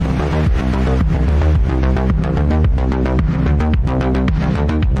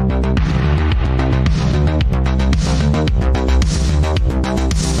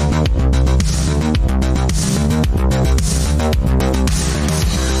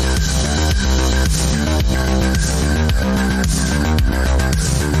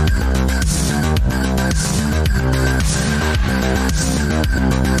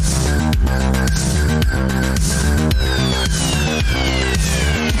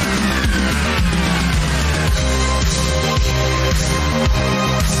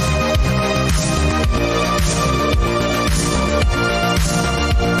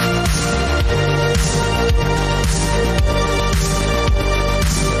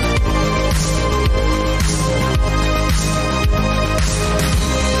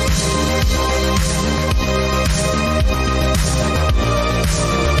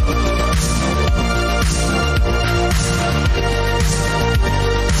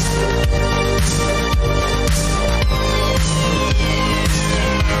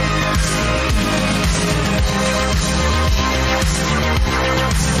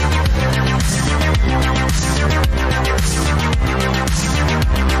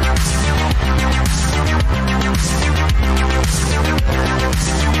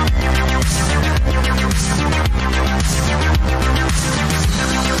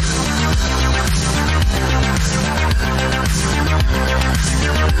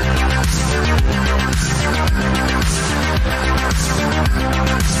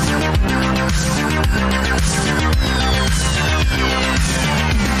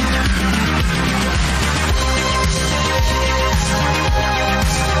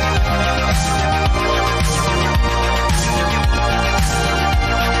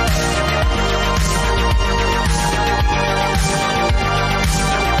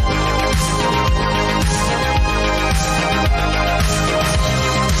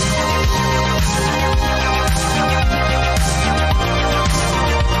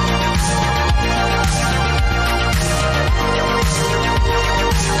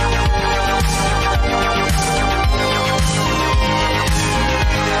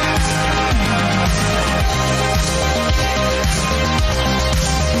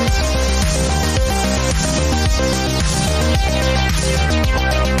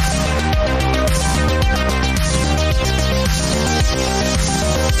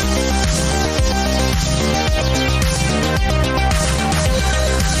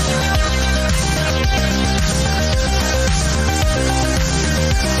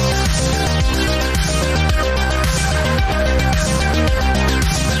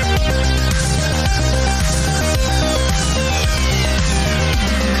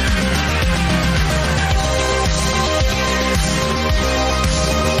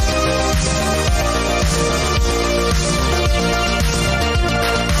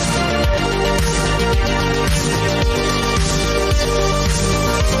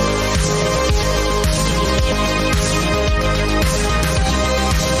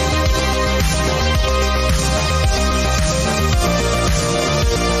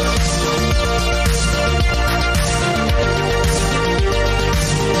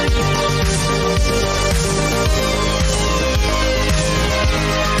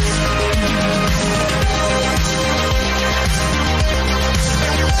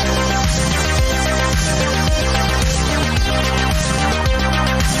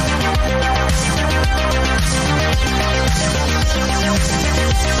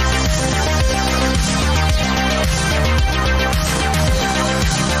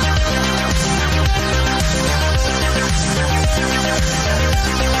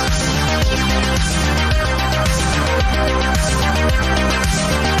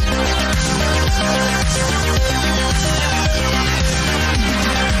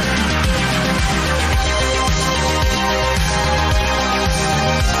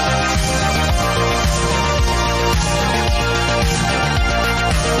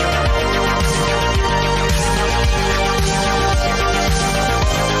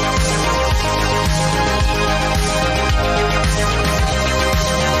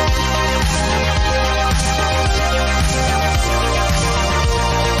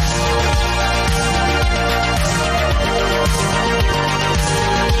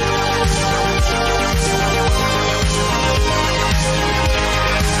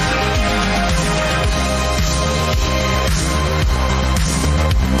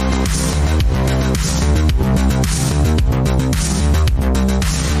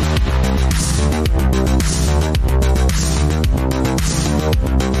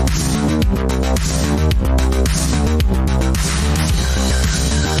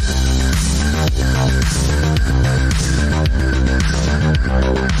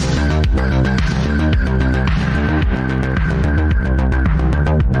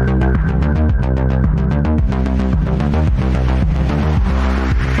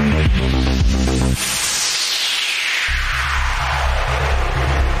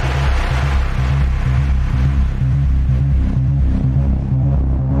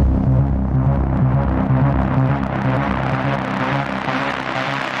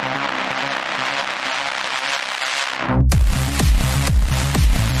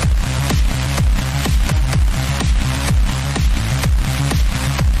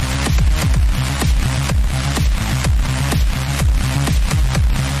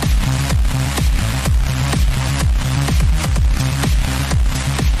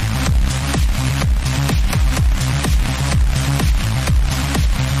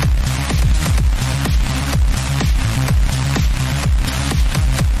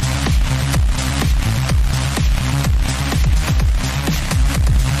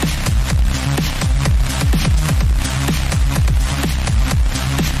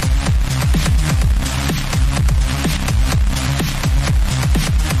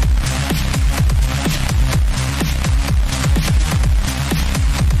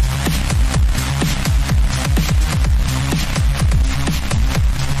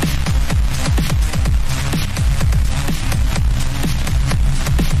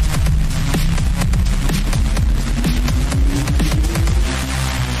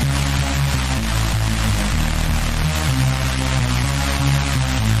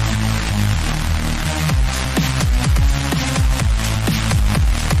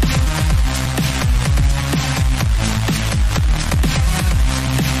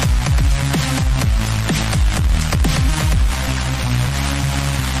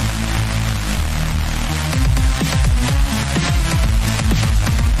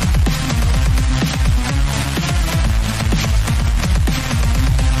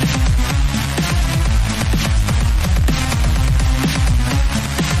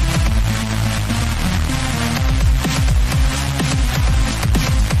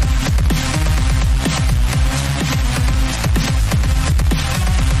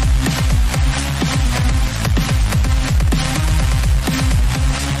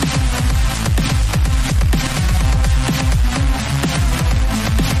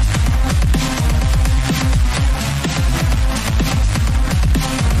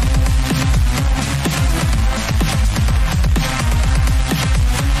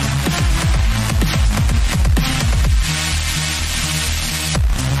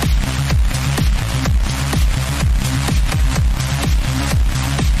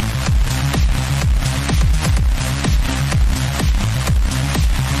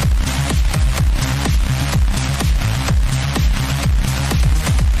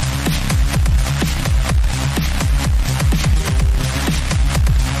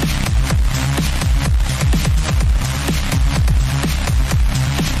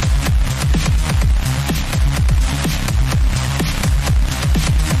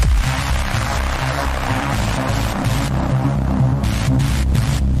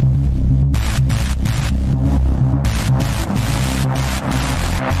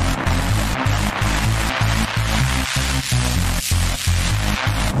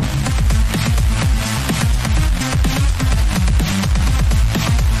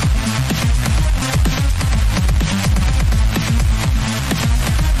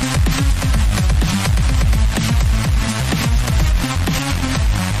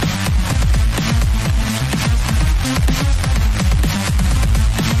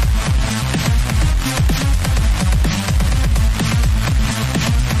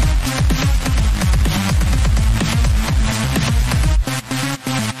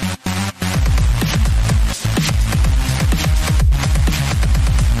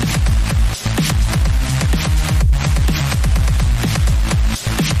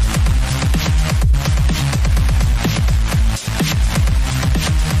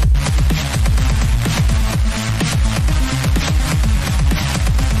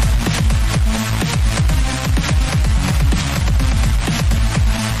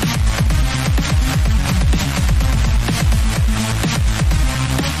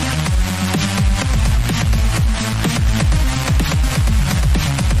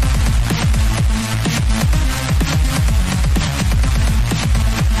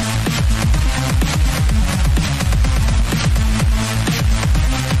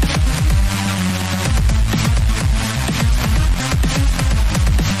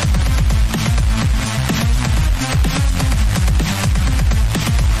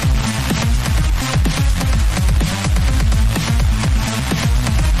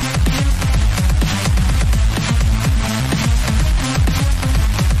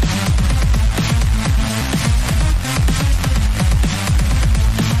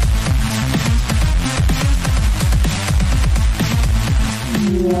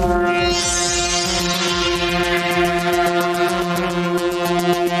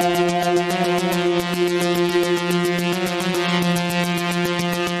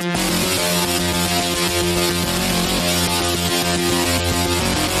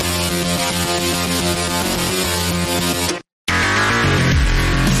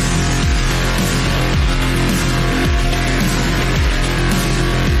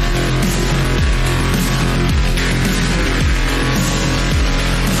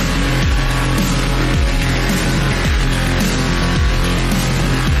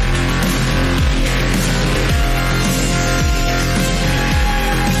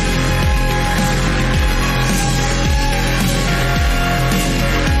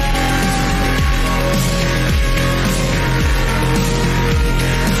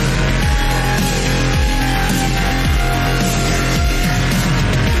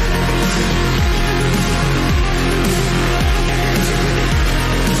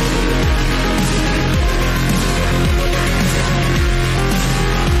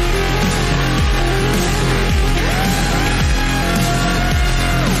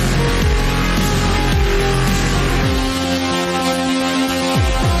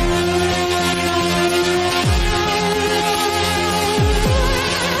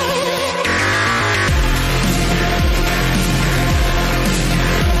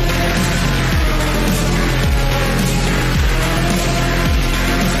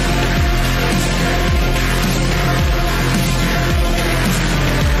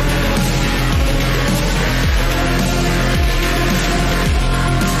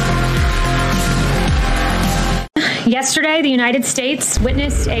Yesterday, the United States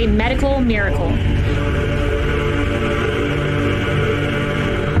witnessed a medical miracle.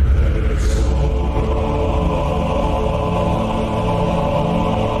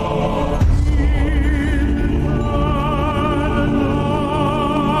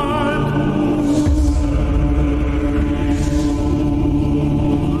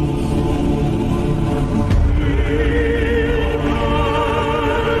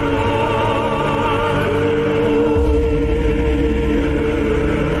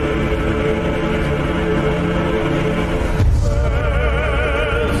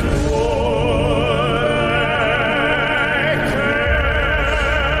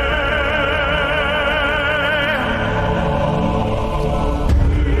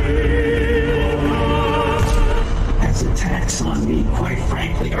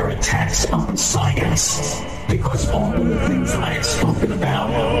 Because all of the things that I have spoken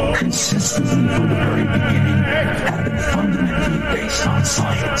about consistently from the very beginning have been fundamentally based on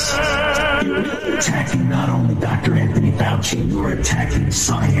science. You're really attacking not only Dr. Anthony Fauci, you're attacking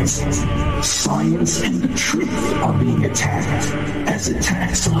science. Science and the truth are being attacked, as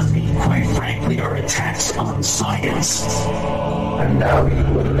attacks on me, quite frankly, are attacks on science. And now you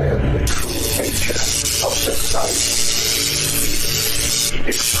will learn the true nature of the science.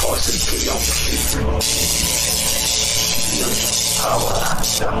 It's causing your people.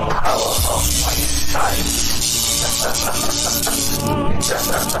 The power of my science. I am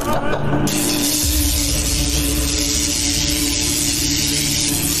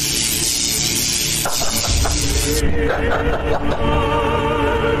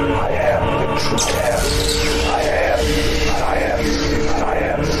the truth. I am the truth. I am the truth. I am the truth.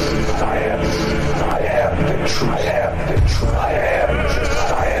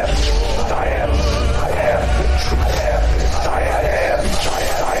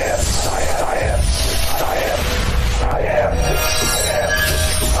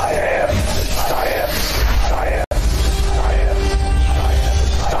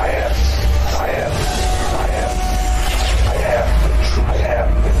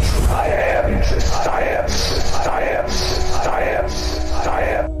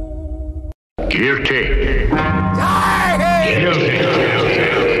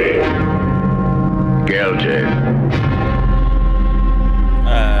 Guilty.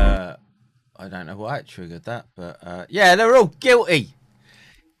 I don't know why it triggered that, but yeah, they're all guilty.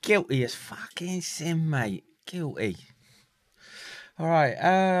 Guilty as fucking sin, mate. Guilty. All right,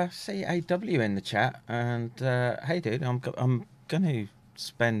 CAW in the chat, and hey, dude, I'm going to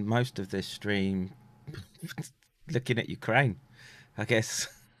spend most of this stream looking at Ukraine. I guess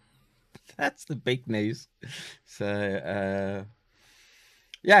that's the big news. So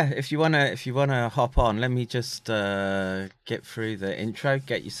yeah, if you wanna hop on, let me just get through the intro.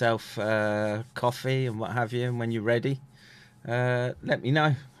 Get yourself coffee and what have you, and when you're ready, let me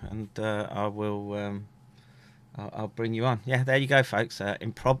know, and I will. I'll bring you on. Yeah, there you go, folks.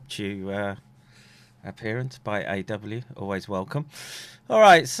 Impromptu appearance by AW. Always welcome. All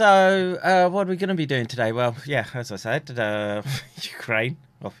right, so what are we going to be doing today? Well, yeah, as I said, Ukraine,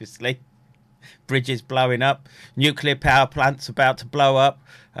 obviously. Bridges blowing up. Nuclear power plants about to blow up.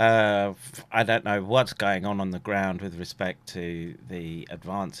 I don't know what's going on the ground with respect to the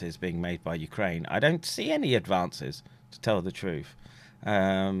advances being made by Ukraine. I don't see any advances, to tell the truth.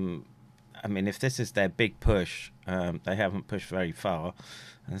 I mean, if this is their big push, they haven't pushed very far.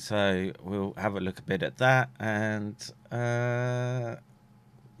 And so we'll have a look a bit at that. And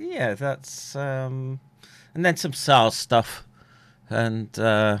yeah, that's... and then some SARS stuff. And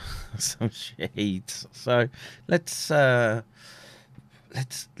some Shahihds. So let's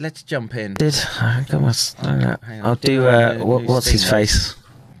jump in. I'll do what's his face?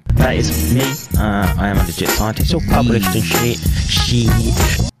 That is me. I am a legit scientist, all published and shit.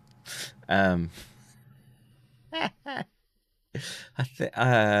 I'm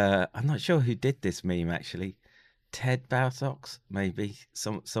not sure who did this meme actually. Ted Bausox, maybe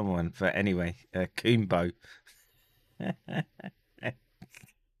someone. But anyway, Kumbo.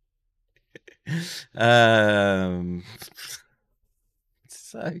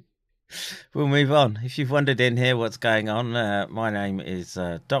 So we'll move on. If you've wondered in here what's going on, my name is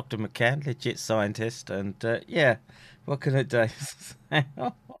Dr. McCann, legit scientist, and yeah, what can I do?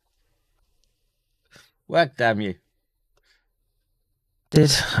 Work, damn you.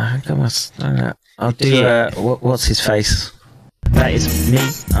 I'll do what's his face? That is me.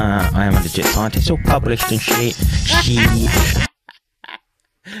 I am a legit scientist, all published and shit.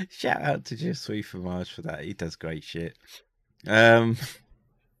 Shout out to Je suis Fromage for that. He does great shit. Yeah,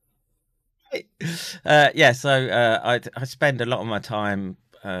 so I spend a lot of my time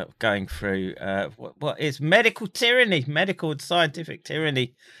going through what is medical tyranny, medical and scientific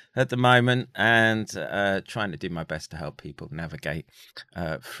tyranny at the moment, and trying to do my best to help people navigate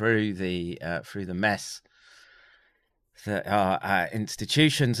through the mess that are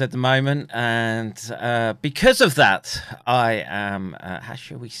institutions at the moment. And because of that, I am, how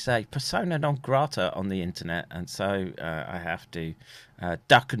shall we say, persona non grata on the internet. And so I have to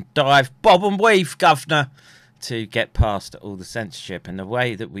duck and dive, bob and weave, governor, to get past all the censorship. And the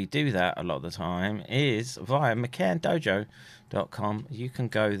way that we do that a lot of the time is via mccairndojo.com. You can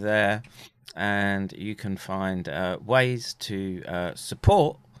go there and you can find ways to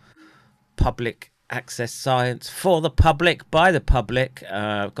support public access science for the public, by the public.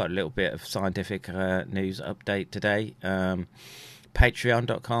 I've got a little bit of scientific news update today.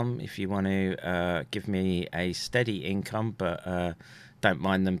 Patreon.com if you want to give me a steady income, but don't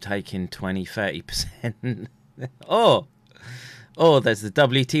mind them taking 20-30%. or there's the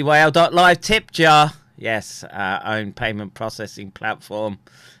WTYL.live tip jar. Yes, our own payment processing platform,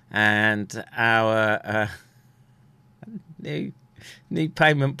 and our new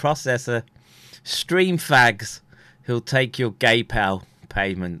payment processor, StreamFags, who'll take your gay pal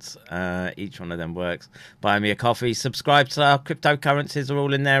payments. Each one of them works. Buy me a coffee, subscribe to our cryptocurrencies are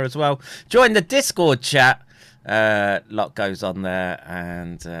all in there as well. Join the Discord chat. Lot goes on there,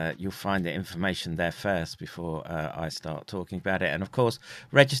 and you'll find the information there first before I start talking about it. And of course,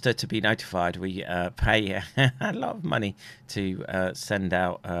 register to be notified. We pay a lot of money to send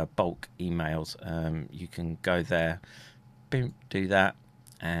out bulk emails. You can go there, boom, do that,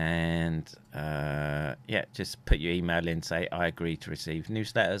 and yeah, just put your email in, say I agree to receive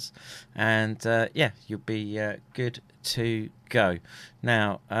newsletters, and yeah, you'll be good to go.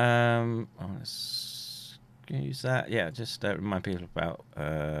 Now let's use that. Yeah, just remind people about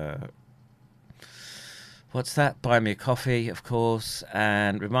what's that? Buy me a coffee, of course,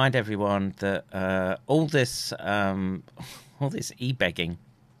 and remind everyone that all this e-begging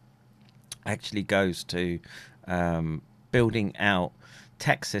actually goes to building out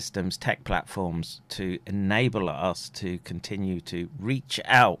tech systems, tech platforms to enable us to continue to reach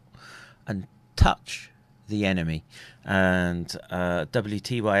out and touch the enemy. And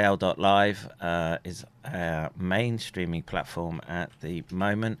WTYL.live is our main streaming platform at the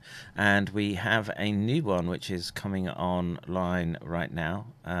moment, and we have a new one which is coming online right now.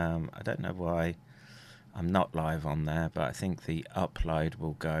 I don't know why I'm not live on there, but I think the upload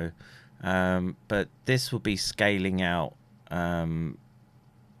will go. But this will be scaling out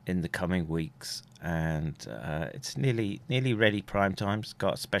in the coming weeks, and it's nearly ready. Prime time's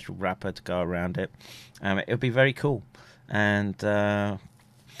got a special wrapper to go around it. It'll be very cool, and no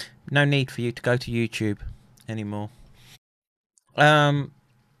need for you to go to YouTube anymore.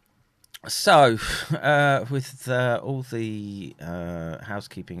 So with all the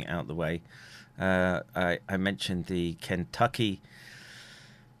housekeeping out the way, I mentioned the Kentucky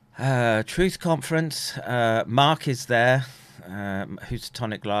Truth Conference. Mark is there, who's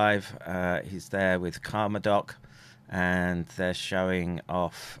Tonic Live. He's there with Karmadoc, and they're showing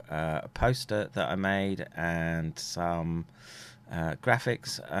off a poster that I made and some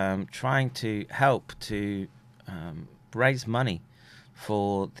graphics, trying to help to raise money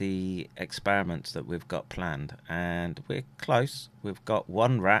for the experiments that we've got planned. And we're close. We've got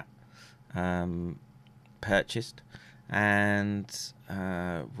one rat purchased, and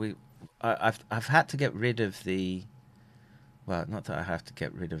I've had to get rid of the, well, not that I have to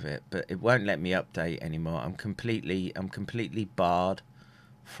get rid of it, but it won't let me update anymore. I'm completely barred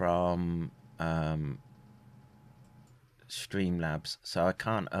from Streamlabs, so I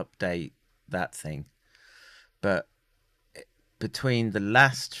can't update that thing. But between the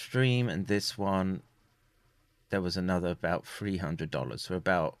last stream and this one, there was another about $300, so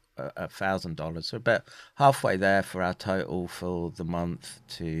about $1,000, so about halfway there for our total for the month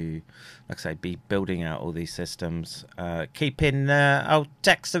to, like I say, be building out all these systems, keeping old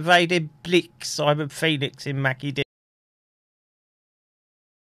tax evaded Blick Simon Phoenix in Mackie D.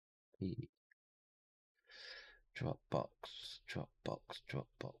 Dropbox.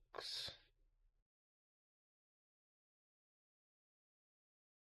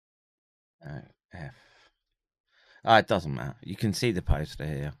 Oh, F. It doesn't matter. You can see the poster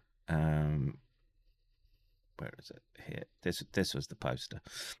here. Where is it? Here. This was the poster.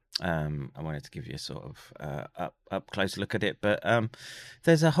 I wanted to give you a sort of up close look at it, but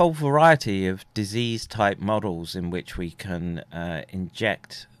there's a whole variety of disease type models in which we can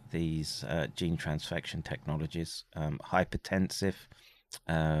inject these gene transfection technologies. Hypertensive,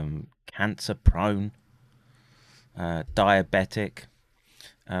 cancer prone, diabetic,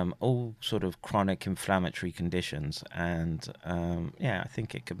 all sort of chronic inflammatory conditions, and yeah, I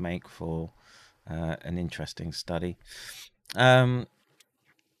think it could make for an interesting study. All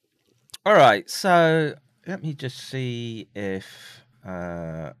right, so let me just see if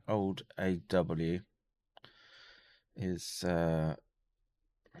old AW is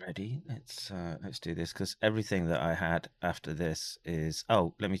ready. Let's do this, because everything that I had after this is...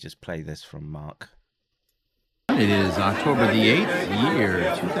 Oh, let me just play this from Mark. It is October the 8th,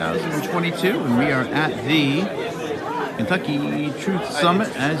 year 2022, and we are at the Kentucky Truth Summit.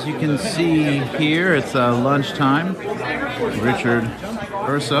 As you can see here, it's lunchtime. Richard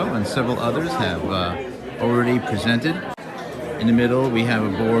Urso and several others have already presented. In the middle, we have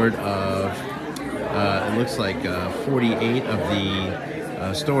a board of, it looks like 48 of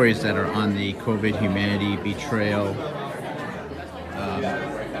the stories that are on the COVID Humanity Betrayal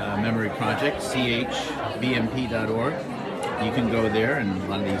Memory Project, chbmp.org. You can go there, and a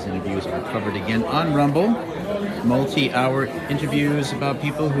lot of these interviews are covered again on Rumble. Multi-hour interviews about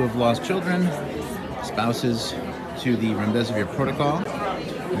people who have lost children, spouses to the Remdesivir protocol.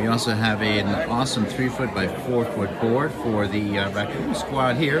 We also have an awesome 3-foot by 4-foot board for the Raccoon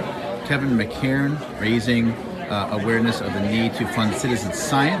Squad here. Kevin McCairn raising awareness of the need to fund citizen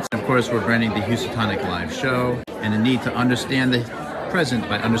science. Of course, we're branding the Houstonic Live Show and the need to understand the present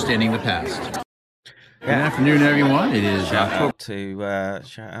by understanding the past. Good afternoon, everyone. It is shout out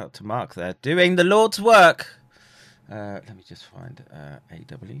to Mark there, doing the Lord's work. Let me just find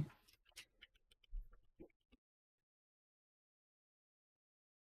AW.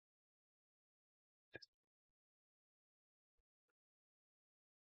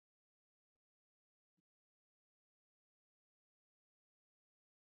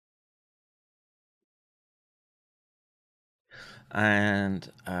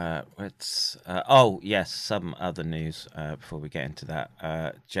 And let's oh yes, some other news before we get into that.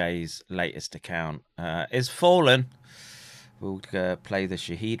 Jay's latest account is fallen. We'll play the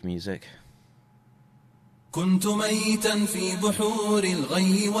Shahid music. كنت ميتا في بحور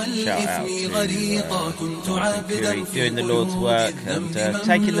الغي والإثم غريقا كنت عابدا في doing the Lord's work and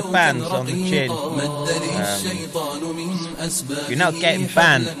taking the bans on the chin. If you're not getting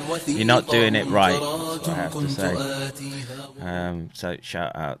banned, you're not doing it right, that's what I have to say. So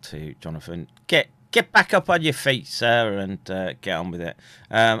shout out to Jonathan. Get back up on your feet, sir, and get on with it.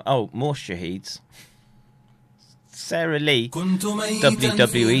 Oh, more Shahihds. Sarah Lee,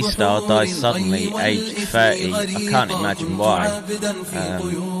 WWE star, dies suddenly, aged 30. I can't imagine why. Bit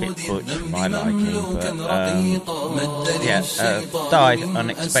butch for my liking, but yeah, died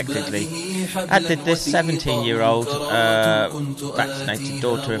unexpectedly. As did this 17-year-old vaccinated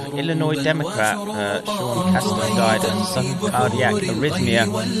daughter of Illinois Democrat Sean Castor, died of sudden cardiac arrhythmia.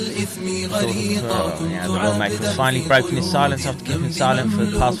 The lawmaker has finally broken his silence after keeping silent for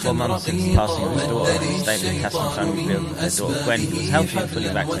the past 4 months since the passing of his daughter. The statement Castor family revealed their daughter Gwen, who was healthy and fully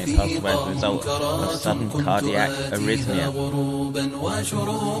vaccinated, passed away as a result of sudden cardiac arrhythmia.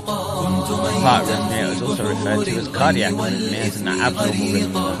 Heart arrhythmia is also referred to as cardiac arrhythmia, as an abnormal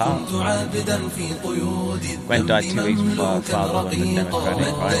rhythm of the heart. Gwen died 2 weeks before her father won the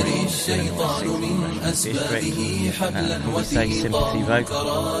Democratic primary in the 16th district. Can we say sympathy vote? We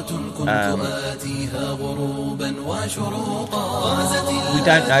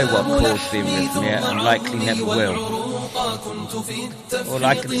don't know what caused the arrhythmia and likely never will. All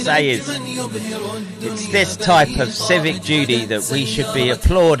I can say is it's this type of civic duty that we should be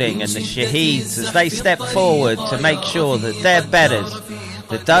applauding, and the Shahihds, as they step forward to make sure that their betters,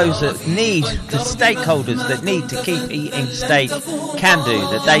 that those that need, the stakeholders that need to keep eating steak can do,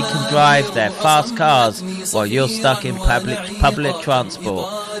 that they can drive their fast cars while you're stuck in public transport.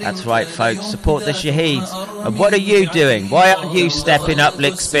 That's right, folks, support the Shahihds. And what are you doing? Why aren't you stepping up,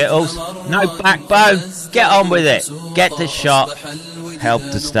 lick spittles? No backbone? Get on with it. Get the shot. Help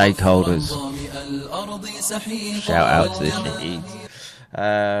the stakeholders. Shout out to the Shahihds.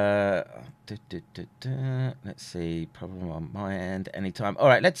 Let's see, problem on my end anytime. All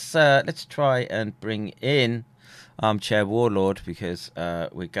right, let's try and bring in Armchair Warlord, because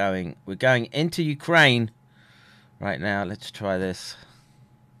we're going into Ukraine right now. Let's try this.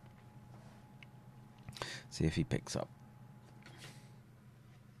 See if he picks up.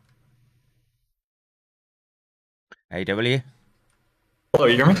 AW? Hello,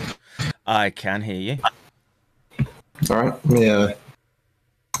 you hear me? I can hear you. All right, let me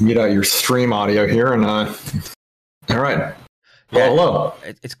mute out your stream audio here, and all right. Yeah, hello.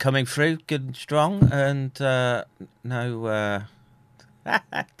 It's coming through good and strong, and no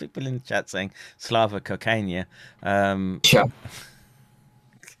people in the chat saying Slava Cocaine. Yeah.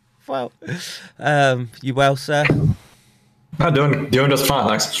 Well, you well, sir? I'm doing just fine,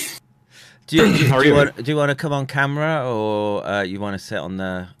 thanks. Do you want to come on camera, or you want to sit on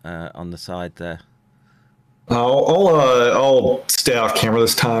the side there? I'll stay off camera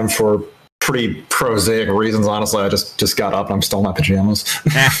this time for pretty prosaic reasons. Honestly, I just got up and I'm still in my pajamas.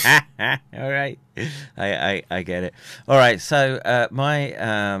 All right, I get it. All right, so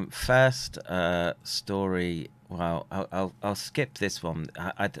my first story. Well, I'll skip this one.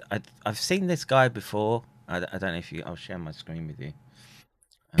 I've seen this guy before. I don't know if I'll share my screen with you.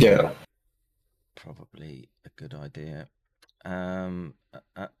 Yeah. Probably a good idea. But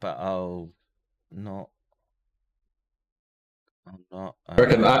I'm not.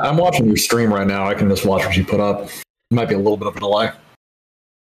 I'm watching your stream right now. I can just watch what you put up. Might be a little bit of a delay.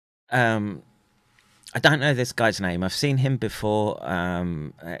 I don't know this guy's name. I've seen him before.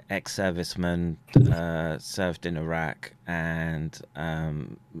 Ex-serviceman, served in Iraq, and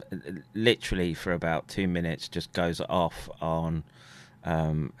literally for about 2 minutes just goes off on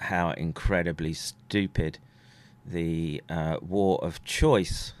how incredibly stupid the war of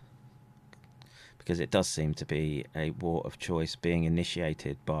choice, because it does seem to be a war of choice being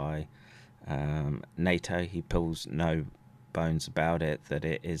initiated by NATO. He pulls no bones about it, that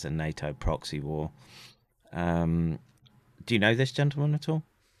it is a NATO proxy war. Do you know this gentleman at all?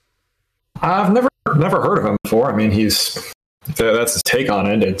 I've never heard of him before. I mean, that's his take on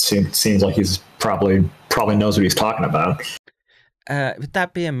it. It seems like he's probably knows what he's talking about. Would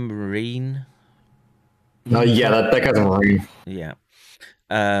that be a Marine? Yeah, that guy's a Marine. Yeah.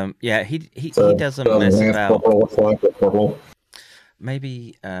 Yeah, he doesn't mess about.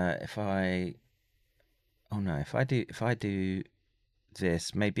 Maybe if I do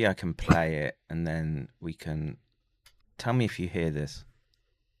this, maybe I can play it and then we can tell me if you hear this.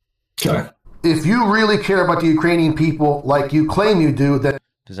 Okay. If you really care about the Ukrainian people like you claim you do, then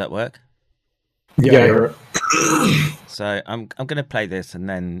does that work? Yeah. So I'm going to play this, and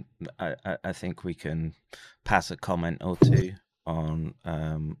then I think we can pass a comment or two on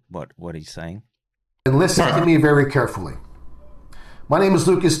what he's saying. And listen to me very carefully. My name is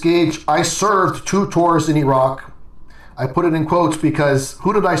Lucas Gage. I served 2 tours in Iraq. I put it in quotes because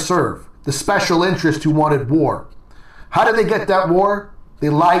who did I serve? The special interest who wanted war. How did they get that war? They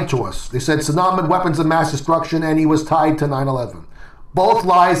lied to us. They said Saddam had weapons of mass destruction and he was tied to 9/11. Both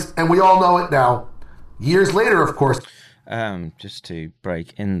lies, and we all know it now. Years later, of course. Just to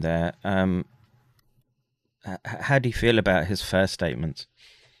break in there, how do you feel about his first statements?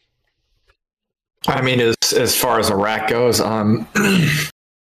 I mean, as far as Iraq goes, well,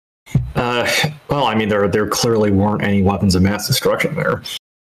 I mean, there clearly weren't any weapons of mass destruction there,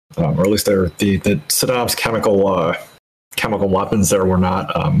 or at least the Saddam's chemical weapons there were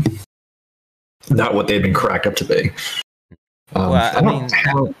not what they'd been cracked up to be. Well,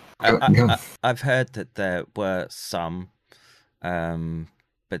 I've heard that there were some,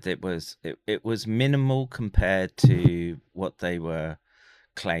 but it was minimal compared to what they were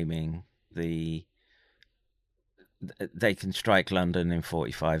claiming. They can strike London in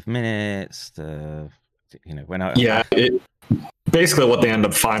 45 minutes. Basically what they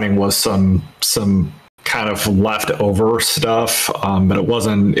ended up finding was some kind of leftover stuff, but it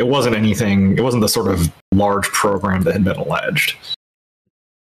wasn't anything. It wasn't the sort of large program that had been alleged.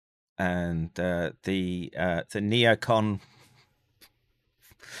 And the neocon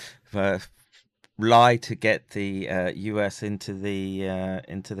lie to get the US into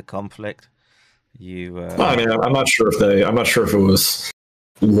the conflict. I mean, I'm not sure if it was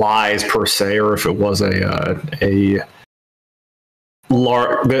lies per se, or if it was a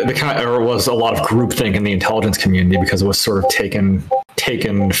large or it was a lot of groupthink in the intelligence community, because it was sort of taken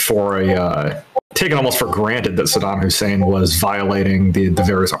almost for granted that Saddam Hussein was violating the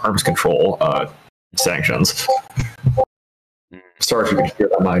various arms control sanctions. Sorry if you can hear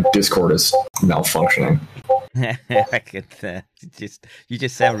that my Discord is malfunctioning. I could, you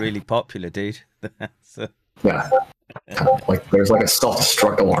just sound really popular, dude. So. Yeah, like there's like a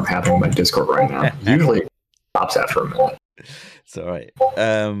self-destruct alarm happening in my Discord right now. Usually it stops after a minute. It's all right.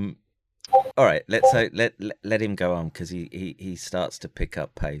 All right, let him go on, because he starts to pick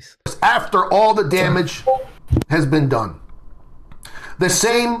up pace. After all the damage has been done, the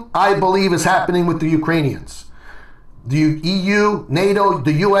same, I believe, is happening with the Ukrainians. The EU, NATO,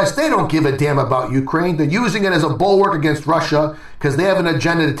 the US, they don't give a damn about Ukraine. They're using it as a bulwark against Russia because they have an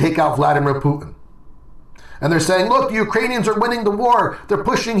agenda to take out Vladimir Putin. And they're saying, look, the Ukrainians are winning the war. They're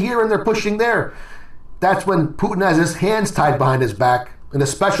pushing here and they're pushing there. That's when Putin has his hands tied behind his back in a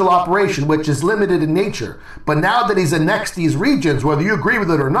special operation, which is limited in nature. But now that he's annexed these regions, whether you agree with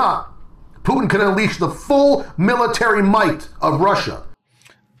it or not, Putin can unleash the full military might of Russia.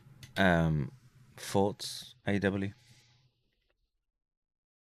 Thoughts, AW?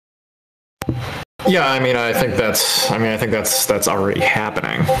 Yeah, I think that's already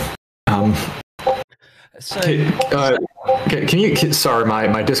happening. Can you? Sorry,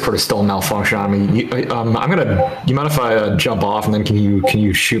 my Discord is still malfunctioning on me. You mind if I jump off and then can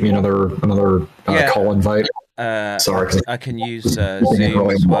you shoot me another call invite? Sorry, I can use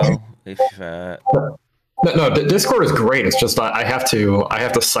Zoom as well. If no, Discord is great. It's just I have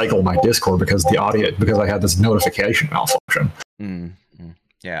to cycle my Discord because I had this notification malfunction.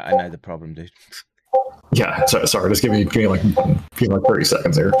 Yeah, I know the problem, dude. Yeah, sorry. Just give me like 30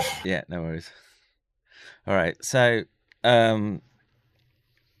 seconds here. Yeah, no worries. All right, so like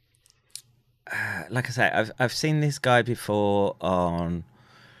I say, I've seen this guy before on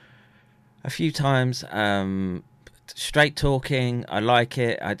a few times. Straight talking, I like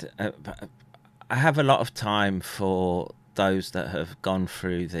it. I have a lot of time for those that have gone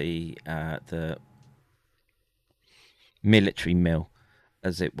through the military mill,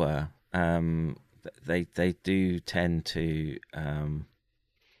 as it were. They do tend to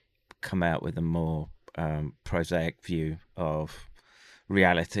come out with a more prosaic view of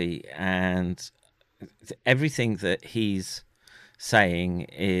reality, and everything that he's saying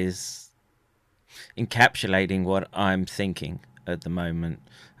is encapsulating what I'm thinking at the moment.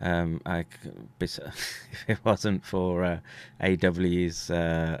 If it wasn't for AW's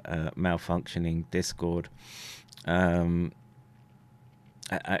malfunctioning Discord,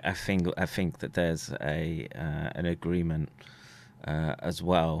 I think that there's an agreement as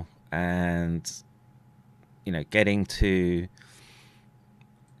well, and getting to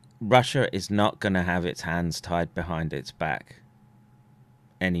Russia is not going to have its hands tied behind its back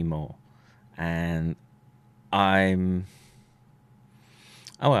anymore, and I'm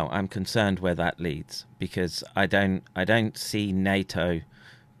concerned where that leads, because I don't see NATO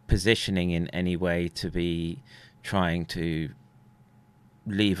positioning in any way to be trying to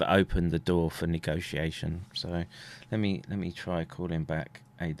leave open the door for negotiation. So let me try calling back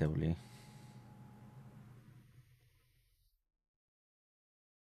AW.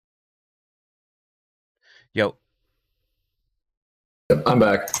 Yo, I'm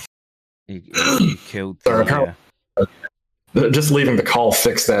back. You killed the, just leaving the call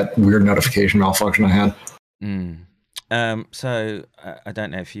fixed that weird notification malfunction I had. So I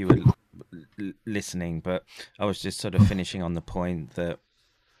don't know if you were listening, but I was just sort of finishing on the point that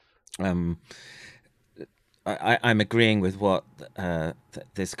I'm agreeing with what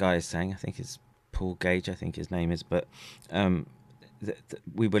this guy is saying. I think it's Paul Gage, I think his name is, but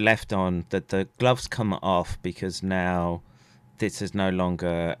we were left on that the gloves come off because now this is no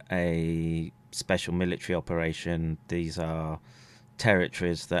longer a special military operation. These are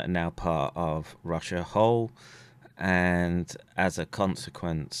territories that are now part of Russia whole, and as a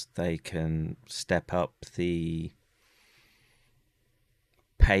consequence they can step up the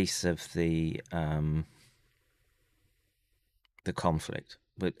pace of the conflict.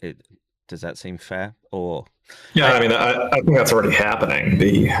 But does that seem fair? Or yeah, I think that's already happening.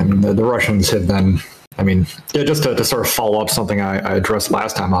 The Russians have been. Just to sort of follow up something I addressed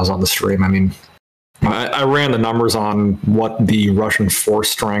last time I was on the stream. I ran the numbers on what the Russian force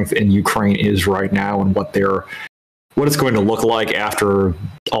strength in Ukraine is right now and what it's going to look like after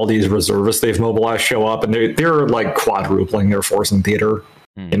all these reservists they've mobilized show up, and they're like quadrupling their force in theater,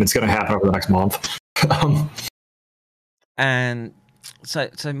 and it's going to happen over the next month. And so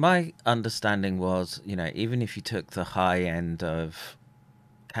my understanding was, even if you took the high end of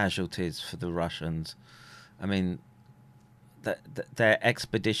casualties for the Russians, their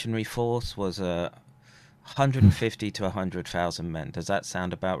expeditionary force was 150 to 100,000 men. Does that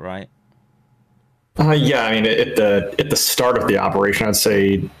sound about right? Yeah, at the start of the operation, I'd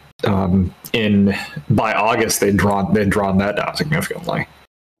say by August they'd drawn that down significantly.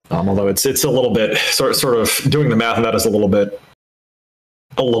 Although it's a little bit sort of doing the math on that is a little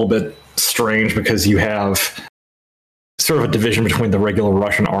bit strange, because you have sort of a division between the regular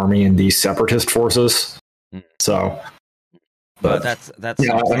Russian army and the separatist forces. So, but that's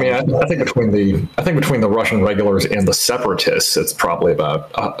yeah. I think between the Russian regulars and the separatists, it's probably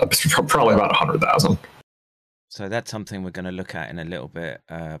about 100,000. So that's something we're going to look at in a little bit.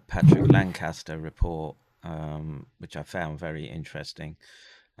 Patrick Lancaster report, which I found very interesting.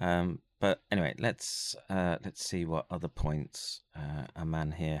 But anyway, let's see what other points a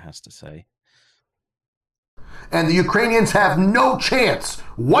man here has to say. And the Ukrainians have no chance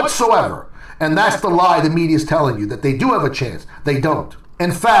whatsoever. And that's the lie the media is telling you, that they do have a chance. They don't.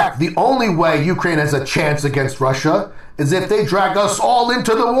 In fact, the only way Ukraine has a chance against Russia is if they drag us all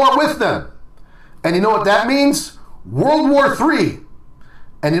into the war with them. And you know what that means? World War III.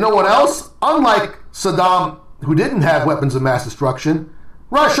 And you know what else? Unlike Saddam, who didn't have weapons of mass destruction,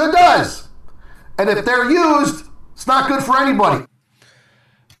 Russia does. And if they're used, it's not good for anybody.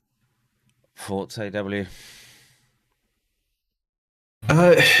 Thoughts, AW?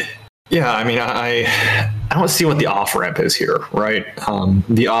 Yeah, I mean, I don't see what the off ramp is here, right?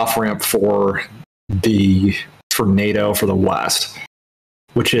 The off ramp for NATO for the West,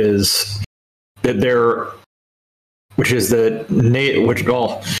 which is that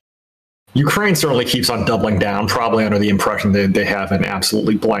Ukraine certainly keeps on doubling down, probably under the impression that they have an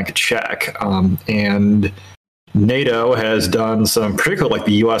absolutely blank check, and NATO has done some, particularly like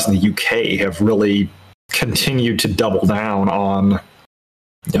the US and the UK, have really continued to double down on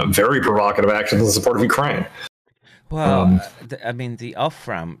very provocative actions in support of Ukraine. Well, I mean, the off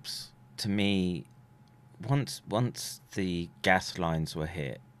ramps to me, once the gas lines were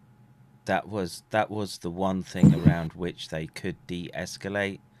hit, that was the one thing around which they could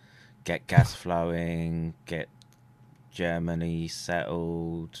de-escalate, get gas flowing, get Germany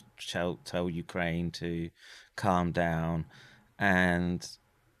settled, tell Ukraine to calm down, and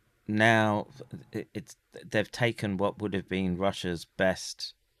now they've taken what would have been Russia's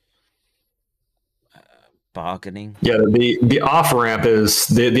best bargaining. Yeah, the off ramp is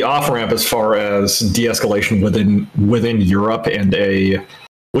the off ramp as far as de-escalation within Europe and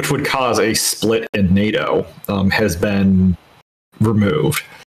which would cause a split in NATO has been removed.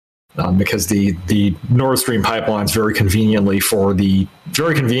 Because the Nord Stream pipelines very conveniently for U.S.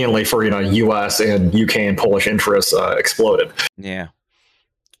 and U.K. and Polish interests exploded. Yeah.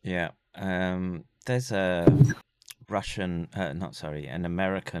 There's an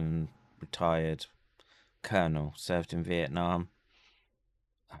American retired colonel, served in Vietnam.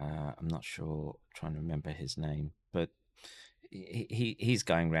 I'm not sure, trying to remember his name, but he's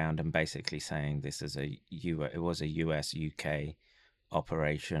going around and basically saying this is it was a U.S. UK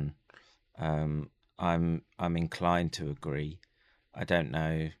operation. I'm inclined to agree. I don't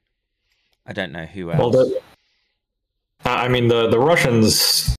know who else. Well, I mean, the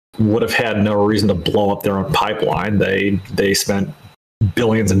Russians would have had no reason to blow up their own pipeline. They spent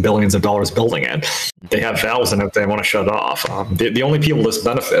billions and billions of dollars building it. They have valves in it. They want to shut it off. The only people this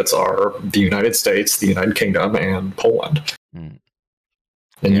benefits are the United States, the United Kingdom, and Poland, and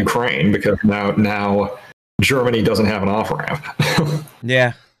Ukraine, because now Germany doesn't have an off ramp.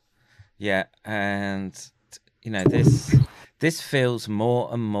 Yeah, and this feels more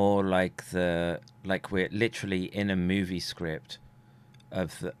and more like we're literally in a movie script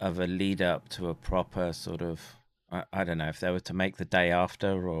of a lead up to a proper sort of, I don't know if they were to make The Day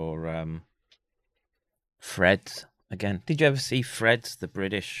After or Freds again. Did you ever see Freds, the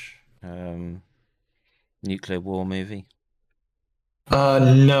British nuclear war movie?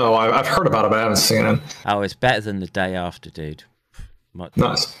 No, I've heard about it, but I haven't seen it. Oh, it's better than The Day After, dude.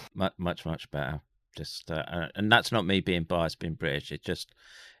 Nice. Much better. Just and that's not me being biased, being British.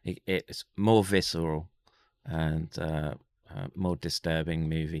 It's more visceral and more disturbing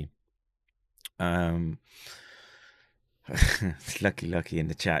movie. Lucky in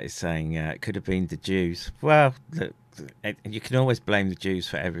the chat is saying it could have been the Jews. Well, look, you can always blame the Jews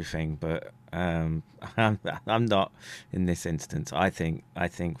for everything, but I'm not in this instance. I think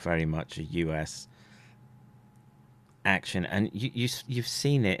very much a US action, and you've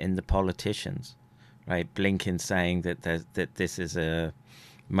seen it in the politicians, right? Blinken saying that this is a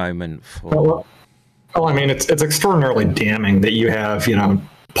moment for. Well, I mean, it's extraordinarily damning that you have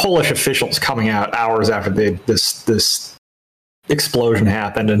Polish officials coming out hours after this explosion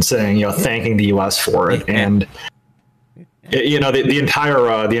happened and saying thanking the U.S. for it, and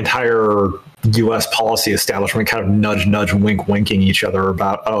the entire U.S. policy establishment kind of nudge winking each other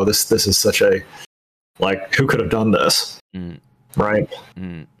about this is such a. Like, who could have done this, right?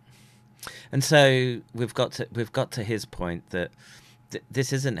 And so we've got to his point that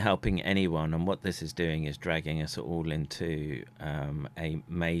this isn't helping anyone, and what this is doing is dragging us all into a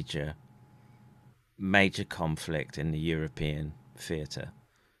major conflict in the European theatre.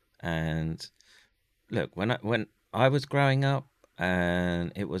 And look, when I was growing up,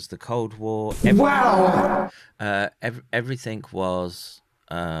 and it was the Cold War. Everything was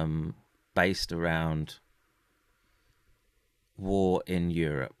based around war in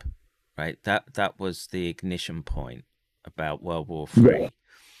Europe, right? That was the ignition point about World War III.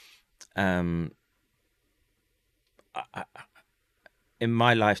 In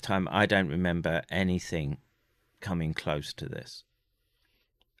my lifetime, I don't remember anything coming close to this.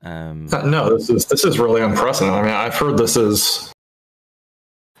 No, this is really unprecedented. I mean, I've heard this is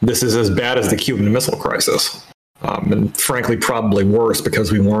as bad as the Cuban Missile Crisis. And frankly, probably worse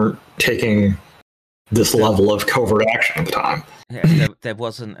because we weren't taking this level of covert action at the time. Yeah, there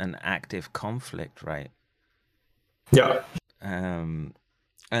wasn't an active conflict, right? Yeah. And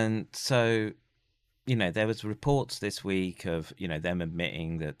so you know, there was reports this week of, you know, them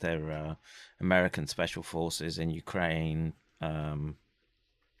admitting that there are American special forces in Ukraine,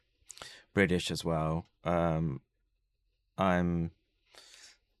 British as well. I'm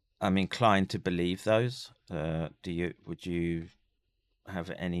inclined to believe those. Would you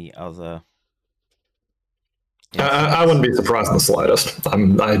have any other? I wouldn't be surprised in the slightest.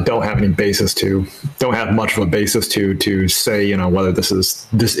 I don't have any basis don't have much of a basis to say, you know, whether this is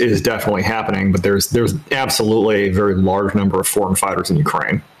definitely happening. But there's absolutely a very large number of foreign fighters in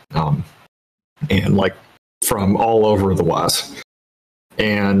Ukraine, and like from all over the West,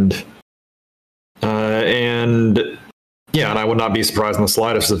 and yeah, and I would not be surprised in the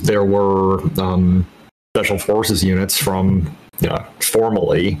slightest if there were special forces units from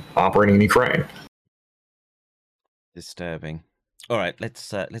formally operating in Ukraine. Disturbing. All right,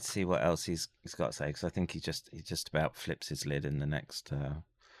 let's see what else he's got to say, because I think he just about flips his lid in the next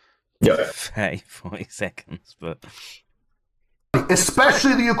 40 seconds. But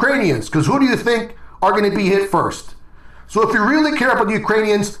especially the Ukrainians, because who do you think are going to be hit first? So if you really care about the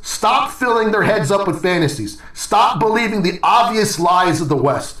Ukrainians, stop filling their heads up with fantasies. Stop believing the obvious lies of the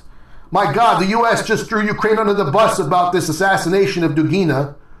West. My God, the U.S. just threw Ukraine under the bus about this assassination of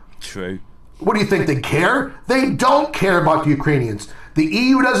Dugina. True. What do you think? They care? They don't care about the Ukrainians. The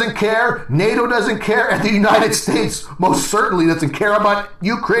EU doesn't care, NATO doesn't care, and the United States most certainly doesn't care about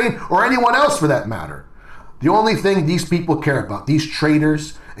Ukraine or anyone else for that matter. The only thing these people care about, these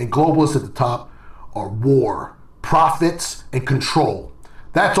traitors and globalists at the top, are war, profits, and control.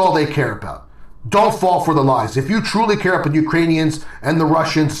 That's all they care about. Don't fall for the lies. If you truly care about the Ukrainians and the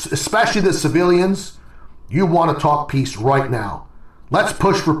Russians, especially the civilians, you want to talk peace right now. Let's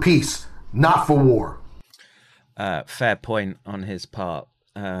push for peace, not for war. Fair point on his part.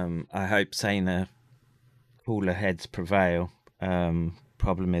 I hope saner, cooler heads prevail.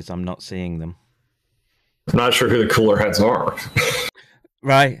 Problem is, I'm not seeing them. I'm not sure who the cooler heads are.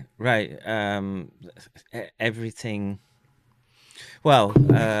 Right. Everything. Well,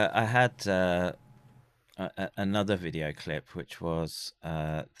 I had another video clip, which was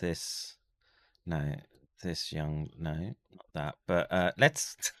this young, not that, but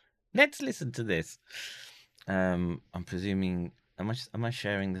let's listen to this. I'm presuming, am I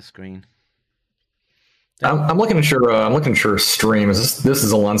sharing the screen? I'm looking at your stream. Is this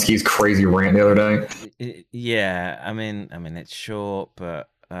is Zelensky's crazy rant the other day? Yeah, I mean it's short, but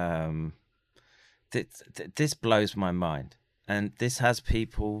this blows my mind, and this has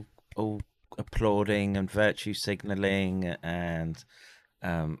people all applauding and virtue signaling, and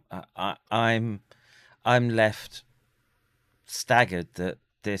I'm left staggered that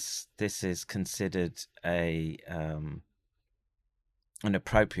this is considered an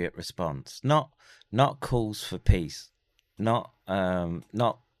appropriate response, not calls for peace, not when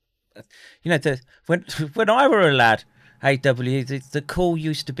I were a lad, AW, the call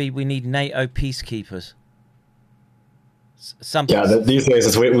used to be, we need NATO peacekeepers. These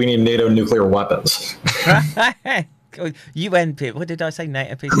days we need NATO nuclear weapons. UN, what did I say?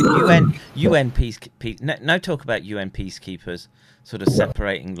 NATO peacekeepers. UN peace. No talk about UN peacekeepers. Sort of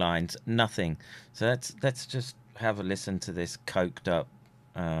separating lines. Nothing. So let's just have a listen to this coked up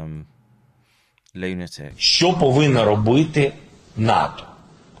lunatic. Що повинна робити НАТО?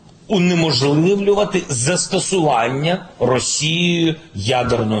 Унеможливлювати застосування Росією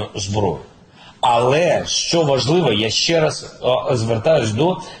ядерної зброї. Але, що важливо, я ще раз звертаюсь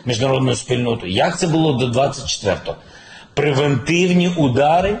до міжнародної спільноти. Як це було до 24-го? Превентивні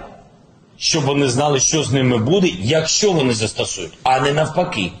удари, щоб вони знали, що з ними буде, якщо вони застосують, а не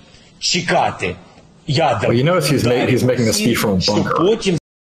навпаки. Чекати ядерних ударів, щоб потім...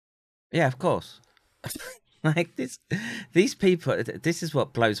 Yeah, of course. Like these people, this is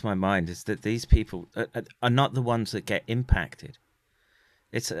what blows my mind, is that these people are not the ones that get impacted.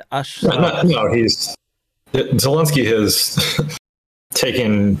 It's us. No, Zelensky has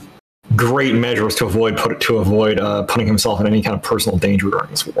taken great measures to avoid putting himself in any kind of personal danger during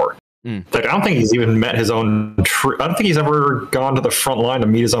this war. Like, I don't think he's even met his own I don't think he's ever gone to the front line to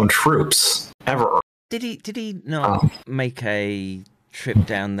meet his own troops ever. Did he not make a trip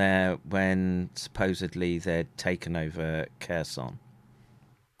down there when supposedly they'd taken over Kherson?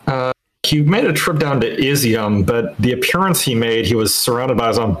 He made a trip down to Izium, but the appearance he made, he was surrounded by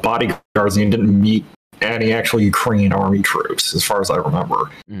his own bodyguards and he didn't meet any actual Ukrainian army troops, as far as I remember,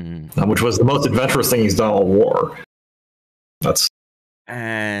 which was the most adventurous thing he's done all war.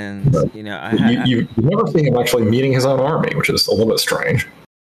 And you never see him actually meeting his own army, which is a little bit strange.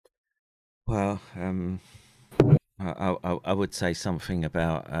 Well, I would say something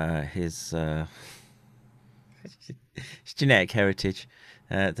about his genetic heritage.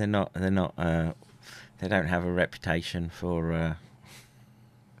 They're not they don't have a reputation for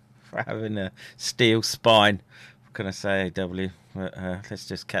having a steel spine. What can I say, AW? Let's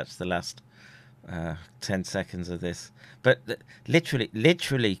just catch the last 10 seconds of this. But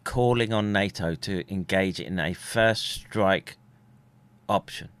literally calling on NATO to engage in a first strike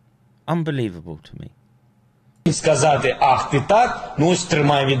option. Unbelievable to me. Сказати, ах, ти так, ну ось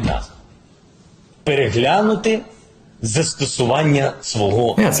тримай від нас. Переглянути застосування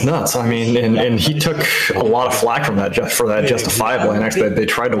свого. Yeah, it's nuts. I mean, and he took a lot of flack from that justifiably, and actually they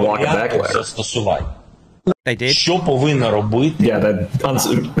tried to walk it back later. Застосування. They did. Що повинна робити? Yeah,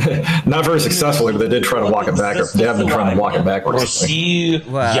 not very successfully, but they did try to walk it back. Or they have been trying to walk it back. Росію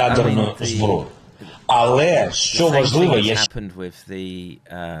ядерну зброю. Але що важливо, what happened with the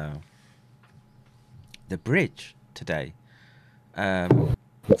bridge today.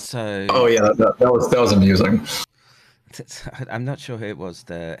 So. Oh yeah, that was amusing. I'm not sure who it was.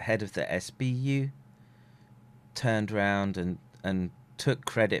 The head of the SBU turned around and took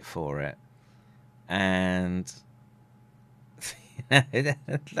credit for it, and a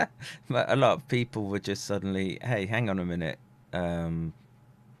lot of people were just suddenly, "Hey, hang on a minute. Are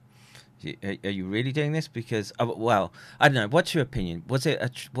you really doing this?" Because, well, I don't know. What's your opinion? Was it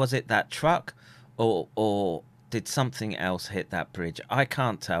that truck, or did something else hit that bridge? I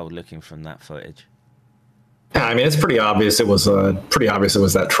can't tell looking from that footage. I mean, it's pretty obvious. It was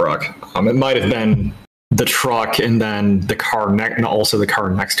that truck. It might have been the truck and then the car and also the car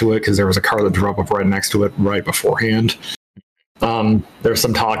next to it, because there was a car that drove up right next to it right beforehand. There's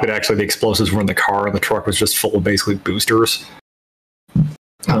some talk that actually the explosives were in the car and the truck was just full of basically boosters.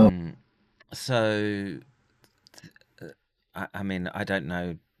 So, I mean, I don't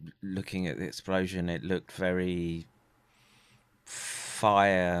know. Looking at the explosion, it looked very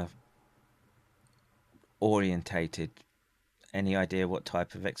fire orientated. Any idea what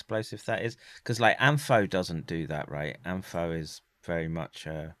type of explosive that is? Because like Ampho doesn't do that, right? Ampho is very much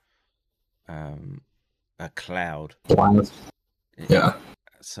a cloud. Yeah.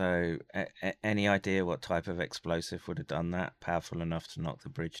 So any idea what type of explosive would have done that? Powerful enough to knock the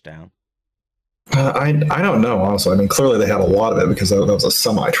bridge down? I don't know, honestly. I mean, clearly they had a lot of it because that was a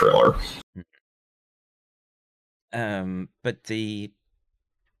semi-trailer. But the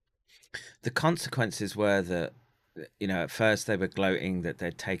consequences were that, you know, at first they were gloating that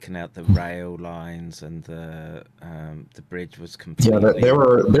they'd taken out the rail lines and the bridge was completely. Yeah, they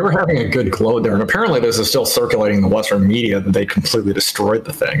were having a good gloat there, and apparently this is still circulating in the Western media that they completely destroyed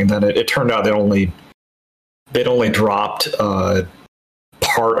the thing, and then it turned out they'd only dropped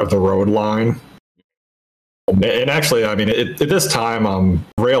part of the road line. And actually, I mean, at this time,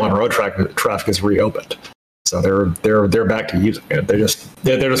 rail and road traffic is reopened, so they're back to using it. They're just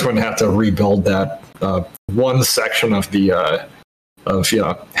going to have to rebuild that one section of the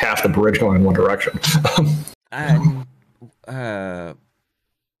half the bridge going in one direction. And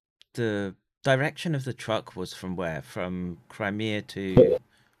the direction of the truck was from where? From Crimea to.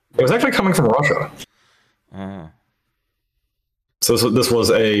 It was actually coming from Russia. So this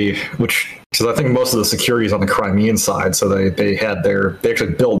was because I think most of the security is on the Crimean side, so they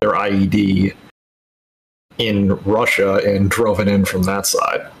actually built their IED in Russia and drove it in from that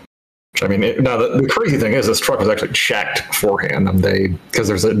side. Which, I mean, now the crazy thing is this truck was actually checked beforehand, and because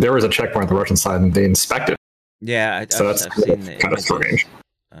there was a checkpoint on the Russian side, and they inspected. Yeah, I've seen it. Kind of strange.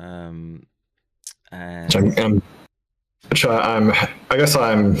 I guess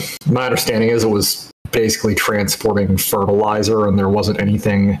my understanding is it was basically transporting fertilizer, and there wasn't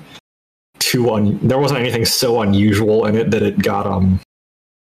anything so unusual in it that it got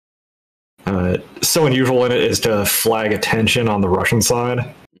so unusual in it as to flag attention on the Russian side.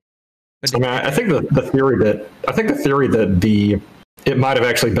 I mean, I think the theory that it might have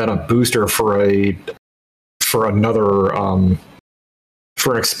actually been a booster for another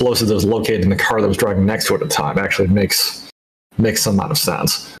for an explosive that was located in the car that was driving next to it at the time actually makes some amount of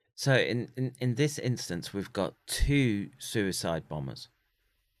sense. So in this instance, we've got 2 suicide bombers.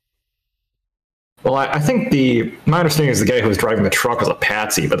 Well, I think my understanding is the guy who was driving the truck was a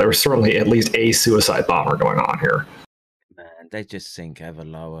patsy, but there was certainly at least a suicide bomber going on here. Man, they just sink ever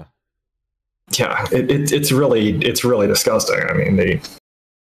lower. Yeah, it's really disgusting. I mean,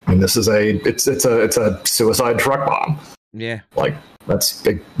 this is it's a suicide truck bomb. Yeah, like that's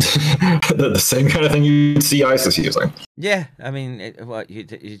big. The same kind of thing you'd see ISIS using. Yeah, I mean,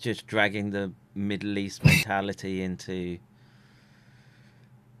 you're just dragging the Middle East mentality into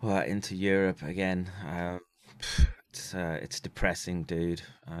Europe again. It's depressing, dude.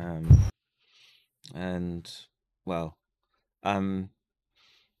 And well,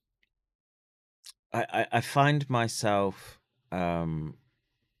 I find myself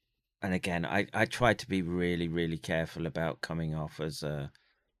and again, I try to be really, really careful about coming off as a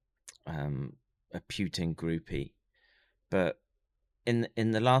Putin groupie, but in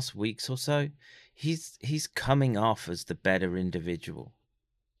the last weeks or so, he's coming off as the better individual,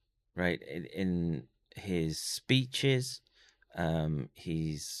 right? In his speeches,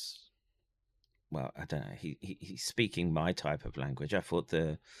 he's, well, I don't know, he's speaking my type of language. I thought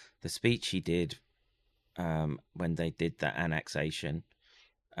the speech he did when they did the annexation,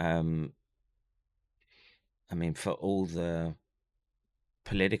 I mean, for all the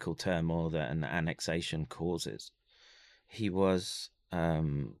political turmoil that an annexation causes, he was, I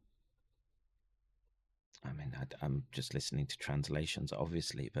mean, I'm just listening to translations,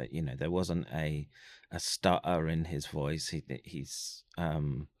 obviously, but you know, there wasn't a stutter in his voice. He's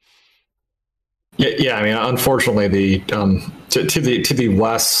Yeah. I mean, unfortunately, to the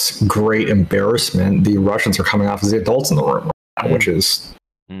West's great embarrassment, the Russians are coming off as the adults in the room, which is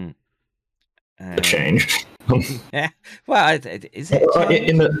a change. Yeah. Well, is it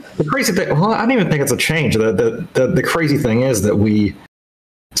in the crazy thing? Well, I don't even think it's a change. The crazy thing is that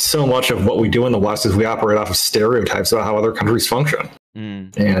so much of what we do in the West is we operate off of stereotypes about how other countries function.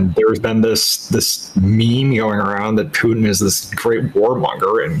 And there's been this meme going around that Putin is this great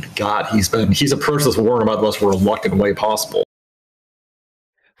warmonger, and God, he's approached this war in about the most reluctant way possible.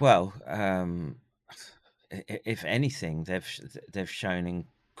 Well, if anything, they've shown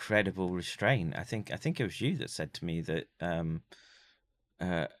incredible restraint. I think it was you that said to me that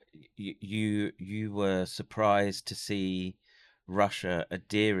you were surprised to see Russia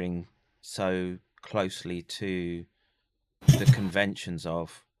adhering so closely to the conventions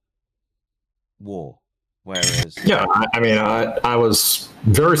of war, whereas I mean, I was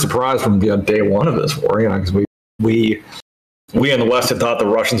very surprised from day one of this war, because we in the West had thought the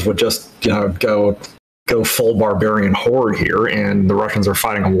Russians would just go full barbarian horde here, and the Russians are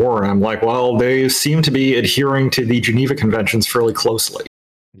fighting a war, and I'm like, well, they seem to be adhering to the Geneva Conventions fairly closely.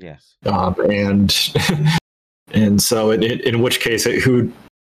 Yes. And so in which case,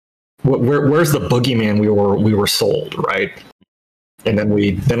 where's the boogeyman we were sold, right? And then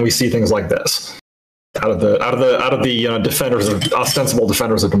we see things like this out of the defenders of ostensible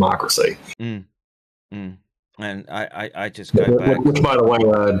defenders of democracy. And I just go back. Which by the way,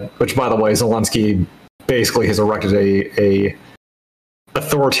 Zelensky basically has erected a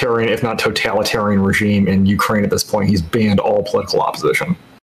authoritarian, if not totalitarian, regime in Ukraine at this point. He's banned all political opposition.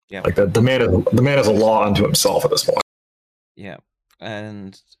 Yeah, like the man is a law unto himself at this point. Yeah,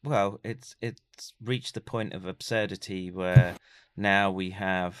 and well, it's reached the point of absurdity where now we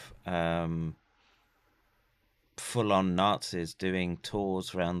have full-on Nazis doing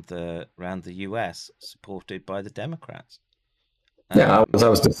tours around the US, supported by the Democrats. I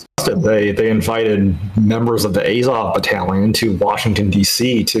was disgusted. They invited members of the Azov battalion to Washington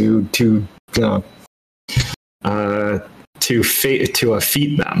D.C. to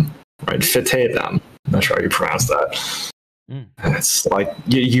feed them, right? Fete them. I'm not sure how you pronounce that. It's like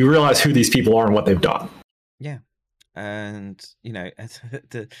you realize who these people are and what they've done. Yeah, and the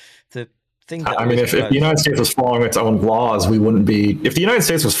thing that if the United States was following its own laws, we wouldn't be. If the United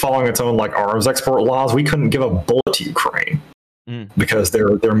States was following its own arms export laws, we couldn't give a bullet to Ukraine because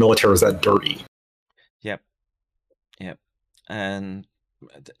their military is that dirty. Yep, and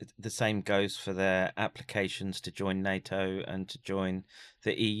the same goes for their applications to join NATO and to join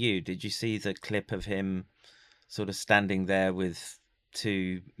the EU. Did you see the clip of him sort of standing there with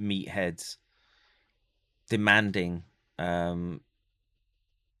two meatheads demanding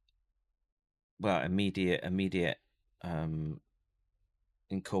immediate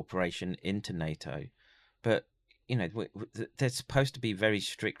incorporation into NATO? But there's supposed to be very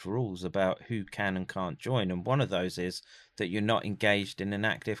strict rules about who can and can't join, and one of those is that you're not engaged in an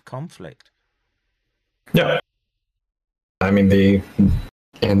active conflict. Yeah, I mean this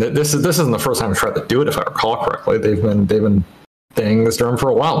isn't the first time we tried to do it, if I recall correctly. They've been saying this term for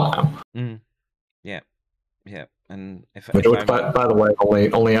a while now. Yeah, and by the way,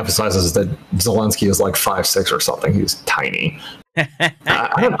 only emphasizes that Zelensky is like 5'6" or something. He's tiny. I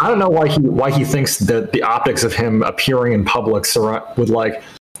don't know why he thinks that the optics of him appearing in public with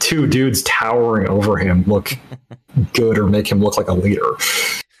two dudes towering over him look good or make him look like a leader.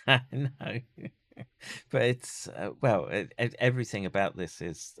 I know, but it's everything about this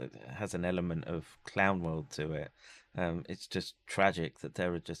has an element of clown world to it. It's just tragic that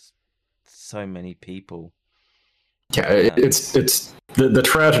there are just so many people. Yeah, it's the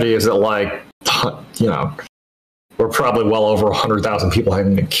tragedy is that we're probably well over 100,000 people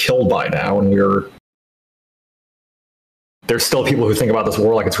having been killed by now, and there's still people who think about this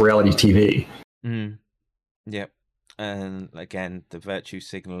war like it's reality TV. Yep. And again, the virtue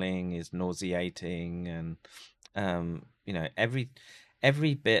signaling is nauseating, and every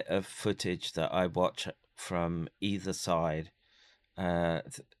bit of footage that I watch from either side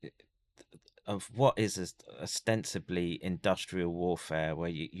of what is ostensibly industrial warfare, where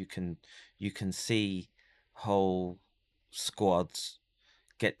you can see whole squads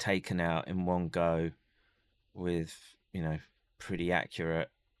get taken out in one go with pretty accurate.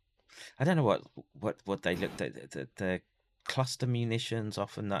 I don't know what they looked at. The cluster munitions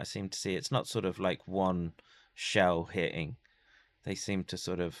often that I seem to see. It's not sort of like one shell hitting. They seem to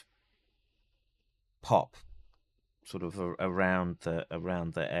sort of pop sort of around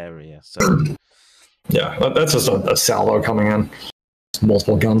the area. So yeah, that's just a salvo coming in,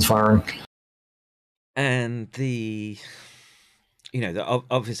 multiple guns firing. And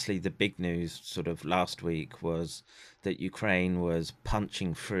obviously the big news sort of last week was that Ukraine was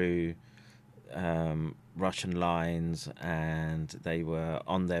punching through Russian lines, and they were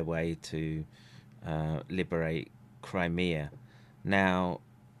on their way to liberate Crimea. Now,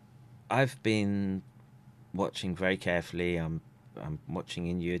 I've been watching very carefully. I'm watching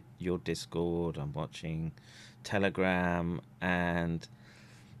in your Discord. I'm watching Telegram, and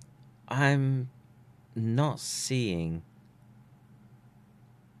I'm not seeing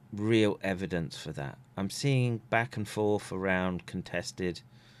real evidence for that. I'm seeing back and forth around contested,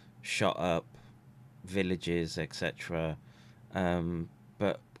 shot up villages, etc.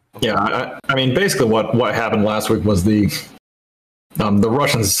 But yeah, I mean, basically, what happened last week was the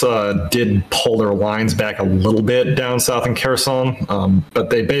Russians did pull their lines back a little bit down south in Kherson, but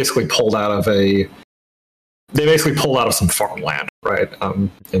they basically pulled out of some farmland, right? And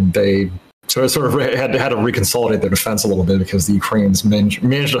they sort of had to reconsolidate their defense a little bit because the Ukrainians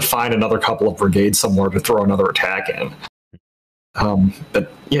managed to find another couple of brigades somewhere to throw another attack in.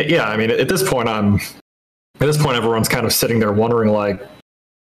 But yeah, I mean, at this point, everyone's kind of sitting there wondering, like,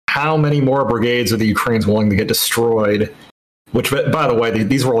 how many more brigades are the Ukrainians willing to get destroyed? Which, by the way,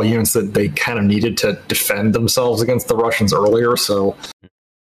 these were all units that they kind of needed to defend themselves against the Russians earlier. So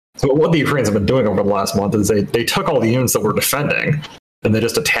what the Ukrainians have been doing over the last month is they took all the units that were defending and they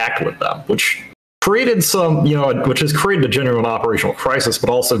just attacked with them, which created which has created a genuine operational crisis. But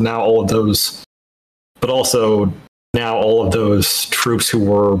also now all of those troops who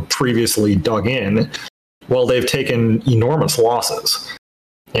were previously dug in, well, they've taken enormous losses.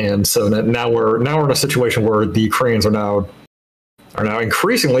 And so now we're in a situation where the Ukrainians are now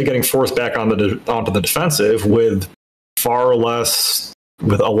increasingly getting forced back onto the defensive with a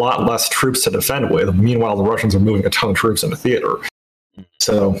lot less troops to defend with. Meanwhile, the Russians are moving a ton of troops into theater.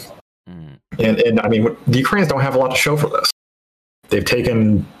 So, and I mean, the Ukrainians don't have a lot to show for this. They've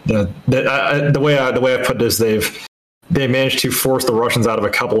taken the way I put this, they managed to force the Russians out of a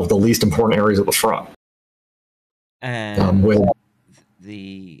couple of the least important areas of the front. And I've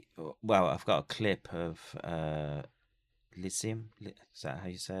got a clip of Lysium. Is that how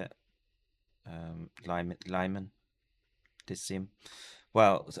you say it? Lyman. Lysium.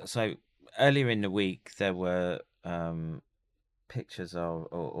 Well, so earlier in the week there were pictures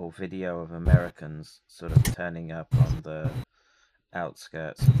or video of Americans sort of turning up on the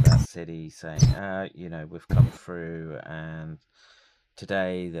outskirts of that city, saying, we've come through, and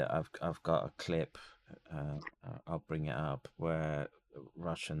today that I've got a clip. I'll bring it up, where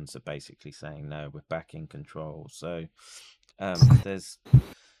Russians are basically saying, no, we're back in control. So there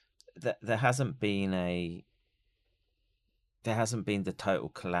hasn't been the total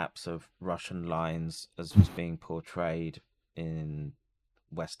collapse of Russian lines as was being portrayed in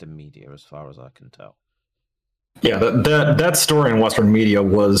Western media, as far as I can tell. Yeah, that story in Western media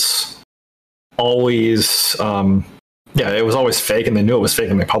was always it was always fake, and they knew it was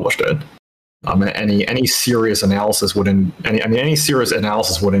fake, and they published it. Any serious analysis would indicate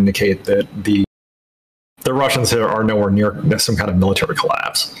that the Russians are nowhere near some kind of military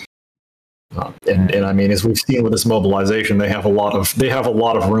collapse. And I mean, as we've seen with this mobilization, they have a lot of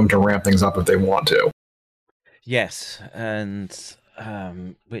room to ramp things up if they want to. Yes, and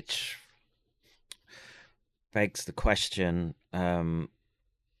which begs the question: how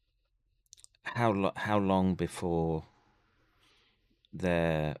long before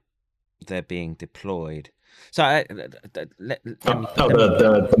they're being deployed? So the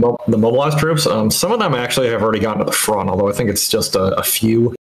mobilized troops, some of them actually have already gotten to the front, although I think it's just a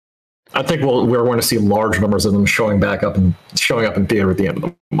few. I think we're going to see large numbers of them showing up in theater at the end of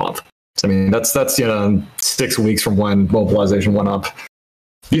the month. I mean, that's 6 weeks from when mobilization went up.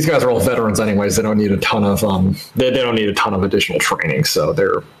 These guys are all veterans anyways. They don't need a ton of they don't need a ton of additional training, so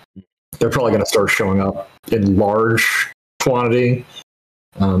they're probably going to start showing up in large quantity.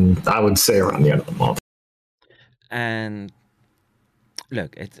 I would say around the end of the month. And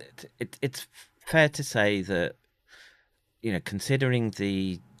look, it's fair to say that, you know, considering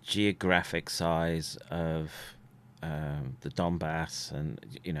the geographic size of the Donbass,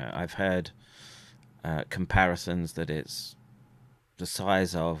 and, you know, I've heard comparisons that it's the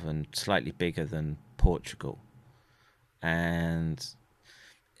size of and slightly bigger than Portugal, and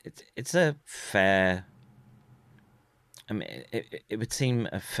it's a fair. I mean, it would seem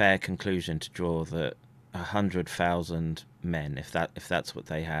a fair conclusion to draw that 100,000 men, if that's what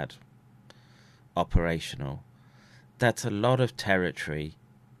they had operational, that's a lot of territory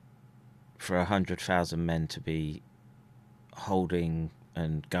for 100,000 men to be holding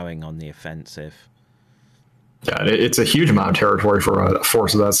and going on the offensive. Yeah, it's a huge amount of territory for a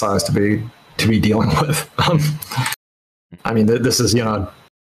force of that size to be dealing with. I mean, this is, you know,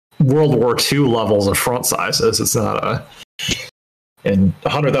 World War II levels of front sizes. It's not and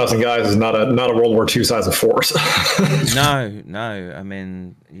 100,000 guys is not a World War II size of force. No. I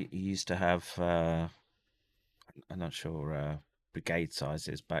mean, you used to have, I'm not sure brigade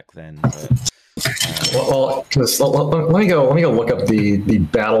sizes back then. But, well, let me go look up the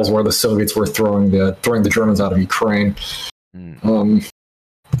battles where the Soviets were throwing the Germans out of Ukraine.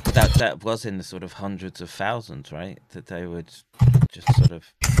 That was in the sort of hundreds of thousands, right? That they would just sort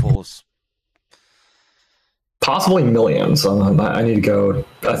of force. Possibly millions. I need to go.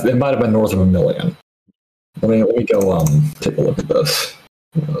 It might have been north of 1 million. Let me go take a look at this.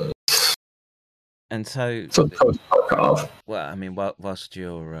 And so Kharkov. Well, I mean, whilst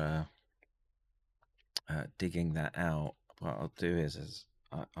you're digging that out, what I'll do is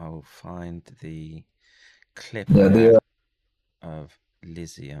I'll find the clip of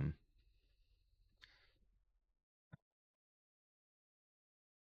Lysium.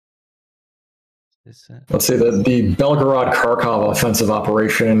 Let's see, the Belgorod-Kharkov offensive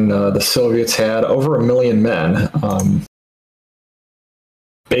operation, the Soviets had over 1 million men,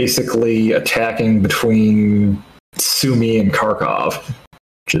 basically attacking between Sumy and Kharkov,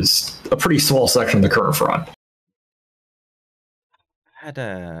 which is a pretty small section of the current front. I had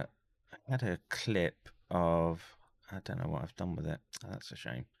a clip of, I don't know what I've done with it. That's a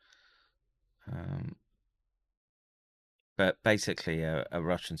shame. But basically a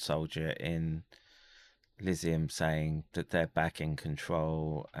Russian soldier in Lysium saying that they're back in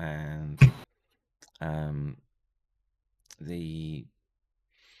control, and I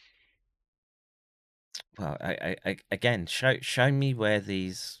again, show me where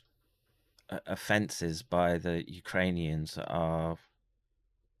these offenses by the Ukrainians are,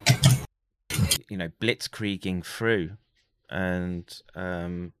 you know, blitzkrieging through and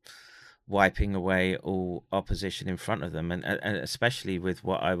wiping away all opposition in front of them, and especially with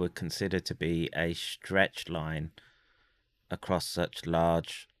what I would consider to be a stretch line across such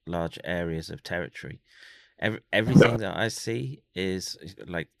large areas of territory. Everything that I see is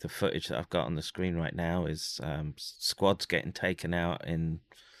like the footage that I've got on the screen right now is squads getting taken out in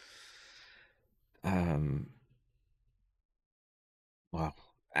well,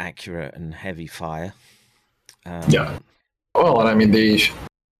 accurate and heavy fire. Yeah. Well, and I mean,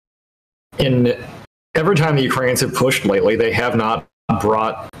 every time the Ukrainians have pushed lately, they have not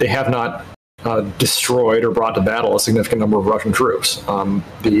destroyed or brought to battle a significant number of Russian troops.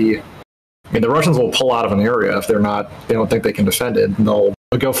 The Russians will pull out of an area if they don't think they can defend it, and they'll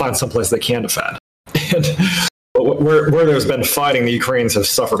go find someplace they can defend. But where there's been fighting, the Ukrainians have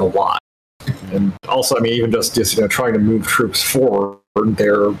suffered a lot. And also, I mean, even just trying to move troops forward,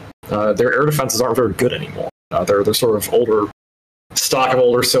 their air defenses aren't very good anymore. They're sort of stock of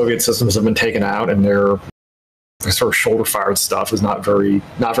older Soviet systems have been taken out, and their sort of shoulder fired stuff is not very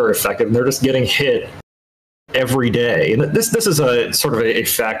effective, and they're just getting hit every day. And this is a sort of a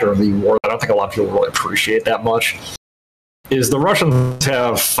factor of the war that I don't think a lot of people really appreciate that much. Is the Russians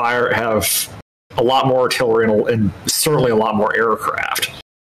have a lot more artillery and certainly a lot more aircraft,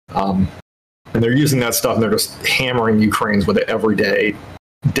 and they're using that stuff, and they're just hammering the Ukrainians with it every day,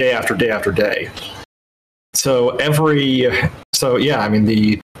 day after day after day.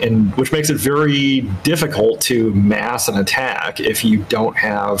 Which makes it very difficult to mass an attack if you don't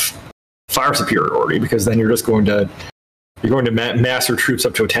have fire superiority, because then you're going to mass your troops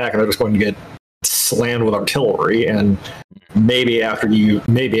up to attack, and they're just going to get slammed with artillery, and maybe after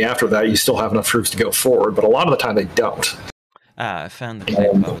that you still have enough troops to go forward, but a lot of the time they don't. I found the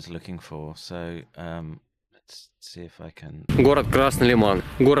clip I was looking for, so let's see if I can. Город Красный Лиман.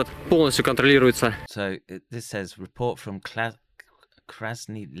 Город полностью контролируется. So this says report from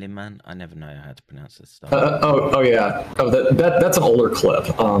Krasny Liman. I never know how to pronounce this stuff. Yeah. That's an older clip.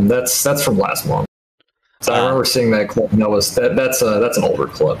 That's from last month. I remember seeing that clip, and that's an older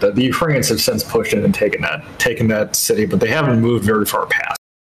clip. That the Ukrainians have since pushed in and taken that city, but they haven't moved very far past.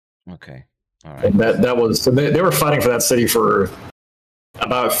 Okay, all right. And that was they were fighting for that city for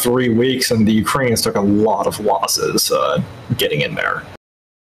about 3 weeks, and the Ukrainians took a lot of losses getting in there.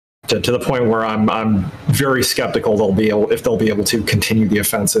 To the point where I'm very skeptical if they'll be able to continue the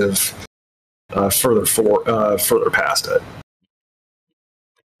offensive further past it.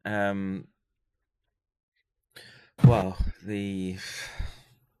 Well,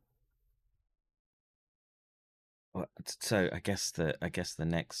 so I guess the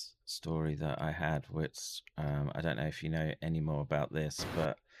next story that I had, which I don't know if you know any more about this,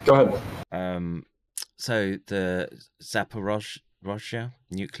 but go ahead. So the Zaporozhye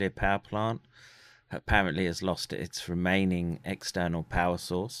nuclear power plant apparently has lost its remaining external power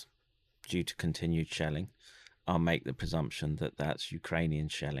source due to continued shelling. I'll make the presumption that that's Ukrainian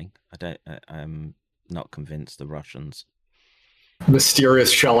shelling. I'm not convinced the Russians.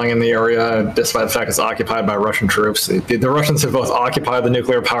 Mysterious shelling in the area, despite the fact it's occupied by Russian troops. The Russians have both occupied the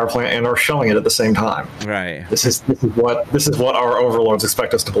nuclear power plant and are shelling it at the same time. Right. This is what our overlords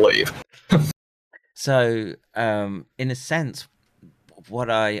expect us to believe. So, in a sense,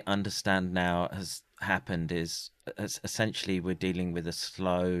 what I understand now has happened is essentially we're dealing with a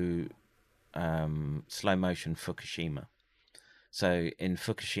slow motion Fukushima. So in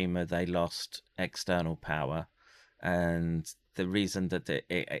Fukushima, they lost external power, and the reason that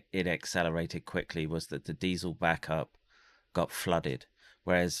it accelerated quickly was that the diesel backup got flooded.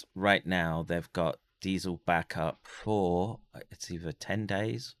 Whereas right now they've got diesel backup for it's either 10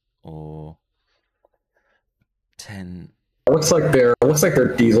 days or 10. It looks like their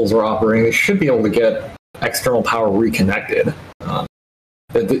diesels are operating. They should be able to get external power reconnected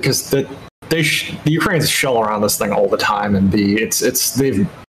because the Ukrainians shell around this thing all the time, and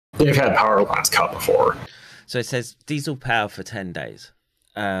they've had power lines cut before. So it says diesel power for 10 days.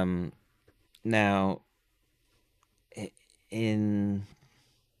 Now,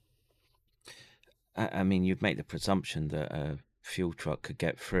 I mean, you'd make the presumption that a fuel truck could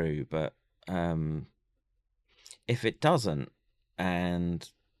get through, but if it doesn't, and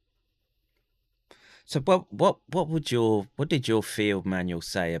so what did your field manual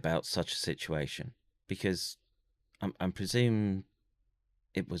say about such a situation? Because I'm presume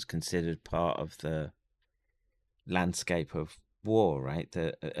it was considered part of the landscape of war, right?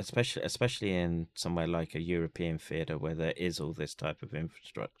 Especially in somewhere like a European theater where there is all this type of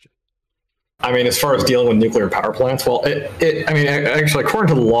infrastructure. I mean, as far as dealing with nuclear power plants, well, actually,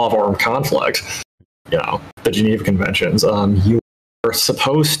 according to the law of armed conflict, the Geneva Conventions, you are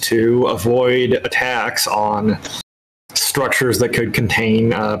supposed to avoid attacks on structures that could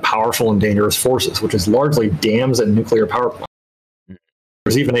contain powerful and dangerous forces, which is largely dams and nuclear power plants.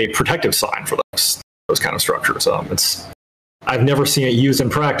 There's even a protective sign for those kind of structures. I've never seen it used in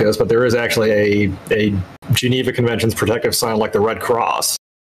practice, but there is actually a Geneva Conventions protective sign like the Red Cross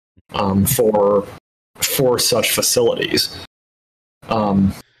for such facilities.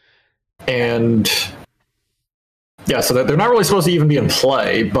 And yeah, so they're not really supposed to even be in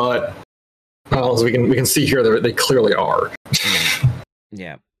play, but as we can see here, they clearly are.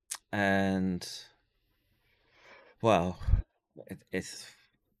 Yeah, and well, it's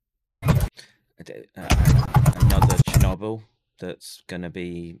another Chernobyl that's going to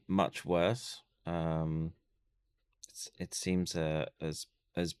be much worse. It seems as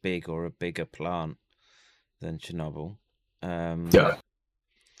big or a bigger plant than Chernobyl. Yeah.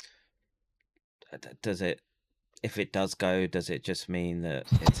 If it does go, does it just mean that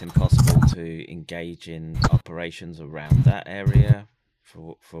it's impossible to engage in operations around that area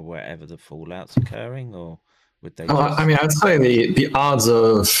for wherever the fallout's occurring, or would they? I mean, I'd say the odds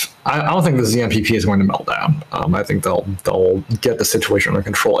of I don't think the ZMPP is going to melt down. I think they'll get the situation under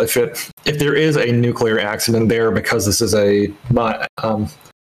control. If there is a nuclear accident there, because this is if I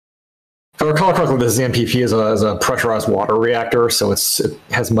recall correctly, the ZMPP is a pressurized water reactor, so it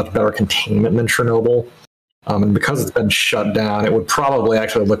has much better containment than Chernobyl. And because it's been shut down, it would probably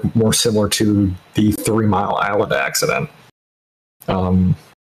actually look more similar to the 3 Mile Island accident,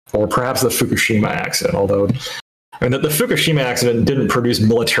 or perhaps the Fukushima accident. Although, I mean, the Fukushima accident didn't produce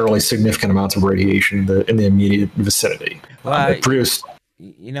militarily significant amounts of radiation in the immediate vicinity. Well, it produced.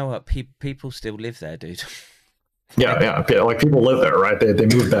 You know what? People still live there, dude. Yeah, like people live there, right? They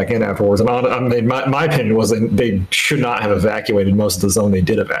moved back in afterwards, and my opinion was they should not have evacuated most of the zone they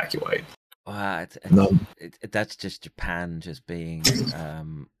did evacuate. That's just Japan just being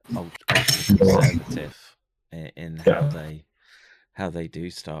ultra conservative in how they do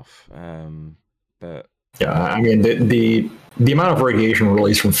stuff. But Yeah, I mean the amount of radiation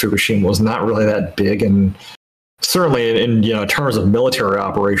released from Fukushima was not really that big, and certainly in terms of military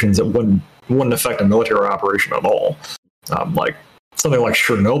operations, it wouldn't affect a military operation at all. Like something like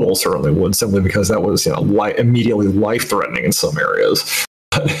Chernobyl certainly would, simply because that was immediately life threatening in some areas.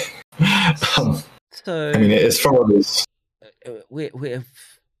 So I mean, as far as we're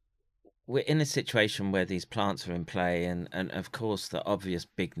in a situation where these plants are in play, and of course the obvious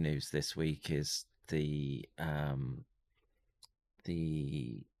big news this week is the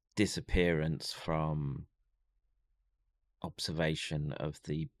disappearance from observation of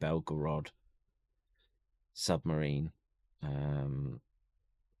the Belgorod submarine,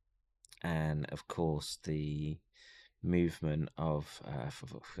 and of course the movement of I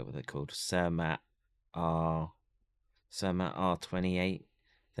forgot what they're called, Cermat R28,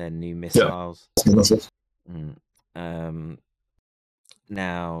 their new missiles. Yeah.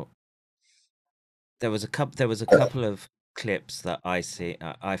 Now there was a couple of clips that I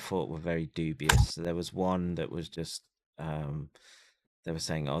thought were very dubious. So there was one that was just they were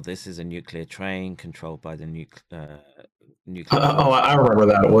saying, "Oh, this is a nuclear train controlled by the nuclear." I remember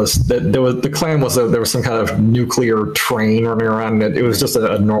that. It was that the claim was that there was some kind of nuclear train running around. It was just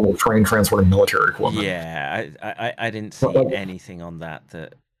a normal train transporting military equipment. Yeah, I didn't see anything on that.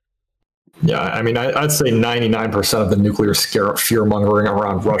 Yeah, I mean, I'd say 99% of the nuclear fear mongering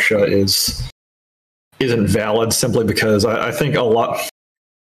around Russia isn't valid, simply because I think a lot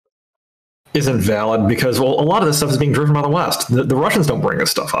isn't valid because, well, a lot of this stuff is being driven by the West. The Russians don't bring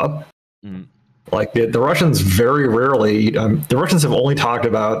this stuff up. Like the Russians very rarely, the Russians have only talked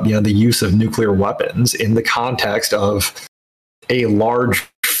about the use of nuclear weapons in the context of a large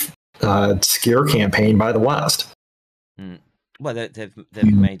scare campaign by the West. Well, they've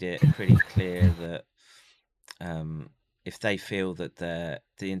made it pretty clear that if they feel that the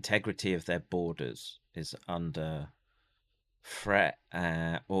integrity of their borders is under threat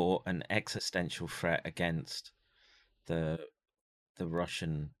or an existential threat against the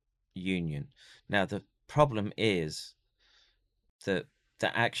Russian Union. Now, the problem is that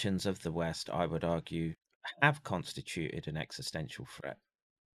the actions of the West, I would argue, have constituted an existential threat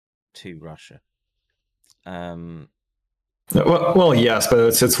to Russia. Well, yes, but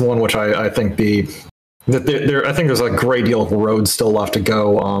it's one which I think I think there's a great deal of road still left to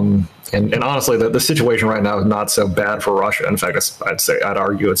go. And honestly, the situation right now is not so bad for Russia. In fact, I'd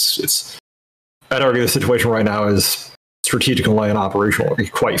argue the situation right now is strategically and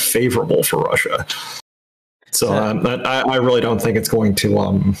operationally quite favorable for Russia. So I really don't think it's going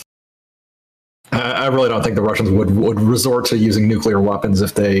to. I really don't think the Russians would resort to using nuclear weapons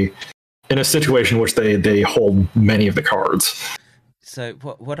if they, in a situation in which they hold many of the cards. So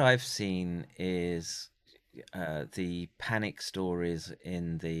what I've seen is the panic stories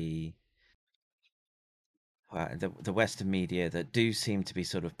in the Western media that do seem to be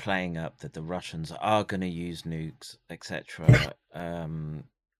sort of playing up that the Russians are going to use nukes, etc.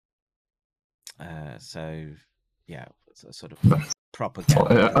 So yeah, sort of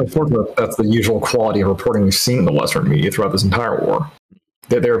propaganda. Unfortunately, that's the usual quality of reporting we've seen in the Western media throughout this entire war.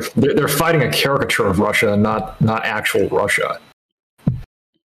 They're fighting a caricature of Russia, not actual Russia.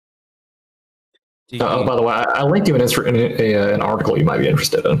 By the way, I linked you an article you might be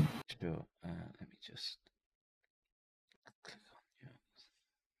interested in. Sure. Let me just click on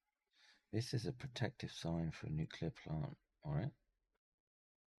this is a protective sign for a nuclear plant. All right.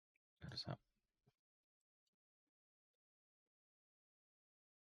 What is that?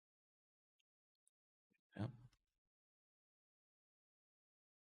 Yep.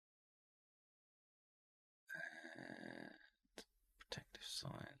 Protective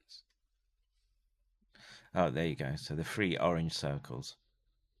signs. Oh, there you go. So the 3 orange circles.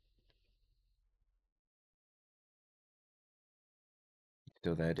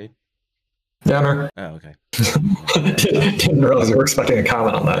 Still there, dude? Yeah, no. Oh, okay. Didn't realize you were expecting a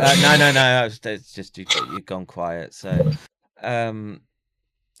comment on that. No. It's just you've gone quiet. So,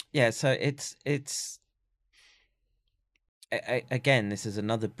 yeah. So it's again, this is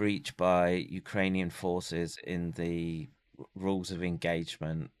another breach by Ukrainian forces in the rules of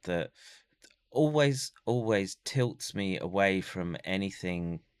engagement that always tilts me away from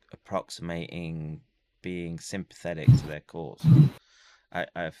anything approximating being sympathetic to their cause.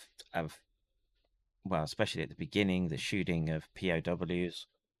 I've well, especially at the beginning, the shooting of POWs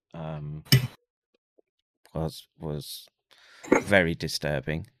was very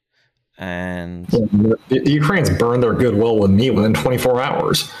disturbing, and the Ukrainians burned their goodwill with me within 24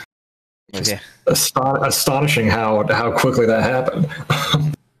 hours. Yeah. Astonishing how quickly that happened.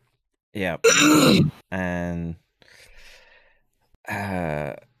 Yeah, and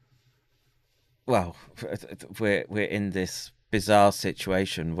well, we're in this bizarre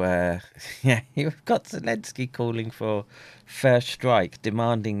situation where you've got Zelensky calling for first strike,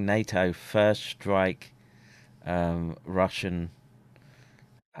 demanding NATO first strike Russian.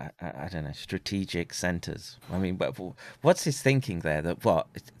 I don't know, strategic centers. I mean, but what's his thinking there? That what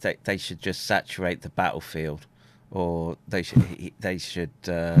they should just saturate the battlefield, or they should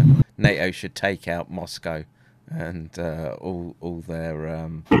NATO should take out Moscow and all their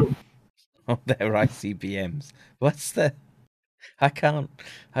ICBMs. What's the? I can't.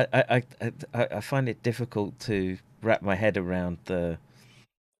 I find it difficult to wrap my head around the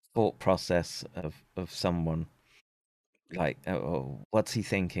thought process of someone like, what's he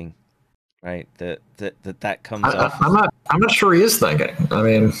thinking? Right, that comes off. I'm not sure he is thinking. I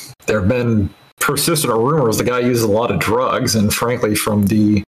mean, there have been persistent rumors the guy uses a lot of drugs, and frankly, from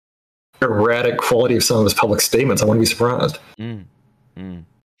the erratic quality of some of his public statements, I wouldn't be surprised. And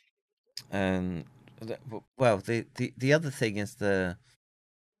well, the other thing is the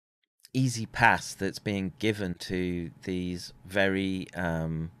easy pass that's being given to these very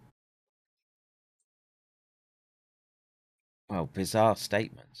bizarre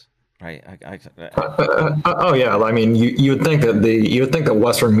statements. Right. Oh yeah. I mean, you would think that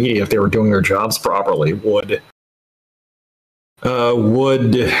Western media, if they were doing their jobs properly, would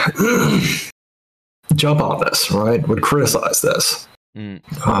jump on this, right? Would criticize this.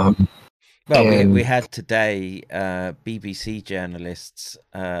 Well, we had today BBC journalists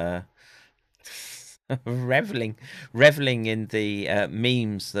reveling in the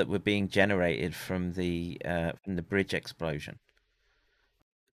memes that were being generated from the bridge explosion.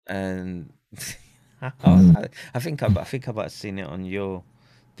 And I think I might have seen it on your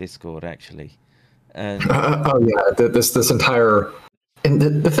Discord actually. And this entire, and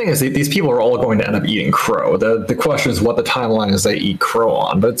the thing is, these people are all going to end up eating crow. The question is what the timeline is they eat crow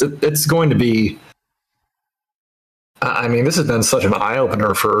on, but it's going to be. I mean, this has been such an eye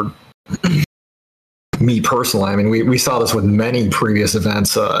opener for me personally. I mean, we saw this with many previous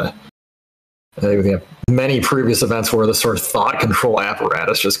events. We have many previous events where the sort of thought control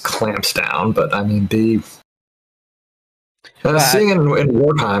apparatus just clamps down. But I mean, seeing it in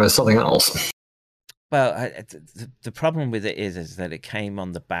wartime is something else. Well, the problem with it is that it came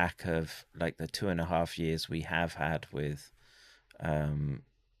on the back of like the 2.5 years we have had with COVID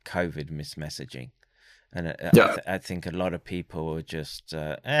mismessaging. And I think a lot of people are just,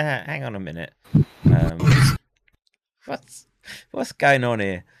 hang on a minute. What's going on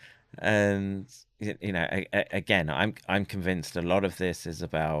here? And again, I'm convinced a lot of this is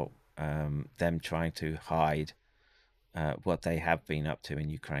about them trying to hide what they have been up to in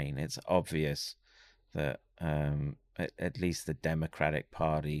Ukraine. It's obvious that at least the Democratic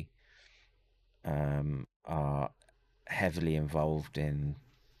Party are heavily involved in.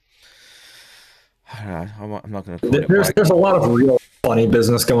 I don't know. I'm not going to call it. There's a lot of real funny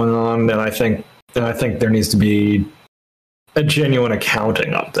business going on, and I think there needs to be a genuine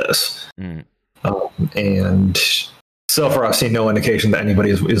accounting of this. And so far, I've seen no indication that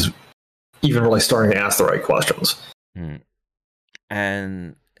anybody is even really starting to ask the right questions.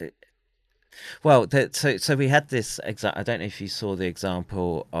 And well, so we had this. I don't know if you saw the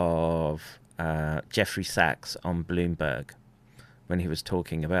example of Jeffrey Sachs on Bloomberg when he was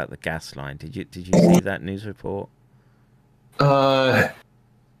talking about the gas line. Did you see that news report? Oh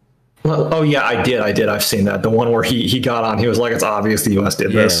yeah, I did. I've seen that. The one where he got on, he was like, "It's obvious the U.S.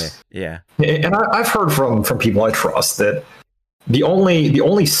 did this." Yeah. And I've heard from people I trust that the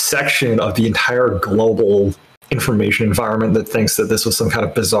only section of the entire global information environment that thinks that this was some kind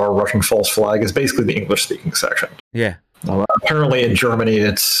of bizarre Russian false flag is basically the English-speaking section. Yeah. Apparently, in Germany,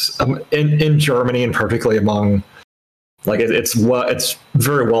 it's in Germany, and particularly among. Like it's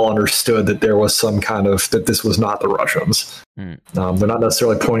very well understood that there was some kind of that this was not the Russians. They're not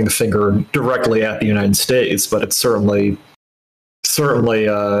necessarily pointing the finger directly at the United States, but it certainly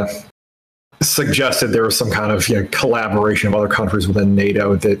suggested there was some kind of collaboration of other countries within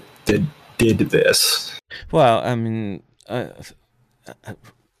NATO that did this. Well, I mean,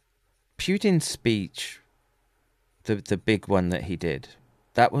 Putin's speech, the big one that he did,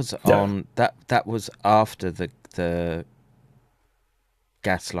 that was on that was after the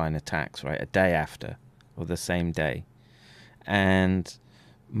gas line attacks, right? A day after, or the same day. And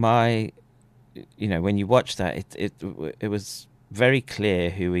when you watch that, it was very clear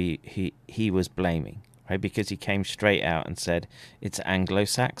who he was blaming, right? Because he came straight out and said it's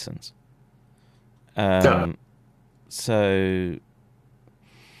Anglo-Saxons. So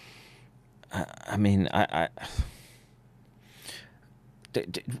I mean,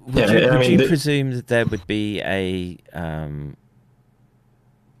 would you presume that there would be a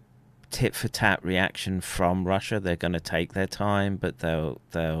tit for tat reaction from Russia. They're going to take their time, but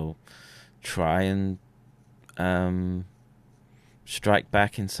they'll try and strike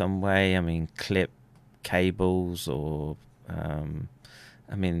back in some way. I mean, clip cables, or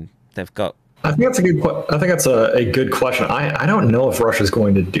I mean, they've got. I think that's a good. I think that's a good question. I don't know if Russia's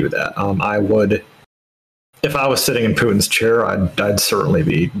going to do that. I would, if I was sitting in Putin's chair, I'd certainly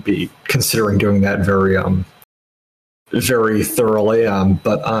be considering doing that very very thoroughly.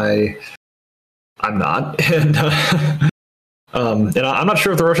 But I'm not, and I'm not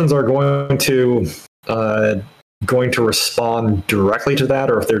sure if the Russians are going to respond directly to that,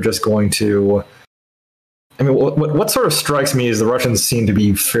 or if they're just going to. I mean, what sort of strikes me is the Russians seem to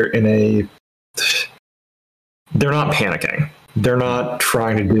be they're not panicking. They're not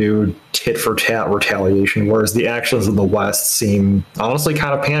trying to do tit for tat retaliation, whereas the actions of the West seem honestly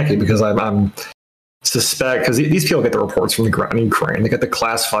kind of panicky, because I'm suspect, because these people get the reports from the ground in Ukraine, they get the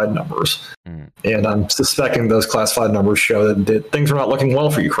classified numbers, and I'm suspecting those classified numbers show that things are not looking well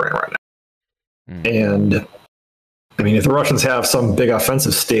for Ukraine right now. And I mean, if the Russians have some big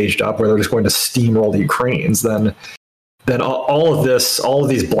offensive staged up where they're just going to steamroll the Ukrainians, then all of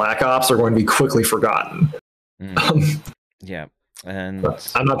these black ops are going to be quickly forgotten. Yeah, and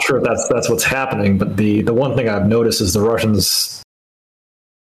I'm not sure if that's what's happening, but the one thing I've noticed is the Russians,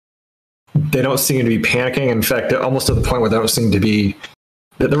 they don't seem to be panicking. In fact, almost to the point where they don't seem to be.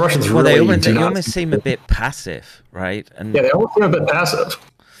 The Russians really they almost seem a bit passive, right? And yeah, they almost seem a bit passive.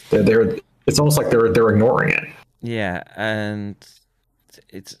 It's almost like they're ignoring it. Yeah, and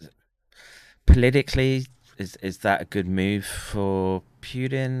it's politically, is that a good move for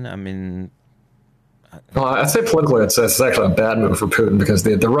Putin? I mean, well, I'd say politically it's actually a bad move for Putin, because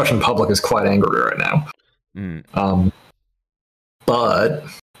the Russian public is quite angry right now. But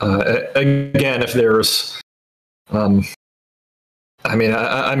again, if there's, I mean,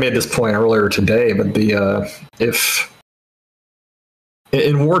 I made this point earlier today, but if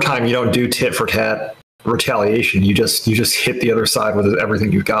in wartime you don't do tit for tat retaliation, you just hit the other side with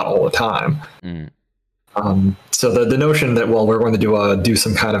everything you've got all the time. So the notion that, well, we're going to do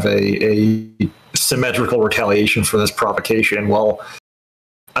some kind of a symmetrical retaliation for this provocation, well,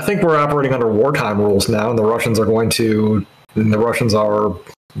 I think we're operating under wartime rules now, and the Russians are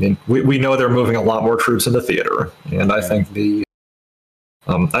I mean, we know they're moving a lot more troops into theater, and I think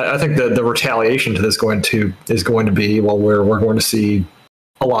I think the retaliation to this is going to be, well, we're going to see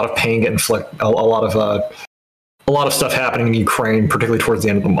a lot of pain get inflicted, a lot of stuff happening in Ukraine, particularly towards the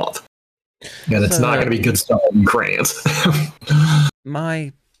end of the month, and it's not going to be good stuff for Ukrainians.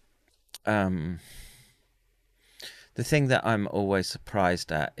 The thing that I'm always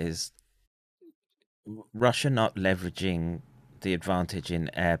surprised at is Russia not leveraging the advantage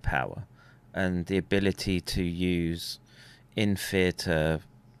in air power and the ability to use in-theater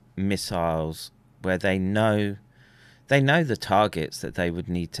missiles where they know the targets that they would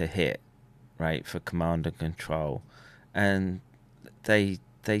need to hit, right, for command and control, and they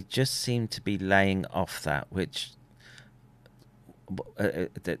just seem to be laying off that, which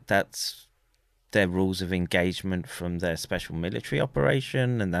that's their rules of engagement from their special military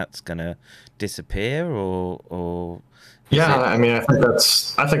operation, and that's going to disappear, or I mean, I think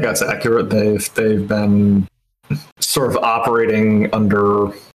that's accurate. They've been sort of operating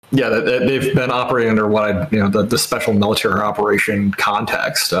under they've been operating under what the special military operation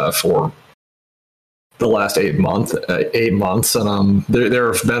context for the last 8 months, and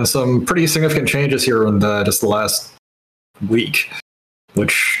there have been some pretty significant changes here in just the last week,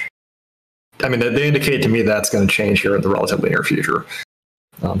 which, I mean, they indicate to me that's going to change here in the relatively near future.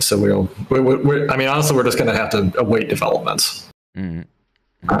 So I mean, honestly, we're just going to have to await developments. I mean,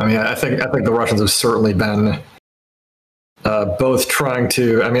 I think the Russians have certainly been both trying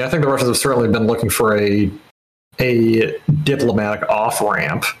to. I mean, I think the Russians have certainly been looking for a diplomatic off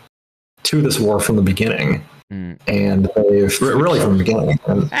ramp to this war from the beginning, and they've really from the beginning.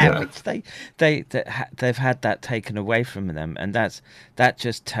 Which they've had that taken away from them, and that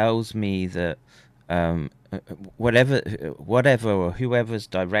just tells me that whatever or whoever's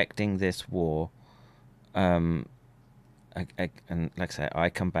directing this war, and like I say, I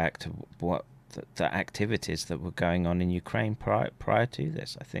come back to what the activities that were going on in Ukraine prior to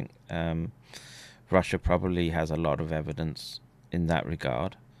this. I think Russia probably has a lot of evidence in that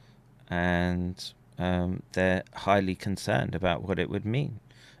regard, and they're highly concerned about what it would mean.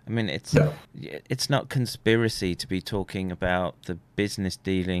 I mean, it's not conspiracy to be talking about the business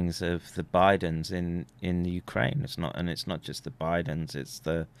dealings of the Bidens in the Ukraine. It's not just the Bidens. It's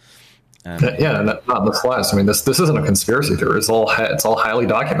the not the slightest. I mean, this isn't a conspiracy theory. It's all highly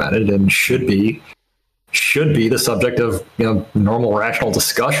documented and should be should be the subject of normal rational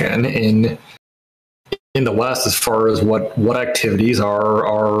discussion in the West as far as what activities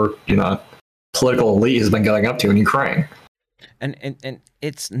our political elite has been getting up to in Ukraine. And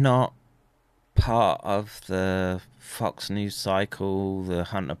it's not part of the Fox News cycle, the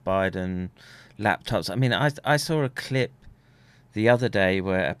Hunter Biden laptops. I mean, I saw a clip the other day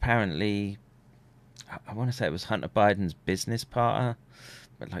where apparently, I want to say it was Hunter Biden's business partner,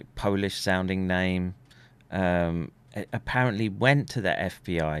 but like Polish sounding name, apparently went to the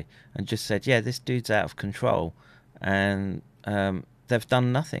FBI and just said, yeah, this dude's out of control, and they've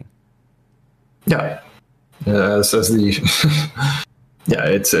done nothing. Yeah. As the yeah,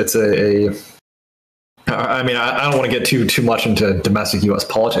 it's a I mean, I don't want to get too much into domestic U.S.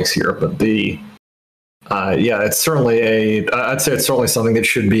 politics here, but it's certainly I'd say it's certainly something that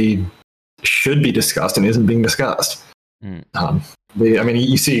should be discussed and isn't being discussed. I mean,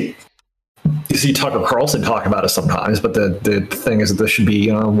 you see Tucker Carlson talk about it sometimes, but the thing is that this should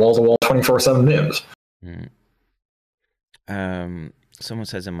be wall to wall 24/7 news. Someone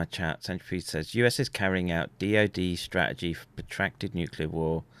says in my chat, Centrifuge says, US is carrying out DoD strategy for protracted nuclear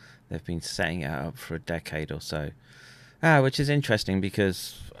war. They've been setting it up for a decade or so. Which is interesting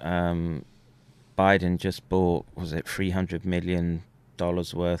because Biden just bought, was it $300 million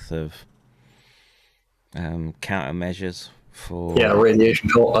worth of countermeasures for... Yeah,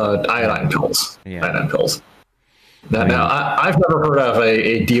 radiation pill, iodine pills. Yeah. Iodine pills. Now, I've never heard of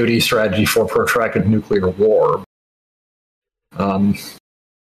a DoD strategy for protracted nuclear war. Well,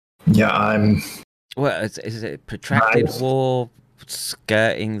 is it protracted war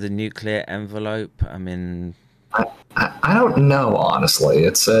skirting the nuclear envelope? I mean, I don't know, honestly.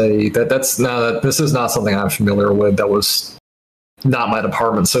 This is not something I'm familiar with. That was not my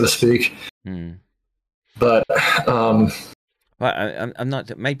department, so to speak. But well, I'm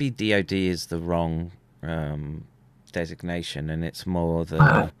not. Maybe DoD is the wrong designation, and it's more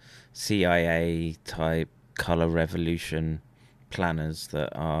the CIA type color revolution planners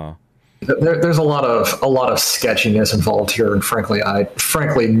that are. There's a lot of sketchiness involved here, and frankly,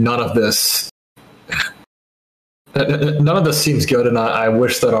 none of this seems good. And I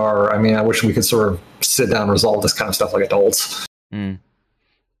wish that I wish we could sort of sit down and resolve this kind of stuff like adults. And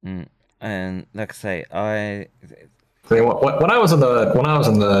like I say, when I was in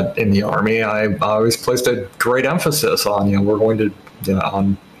the army, I always placed a great emphasis on we're going to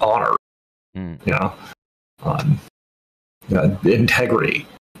on honor, on integrity.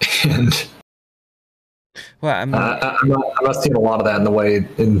 And well, I mean, I'm not seeing a lot of that in the way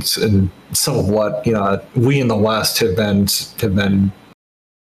in some of what we in the West have been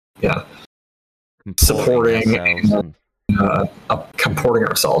supporting and comporting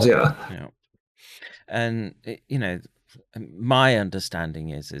ourselves. Yeah. And my understanding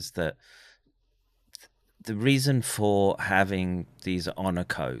is that the reason for having these honor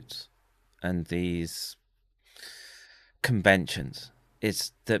codes and these conventions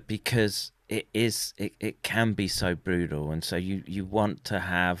is that because it can be so brutal, and so you want to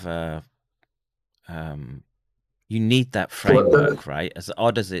have you need that framework, right? As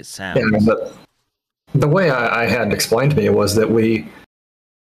odd as it sounds. Yeah, but the way I had explained to me was that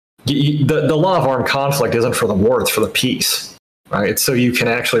the law of armed conflict isn't for the war; it's for the peace, right? So you can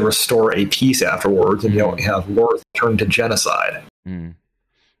actually restore a peace afterwards, and you don't have war turn to genocide.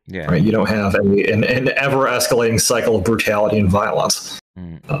 Yeah, right. You don't have an ever escalating cycle of brutality and violence.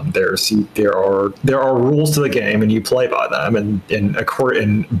 There are rules to the game, and you play by them.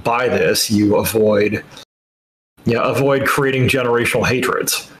 And by this, you avoid creating generational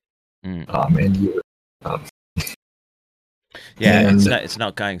hatreds. It's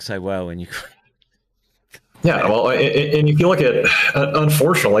not going so well when you. Yeah, well, and if you look at,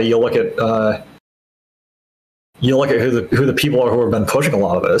 unfortunately, you look at who the people are who have been pushing a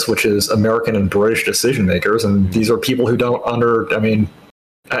lot of this, which is American and British decision makers, and these are people who don't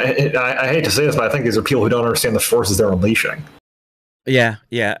I hate to say this, but I think these are people who don't understand the forces they're unleashing. For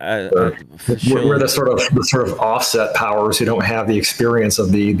sure. We're the sort of offset powers who don't have the experience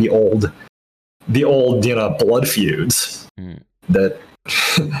of the old blood feuds that.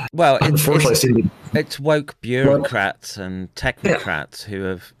 Well, unfortunately, it's woke bureaucrats and technocrats who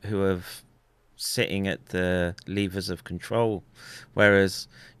have sitting at the levers of control, whereas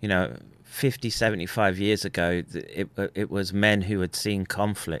 50, 75 years ago it was men who had seen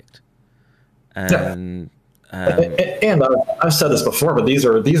conflict, and I've said this before, but these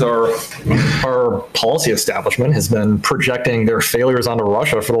are our policy establishment has been projecting their failures onto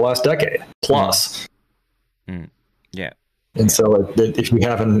Russia for the last decade plus. And so if you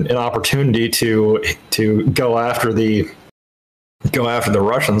have an opportunity to go after the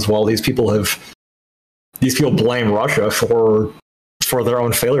Russians, well, these people have these people blame Russia for their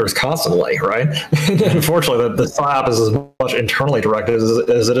own failures constantly, right? And unfortunately, the PSYOP is as much internally directed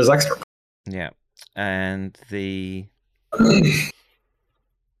as it is external. Yeah, and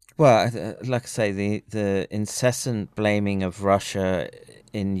well, like I say, the incessant blaming of Russia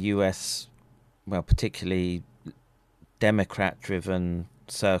in U.S., well, particularly Democrat-driven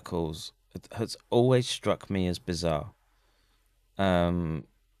circles, has always struck me as bizarre. And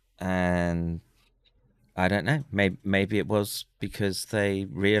I don't know. Maybe it was because they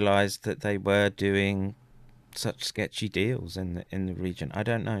realized that they were doing such sketchy deals in the region. I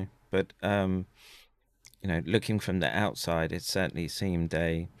don't know, but looking from the outside, it certainly seemed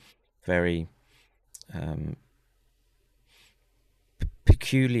a very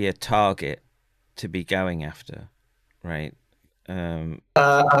peculiar target to be going after, right? It's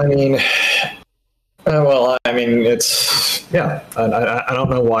I don't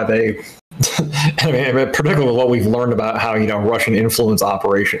know why they. Particularly what we've learned about how Russian influence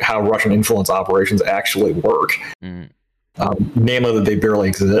operations actually work. Namely, that they barely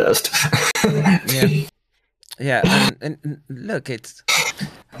exist. Yeah, and look, it's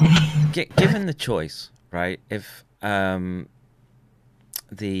given the choice, right? If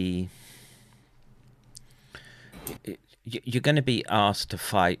you're going to be asked to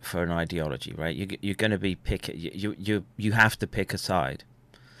fight for an ideology, right? You're going to be you have to pick a side.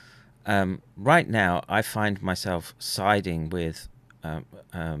 Right now, I find myself siding with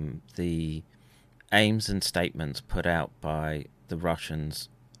the aims and statements put out by the Russians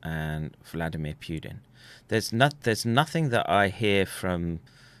and Vladimir Putin. There's nothing that I hear from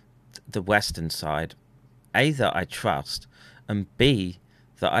the Western side, A, that I trust, and B,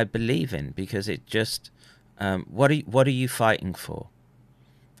 that I believe in, because it just what are you fighting for?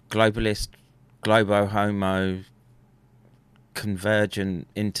 Globalist, globo homo, convergent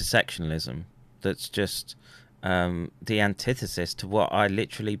intersectionalism that's just the antithesis to what I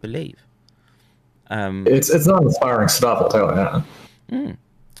literally believe. It's not inspiring stuff, I'll tell you.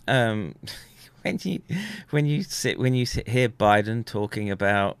 When you hear Biden talking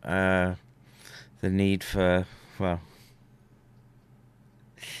about the need for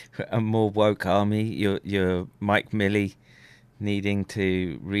a more woke army, your Mike Milley needing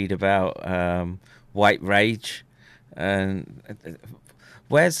to read about white rage, and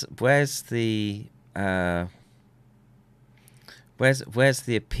where's the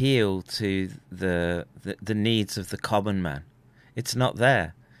appeal to the needs of the common man? It's not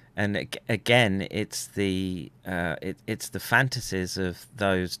there. And again, it's the fantasies of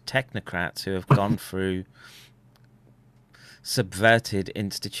those technocrats who have gone through subverted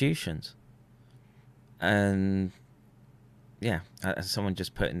institutions. And as someone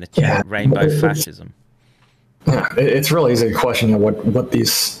just put in the chat, rainbow fascism. Yeah, it's really easy to question what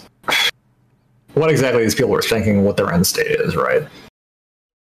exactly these people are thinking and what their end state is, right?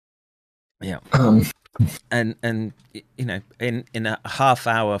 Yeah. And in a half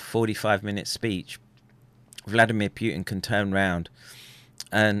hour, 45-minute speech, Vladimir Putin can turn around,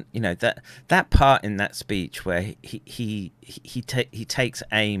 and that part in that speech where he takes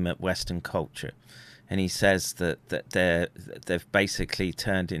aim at Western culture, and he says that they've basically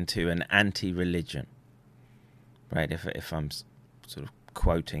turned into an anti-religion, right? If I'm sort of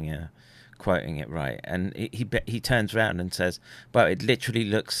quoting it right, and he turns around and says, "Well, it literally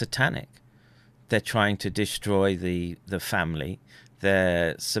looks satanic. They're trying to destroy the family.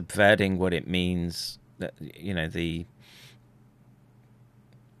 They're subverting what it means, the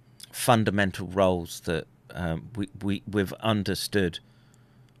fundamental roles that we've understood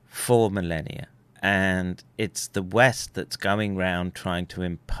for millennia. And it's the West that's going around trying to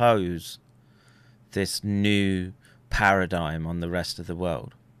impose this new paradigm on the rest of the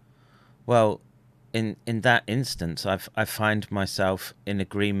world." Well, in that instance, I find myself in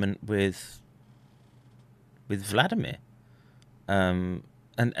agreement with Vladimir, and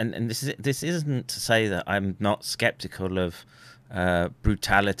this isn't to say that I'm not skeptical of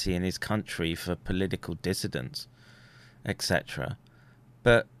brutality in his country for political dissidents, etc.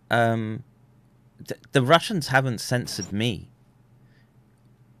 But the Russians haven't censored me.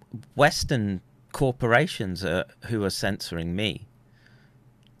 Western corporations who are censoring me,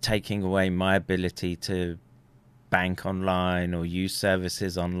 taking away my ability to bank online or use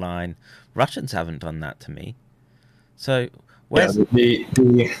services online. Russians haven't done that to me. So where's the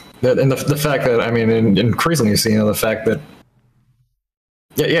fact that increasingly seeing the fact that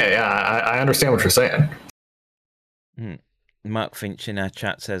I understand what you're saying. Mark Finch in our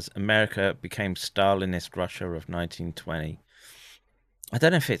chat says America became Stalinist Russia of 1920. I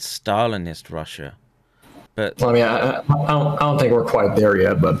don't know if it's Stalinist Russia, but I don't think we're quite there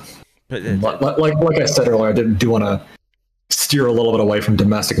yet. But like I said earlier, I do want to steer a little bit away from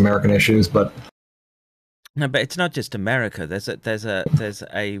domestic American issues, but no, but it's not just America. There's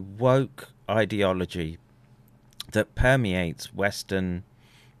a woke ideology that permeates Western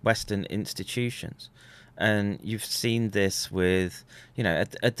institutions, and you've seen this with, you know,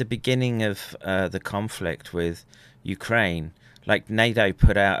 at the beginning of the conflict with Ukraine, like NATO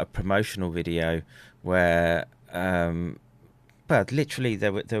put out a promotional video where, but literally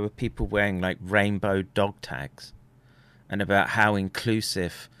there were people wearing like rainbow dog tags, and about how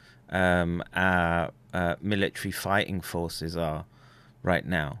inclusive our military fighting forces are right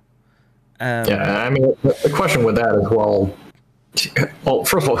now. Yeah, I mean, the question with that is, well,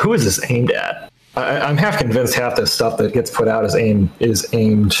 first of all, who is this aimed at? I'm half convinced half this stuff that gets put out is aimed.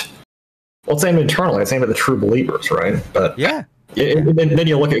 Well, it's aimed internally. It's aimed at the true believers, right? But yeah. And then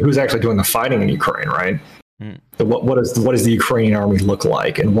you look at who's actually doing the fighting in Ukraine, right? What does the Ukrainian army look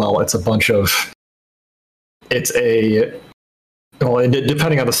like? And well, it's a bunch of. Well,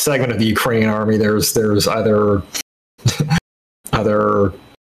 depending on the segment of the Ukrainian army, there's either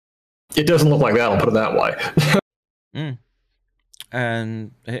it doesn't look like that. I'll put it that way.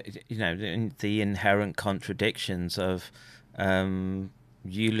 And you know, the inherent contradictions of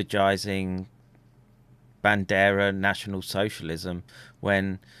eulogizing Bandera National Socialism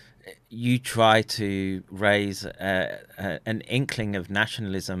when you try to raise an inkling of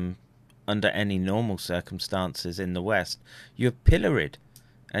nationalism under any normal circumstances in the West, you're pilloried,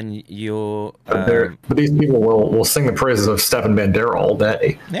 and you're. But these people will sing the praises of Stefan Bandera all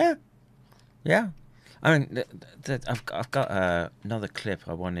day. Yeah. I mean, I've got another clip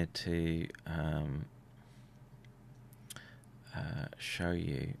I wanted to show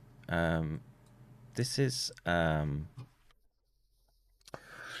you. This is from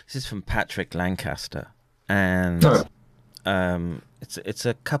Patrick Lancaster, and it's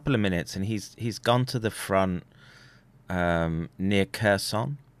a couple of minutes, and he's gone to the front near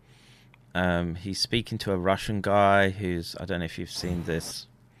Kherson. He's speaking to a Russian guy who's, I don't know if you've seen this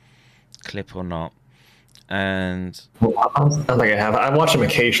clip or not. And I don't think I have. I watch him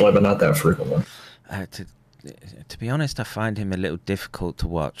occasionally, but not that frequently. To be honest, I find him a little difficult to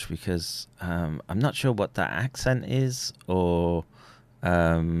watch because I'm not sure what that accent is, or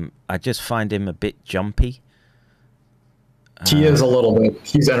I just find him a bit jumpy. He is a little bit.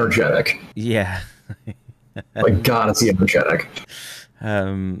 He's energetic. Yeah. Like, God, is he energetic?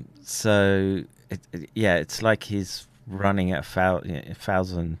 So it's like he's running at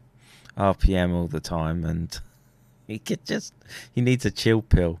 1,000 RPM all the time, and he needs a chill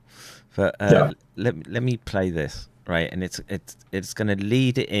pill. But let me play this, right? And it's going to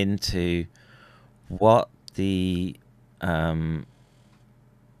lead into what the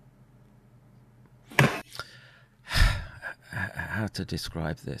how to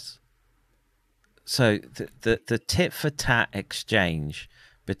describe this. So the tit for tat exchange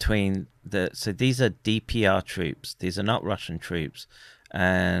between so these are DPR troops. These are not Russian troops,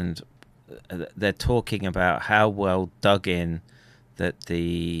 and they're talking about how well dug in that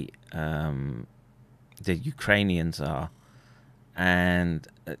the Ukrainians are, and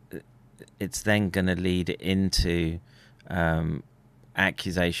it's then going to lead into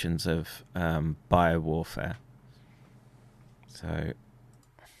accusations of biowarfare. So.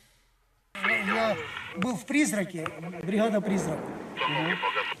 Я был в «Призраке», бригада «Призрак».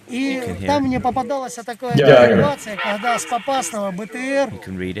 И там мне попадалась такая ситуация, когда с Попасного БТР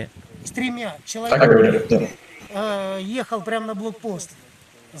с 3 человеками ехал прямо на блокпост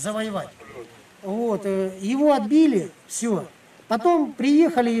завоевать. Вот. Его отбили, все. Потом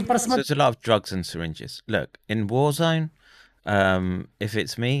приехали и просмотрели. There's a lot of drugs and syringes. Look, in Warzone, if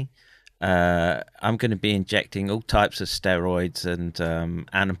it's me, I'm going to be injecting all types of steroids and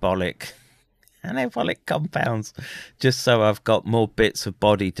anabolic compounds just so I've got more bits of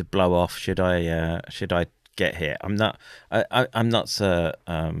body to blow off should I get hit. I'm not so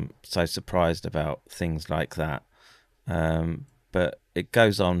surprised about things like that, but it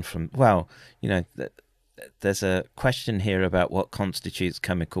goes on from, well, you know, there's a question here about what constitutes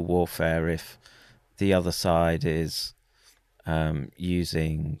chemical warfare if the other side is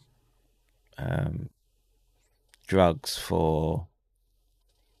using drugs for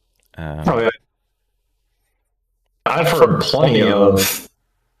I've heard plenty of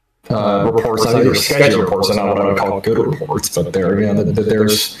reports, not either sketchy reports and not what I would call good reports, but there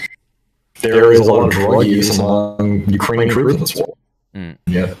is a lot of drug use among Ukrainian troops in this war.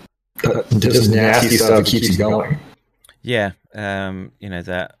 Yeah, just nasty stuff keeps you going. Yeah, you know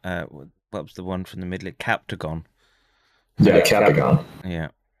that what was the one from the middle? Captagon. Yeah, Captagon. Yeah.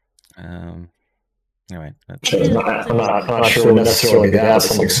 Anyway, I'm not sure necessarily that's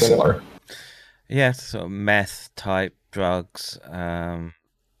something similar. Yeah, sort of meth type drugs.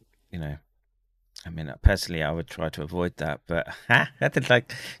 You know, I mean, personally, I would try to avoid that. But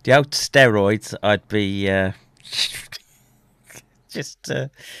like the old steroids, I'd be just to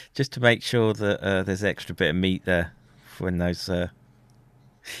make sure that there's extra bit of meat there when those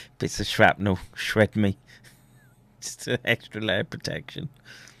bits of shrapnel shred me. Just an extra layer of protection.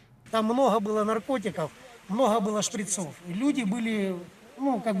 Там много было наркотиков, много было шприцов. И люди были,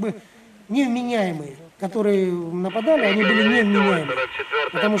 ну, как бы невменяемые, которые нападали, они были невменяемые.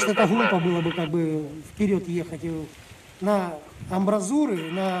 Потому что это глупо было бы как бы вперед ехать на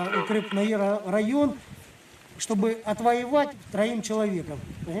амбразуры, на укрепный район, чтобы отвоевать 3 человекам,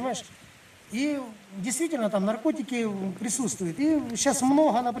 понимаешь? И действительно там наркотики присутствуют. И сейчас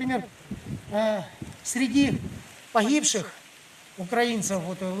много, например, среди погибших украинцев,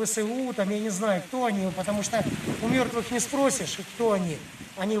 вот ВСУ, там, я не знаю, кто они, потому что у мертвых не спросишь, кто они.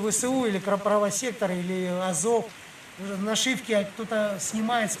 Они ВСУ или правый сектор, или Азов. Нашивки, кто-то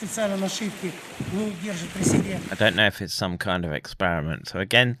снимает специально нашивки, не держит при себе. I don't know if it's some kind of experiment. So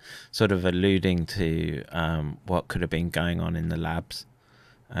again, sort of alluding to what could have been going on in the labs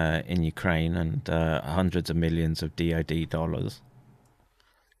in Ukraine and hundreds of millions of DoD dollars.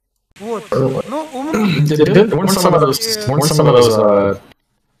 Вот. Weren't some of those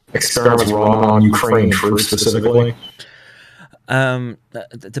experiments run on Ukraine troops specifically?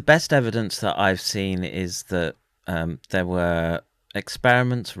 The best evidence that I've seen is that there were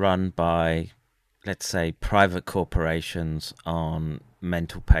experiments run by, let's say, private corporations on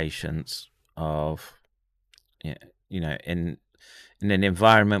mental patients of, you know, in an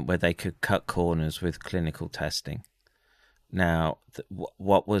environment where they could cut corners with clinical testing. Now,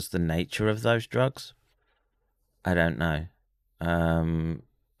 what was the nature of those drugs? I don't know.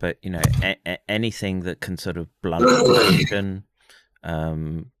 But, you know, anything that can sort of blunt emotion,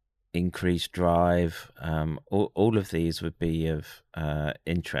 increase drive, all of these would be of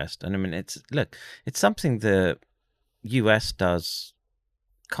interest. And I mean, it's something the US does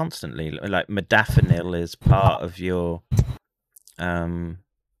constantly. Like modafinil is part of your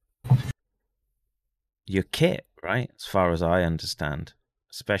kit, right? As far as I understand,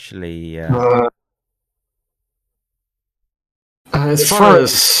 especially as far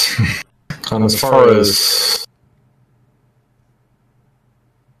as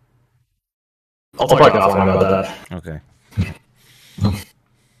I'll talk offline about that. Okay.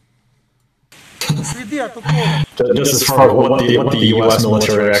 Just as far as what the U.S.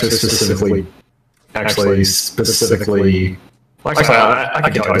 military specifically, I can tell you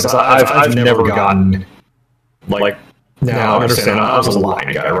because I've never gotten like. Now I understand. I was a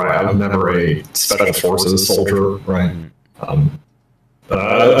line guy, right? I was never a special forces soldier, right? I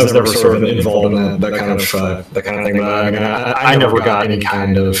was never sort of involved in that kind of thing. But I never got any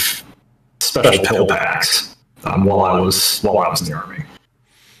kind of special pill packs while I was in the army.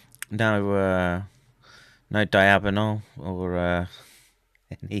 No diagonal or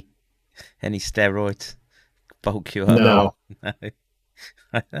any steroids bulk you up. No.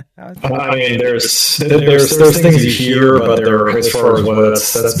 I mean, there's things you hear, but as far as what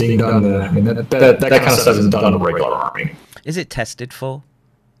that's being done, I mean that kind of stuff isn't done in the regular army. Is it tested for?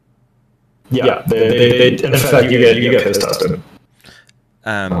 Yeah, they in fact you get piss tested.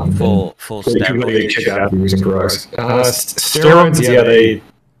 For steroids. They kick out for using drugs. Steroids, yeah,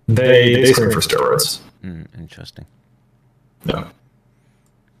 they screen for steroids. Interesting. Yeah.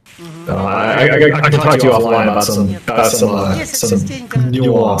 I can talk to you offline about some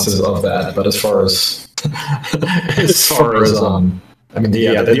nuances of that, but as far as I mean,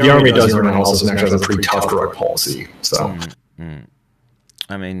 the army does their analysis and actually has a pretty tough drug policy. So,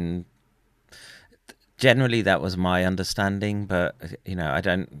 I mean, generally that was my understanding, but you know, I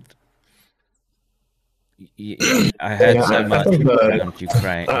don't. I heard so much about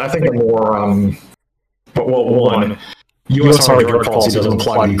Ukraine. I think the more, well, one. U.S. Army drug policy doesn't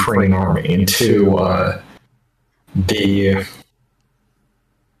apply to the Ukrainian army, and two, I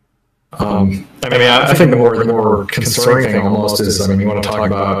think the more concerning thing almost is, I mean, you want to talk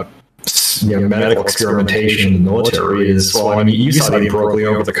about medical experimentation in the military is, well, I mean, you saw they broke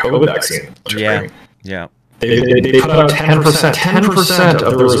over the COVID vaccine. Yeah. They put out 10%. 10%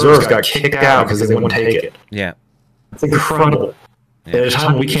 of the reserves got kicked out because they wouldn't take it. Yeah. It's incredible. Yeah. At a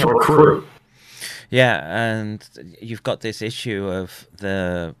time we can't recruit. Yeah, and you've got this issue of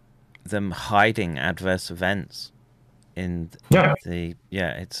them hiding adverse events in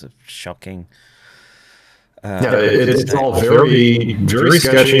it's a shocking. It's all very, very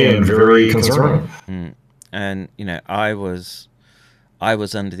sketchy and very concerning. And you know, I was I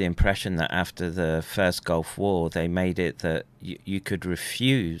was under the impression that after the first Gulf War, they made it that you could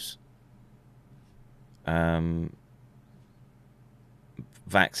refuse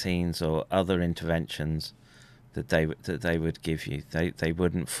vaccines or other interventions that they would give you. They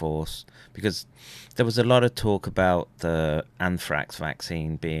wouldn't force, because there was a lot of talk about the anthrax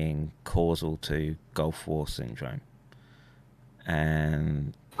vaccine being causal to Gulf War syndrome.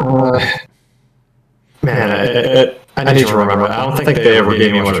 And man, I need to remember. I don't think they ever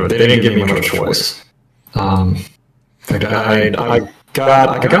gave me much of it. They didn't give me much of a choice. I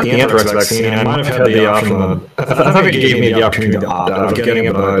got the anthrax vaccine. I might have had the option of, I thought it gave me the opportunity to opt out of getting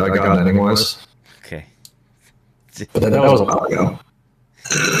it, but I got it anyways. Okay. But that was a while ago.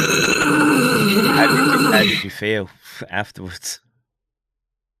 How did you feel afterwards?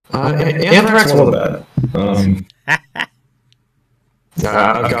 Anthrax wasn't bad.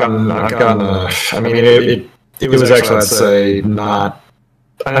 I've gotten. I mean, it was actually, I'd say, not.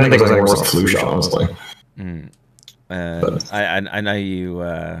 I don't think it was any worse than a flu shot, honestly. I know you.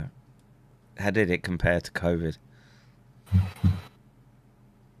 How did it compare to COVID?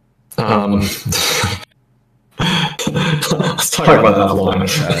 Let's talk about that offline.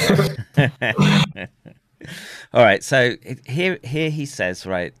 All right. So here he says,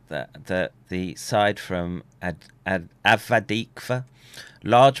 right, that the side from Avadikva,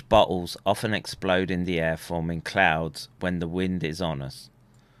 large bottles often explode in the air, forming clouds when the wind is on us.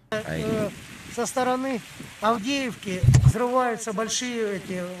 Right? Со стороны Авдеевки взрываются большие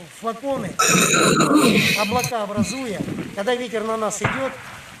эти флаконы, облака образуя. Когда ветер на нас идет,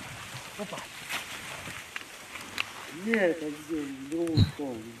 опа.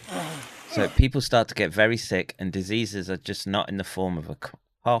 So people start to get very sick, and diseases are just not in the form of a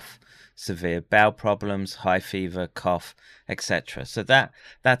cough, severe bowel problems, high fever, cough, etc. So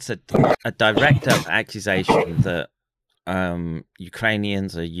that's a direct accusation that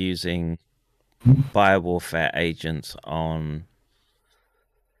Ukrainians are using biowarfare agents on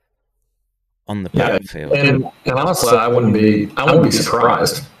the battlefield. And honestly, I wouldn't be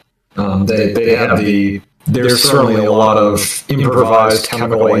surprised. They have there's certainly a lot of improvised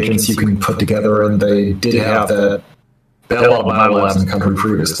chemical agents you can put together, and they did have that. They had a lot of biolabs in the country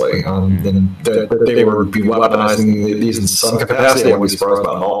previously, and they were weaponizing these in some capacity. I wouldn't be surprised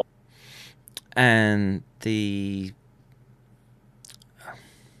about it all. And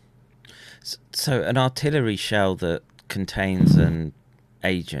so an artillery shell that contains an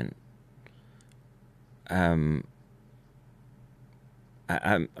agent,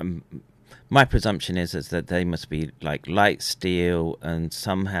 my presumption is that they must be like light steel and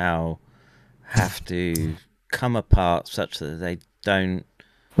somehow have to come apart such that they don't.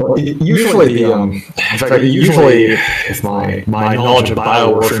 Well, usually, in fact, if my knowledge of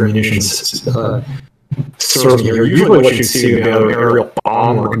biowarfare munitions serves me here, usually what you'd see would be an aerial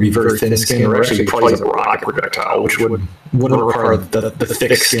bomb, or it could be very thin skin, or actually probably a rocket projectile, which wouldn't require the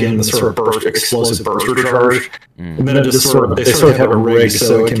thick skin, the sort of explosive burst recharge. And then they sort of have a rig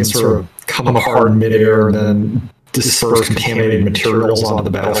so it can sort of come apart in midair and then disperse contaminated materials onto the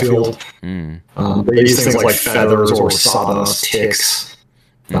battlefield. They use things like feathers or sawdust, ticks,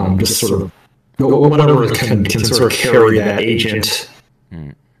 just sort of whatever can sort of carry that agent.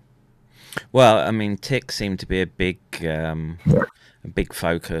 Well, I mean, ticks seem to be a big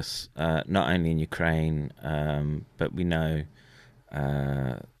focus, not only in Ukraine, but we know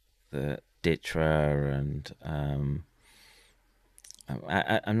the Ditra and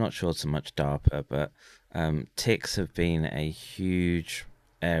I'm not sure so much DARPA, but ticks have been a huge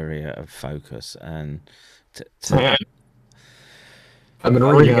area of focus. And I've been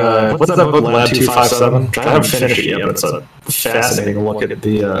reading, what's that book, Lab 257? I haven't finished it yet, but it's a fascinating look at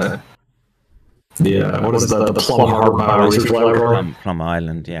what is the Plum Harbor Bioresearch Laboratory? Plum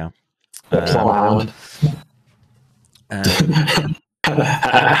Island, yeah. Plum Island.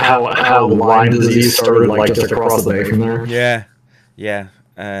 How Lyme disease started, like, just across the bay from there. Yeah.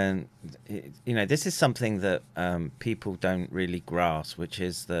 And, this is something that people don't really grasp, which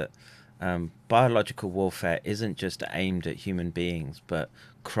is that biological warfare isn't just aimed at human beings, but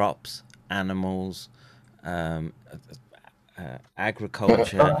crops, animals,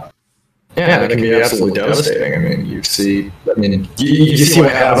 agriculture. Yeah, it can be absolutely devastating. I mean, you see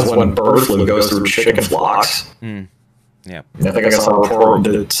what happens when bird flu goes through chicken flocks. Yeah, I think I saw a report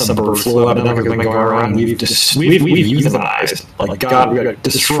that some bird flu epidemic has been going around. We've euthanized, we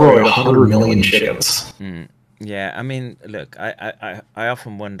destroyed 100 million chickens. Yeah, I mean, look, I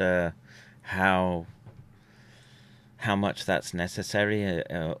often wonder how much that's necessary,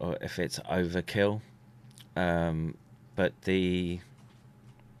 or if it's overkill. But hang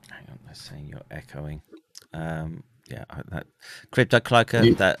on, let's say you're echoing. yeah, that Crypto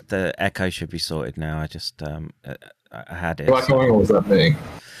Cloaker, that the echo should be sorted now. I just I had it. What was that thing?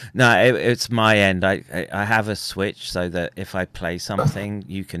 No, it's my end. I have a switch so that if I play something,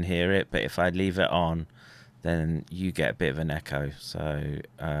 you can hear it, but if I leave it on, then you get a bit of an echo. So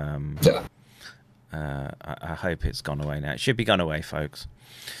I hope it's gone away now. It should be gone away, folks.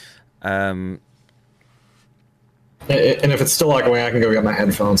 And if it's still not going, I can go get my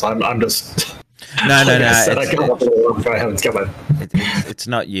headphones. I'm just no. It's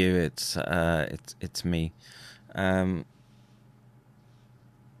not you. It's me.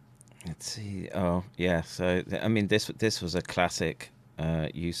 Let's see. Oh yeah. So I mean, this was a classic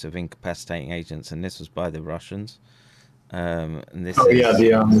use of incapacitating agents, and this was by the Russians. And this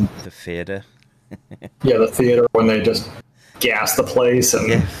the theater. Yeah, the theater when they just gas the place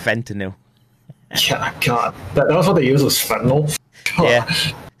and fentanyl. Yeah, God, that was what they used, was fentanyl. Yeah.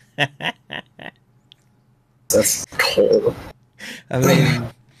 That's cold. I mean,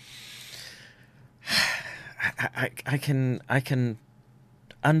 I can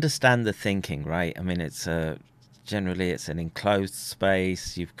understand the thinking, right? I mean, it's generally it's an enclosed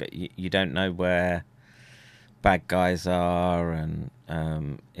space. You don't know where bad guys are, and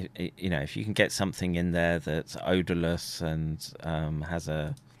you know, if you can get something in there that's odorless and has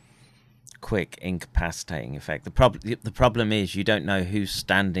a quick incapacitating effect. The problem is you don't know who's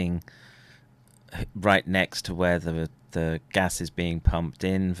standing right next to where the gas is being pumped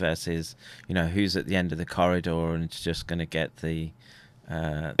in versus, you know, who's at the end of the corridor and it's just going to get who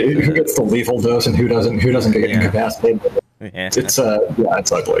gets the lethal dose and who doesn't get incapacitated. Yeah. It's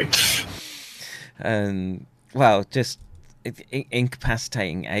ugly. And well, just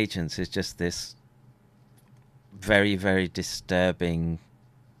incapacitating agents is just this very, very disturbing,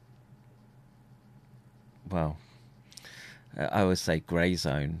 well, I would say grey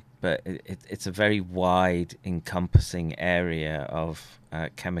zone, but it's a very wide encompassing area of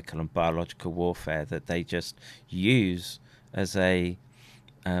chemical and biological warfare that they just use as an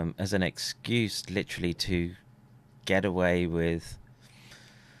excuse, literally, to get away with,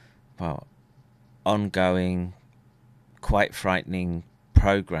 well, ongoing, quite frightening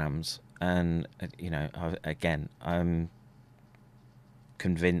programs. And you know, again, I'm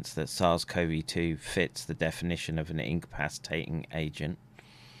convinced that SARS-CoV-2 fits the definition of an incapacitating agent.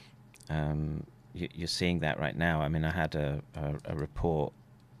 You're seeing that right now. I mean, I had a report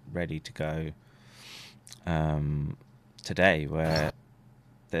ready to go today where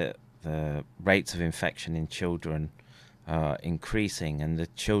the rates of infection in children are increasing, and the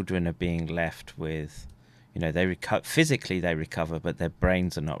children are being left with, you know, physically they recover, but their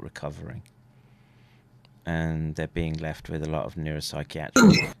brains are not recovering, and they're being left with a lot of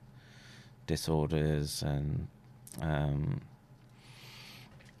neuropsychiatric disorders, and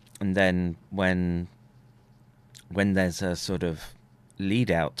then when there's a sort of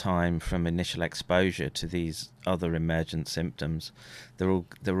lead out time from initial exposure to these other emergent symptoms, they're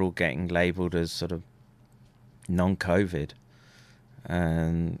all getting labeled as sort of non-COVID.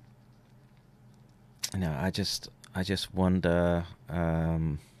 And you know, I just wonder how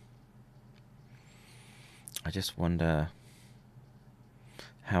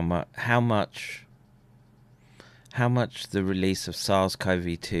much the release of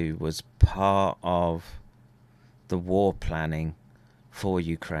SARS-CoV-2 was part of the war planning for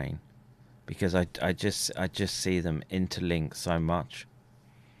Ukraine, because I just see them interlinked so much.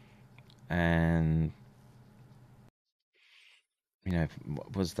 And you know,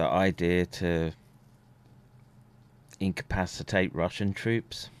 was the idea to incapacitate Russian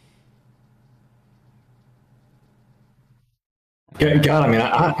troops? Yeah, God, I mean,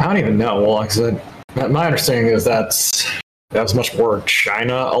 I don't even know. Well, like I said, my understanding is that was much more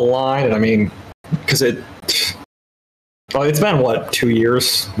China aligned, and I mean, because it's been what, 2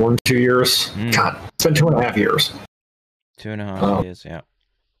 years, more than 2 years. God, it's been 2.5 years. 2.5 years, yeah.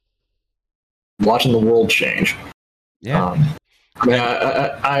 Watching the world change. Yeah. I mean,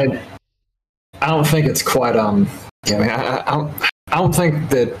 I don't think it's quite yeah. I mean, I don't think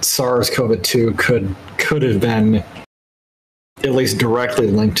that SARS-CoV-2 could have been at least directly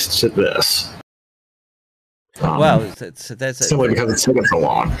linked to this. Well, so there's simply because it's taken so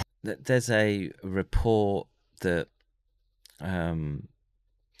long. There's a report that the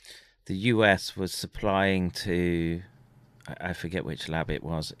US was supplying to, I forget which lab it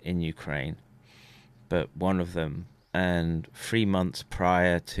was in Ukraine, but one of them, and 3 months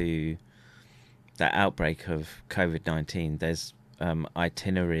prior to the outbreak of COVID-19, there's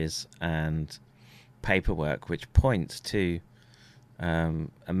itineraries and paperwork which points to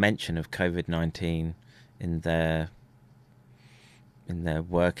a mention of COVID-19 in their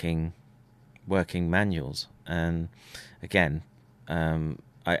working working manuals. And again,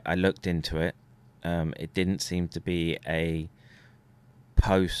 I looked into it. It didn't seem to be a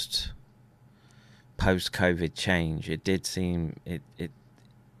post-COVID change. It did seem it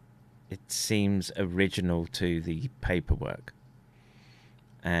seems original to the paperwork,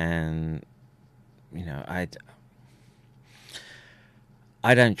 and you know,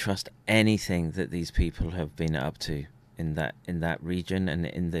 I don't trust anything that these people have been up to in that region and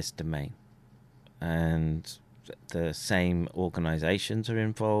in this domain. And the same organizations are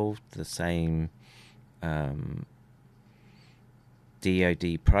involved, the same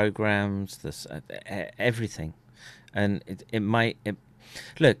DoD programs, everything. And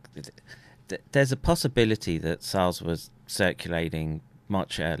there's a possibility that SARS was circulating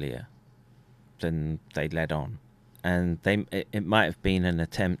much earlier than they let on, and it might have been an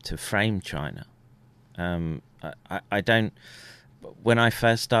attempt to frame China. I don't. When I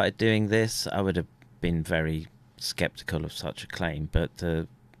first started doing this, I would have been very skeptical of such a claim, but the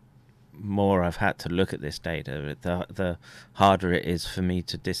more I've had to look at this data, the harder it is for me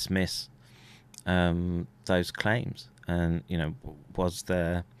to dismiss those claims. And you know, was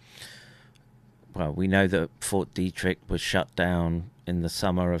there? Well, we know that Fort Detrick was shut down in the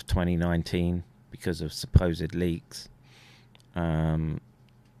summer of 2019 because of supposed leaks.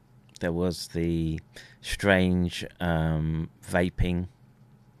 There was the strange vaping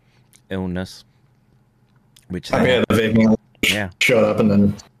illness, which the vaping showed up and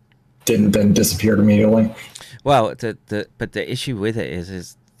then then disappeared immediately. Well, but the issue with it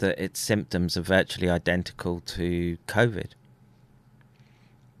is that its symptoms are virtually identical to COVID.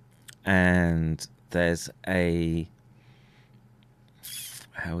 And there's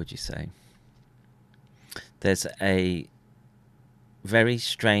how would you say? There's a very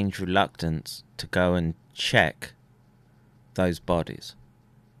strange reluctance to go and check those bodies.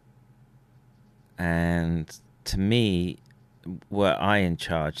 And to me, were I in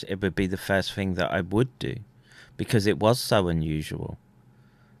charge, it would be the first thing that I would do, because it was so unusual.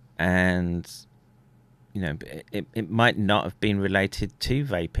 And you know, it might not have been related to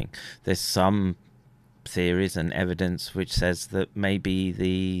vaping. There's some theories and evidence which says that maybe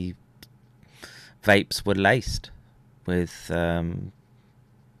the vapes were laced with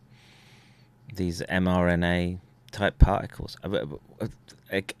these mRNA type particles.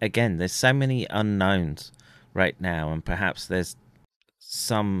 Again, there's so many unknowns right now, and perhaps there's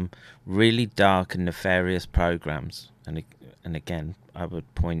some really dark and nefarious programs. And again, I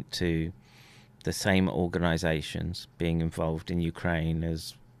would point to the same organizations being involved in Ukraine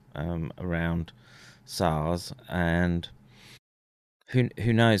as around SARS, and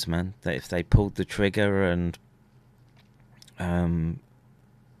who knows, man, that if they pulled the trigger and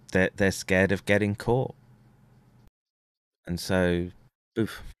they're scared of getting caught, and so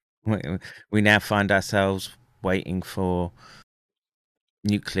we now find ourselves waiting for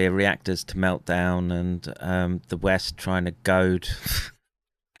nuclear reactors to melt down, and the West trying to goad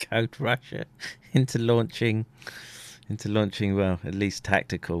Russia into launching well, at least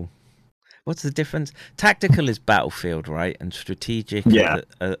tactical. What's the difference? Tactical is battlefield, right? And strategic. Yeah,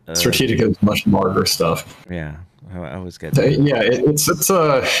 strategic is much larger stuff. Yeah, I always get that. It's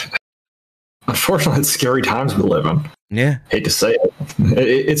unfortunately, it's scary times we live in. Yeah, hate to say it.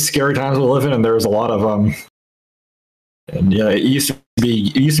 It's scary times we live in, and there's a lot of and yeah, it used to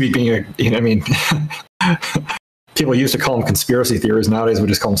be being people used to call them conspiracy theories. Nowadays, we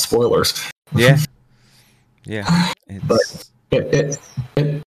just call them spoilers. Yeah. But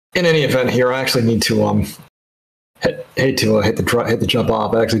in any event, here I actually need to hate to hit the jump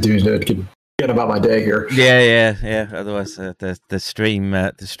off. I actually do need to get about my day here. Yeah. Otherwise, the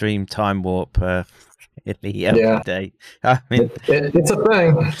stream time warp every day. I mean, it's a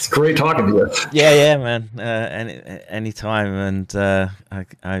thing. It's great talking to you. Yeah, man. Any time, and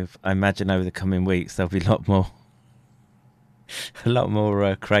I imagine over the coming weeks there'll be a lot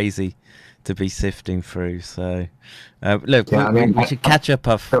more crazy to be sifting through. So look, we should catch up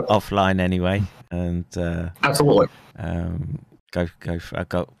offline anyway, and absolutely go I've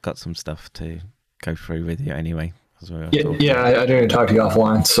got some stuff to go through with you anyway. I do need to talk to you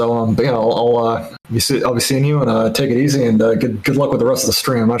offline. So but yeah, I'll be seeing you, and take it easy, and good luck with the rest of the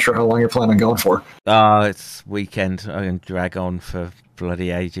stream. I'm not sure how long you're planning on going for. It's weekend. I can drag on for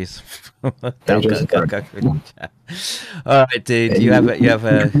bloody ages. Go through the chat. All right, dude. You have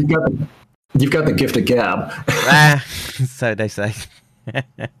a. You've got the gift of gab. So they say.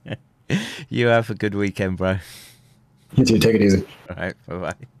 You have a good weekend, bro. You too. Take it easy. All right.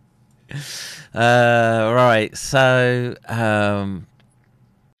 Bye-bye. Right. So I'll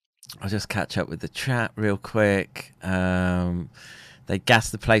just catch up with the chat real quick. They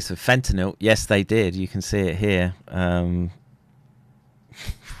gassed the place with fentanyl. Yes, they did. You can see it here. Where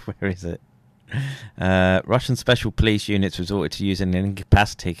is it? Russian special police units resorted to using an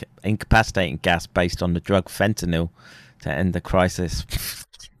incapacitating gas based on the drug fentanyl to end the crisis.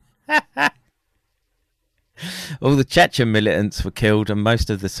 All the Chechen militants were killed and most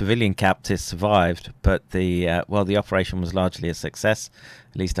of the civilian captives survived, but while the operation was largely a success,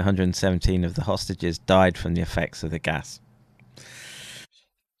 at least 117 of the hostages died from the effects of the gas.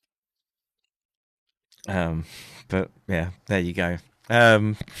 But yeah, there you go.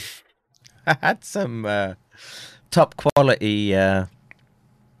 I had some top quality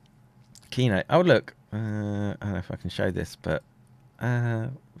keynote. Oh look, I don't know if I can show this, but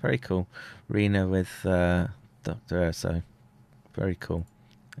very cool. Rena with Dr. Urso. Very cool.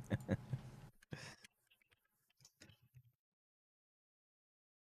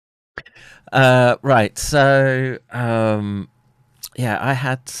 Right, so yeah, I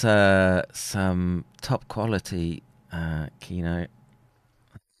had some top quality keynote.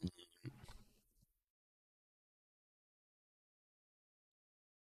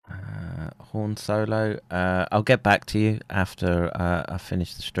 Horn solo. I'll get back to you after I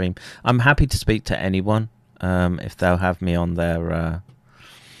finish the stream. I'm happy to speak to anyone if they'll have me on their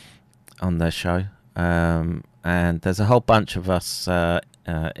show. And there's a whole bunch of us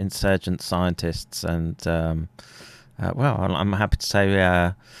insurgent scientists, and well, I'm happy to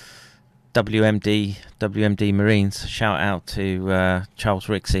say WMD Marines. Shout out to Charles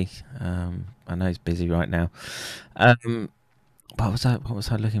Rixey. I know he's busy right now. What was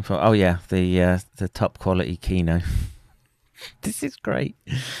I looking for? Oh yeah, the top quality keynote. This is great.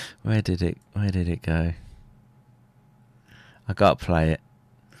 Where did it go? I gotta play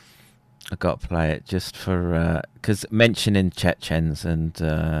it just for because mentioning Chechens, and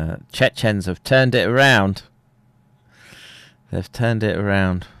Chechens have turned it around. They've turned it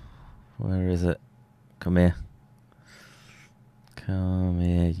around. Where is it? Come here. Come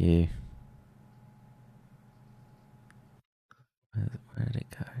here, you. Where did it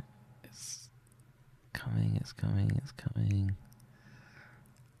go? It's coming.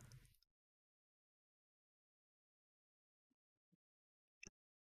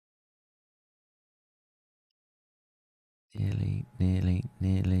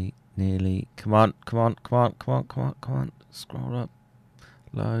 Nearly. Come on. Scroll up.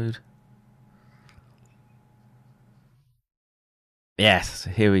 Load. Yes,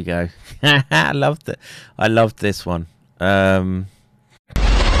 here we go. I loved this one. The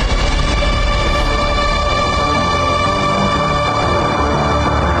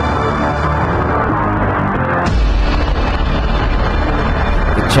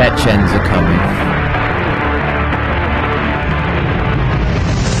Chechens are coming.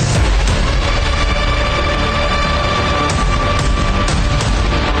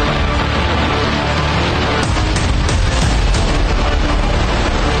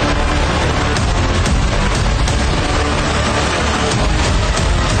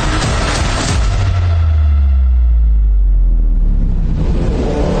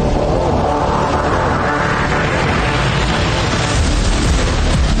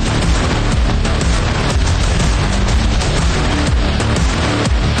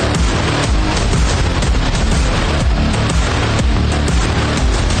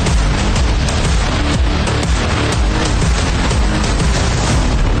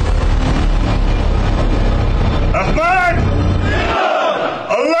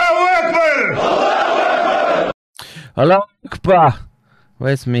 Allahu Akbar.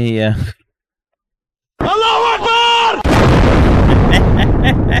 Where's me? Allahu Akbar!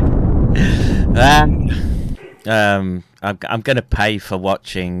 I'm gonna pay for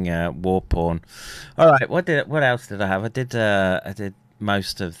watching war porn. All right. What else did I have? I did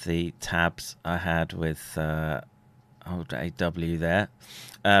most of the tabs I had with old AW there.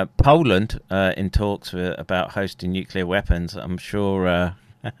 Poland in talks about hosting nuclear weapons. I'm sure.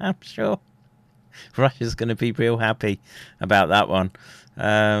 Russia's going to be real happy about that one.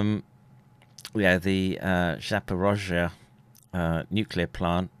 Yeah, the Zaporozhye nuclear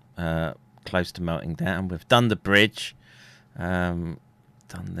plant close to melting down. We've done the bridge, done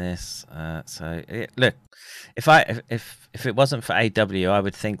this. Look, if it wasn't for AW, I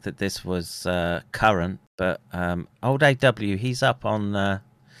would think that this was current. But old AW, he's up on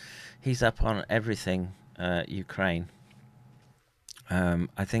everything Ukraine.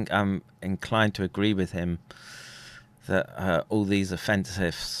 I think I'm inclined to agree with him that all these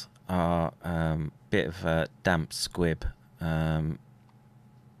offensives are a bit of a damp squib. And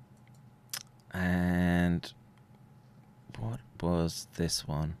what was this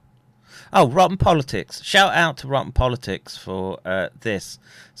one? Oh, Rotten Politics. Shout out to Rotten Politics for this.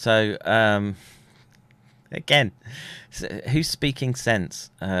 So, again, who's speaking sense?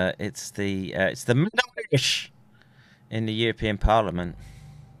 It's the minority in the European Parliament.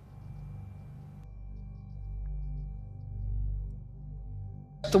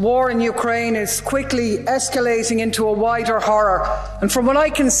 The war in Ukraine is quickly escalating into a wider horror, and from what I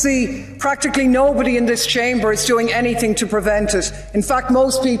can see, practically nobody in this chamber is doing anything to prevent it. In fact,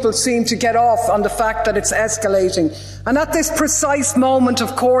 most people seem to get off on the fact that it's escalating. And at this precise moment,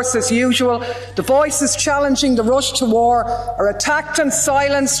 of course, as usual, the voices challenging the rush to war are attacked and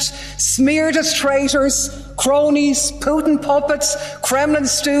silenced, smeared as traitors, cronies, Putin puppets, Kremlin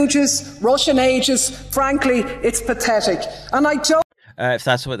stooges, Russian ages. Frankly, it's pathetic. And I don't... If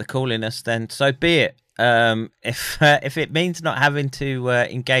that's what they're calling us, then so be it. If it means not having to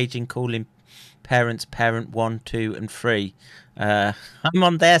engage in calling parents parent 1, 2, and 3, I'm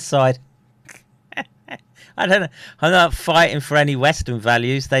on their side. I don't know. I'm not fighting for any Western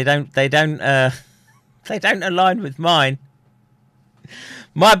values. They don't align with mine.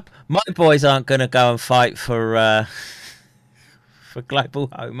 My boys aren't going to go and fight for global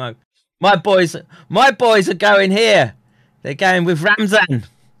homo. My boys are going here. They're going with Ramzan.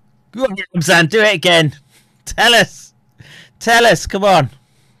 Go on, Ramzan, do it again. Tell us, come on.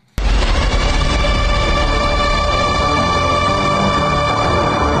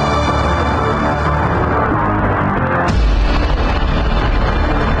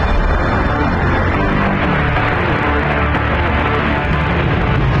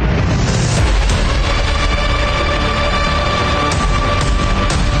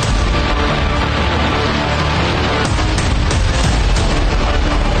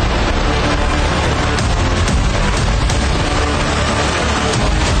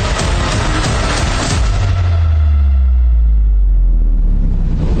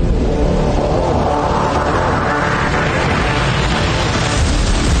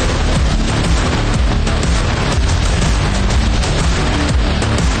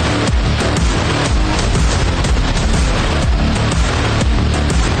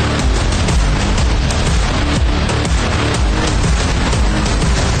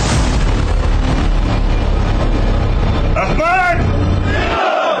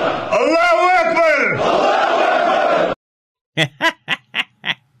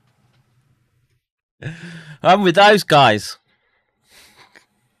 I'm with those guys.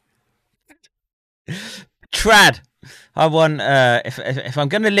 Trad. I want if I'm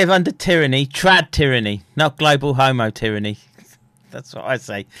going to live under tyranny, trad tyranny, not global homo tyranny. That's what I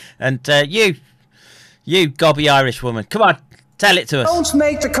say. And you gobby Irish woman, come on, tell it to us. Don't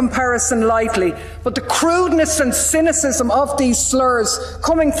make the comparison lightly, but the crudeness and cynicism of these slurs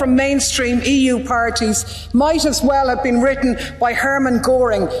coming from mainstream EU parties might as well have been written by Hermann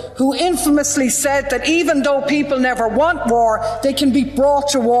Göring, who infamously said that even though people never want war, they can be brought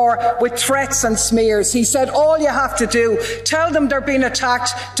to war with threats and smears. He said, all you have to do, tell them they're being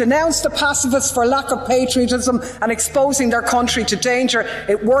attacked, denounce the pacifists for lack of patriotism and exposing their country to danger.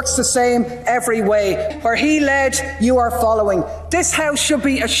 It works the same every way. Where he led, you are following. This House should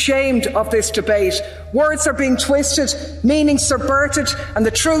be ashamed of this debate. Words are being twisted, meaning subverted, and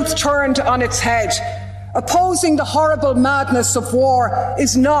the truth turned on its head. Opposing the horrible madness of war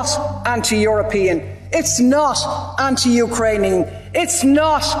is not anti-European. It's not anti-Ukrainian. It's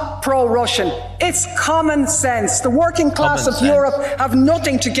not pro-Russian. It's common sense. The working class of Europe have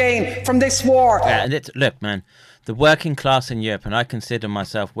nothing to gain from this war. Yeah, and look, man, the working class in Europe, and I consider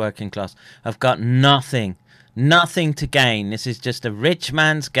myself working class, have got nothing to gain. This is just a rich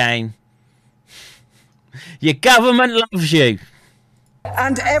man's game. Your government loves you.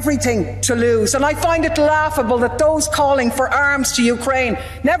 And everything to lose. And I find it laughable that those calling for arms to Ukraine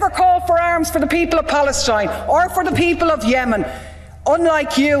never call for arms for the people of Palestine or for the people of Yemen.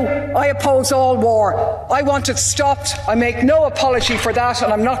 Unlike you, I oppose all war. I want it stopped. I make no apology for that,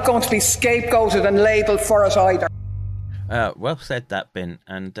 and I'm not going to be scapegoated and labelled for it either. Well said, that bin,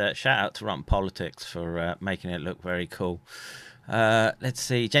 and shout out to Rotten Politics for making it look very cool. Let's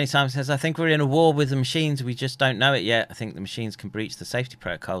see. Jenny Simon says, I think we're in a war with the machines. We just don't know it yet. I think the machines can breach the safety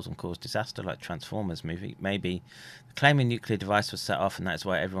protocols and cause disaster like Transformers movie. Maybe the claiming nuclear device was set off and that's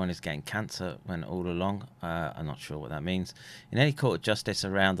why everyone is getting cancer when all along. I'm not sure what that means. In any court of justice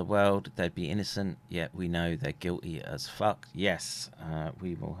around the world, they'd be innocent, yet we know they're guilty as fuck. Yes,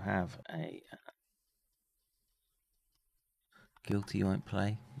 we will have a... Guilty won't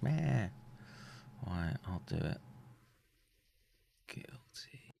play. Meh. Alright, I'll do it.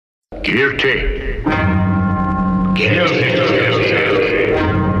 Guilty. Guilty.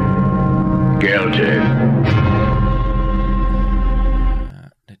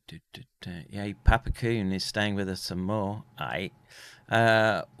 Okay, Papa Coon is staying with us some more. Aight.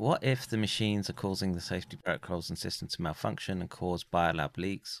 What if the machines are causing the safety protocols and systems to malfunction and cause biolab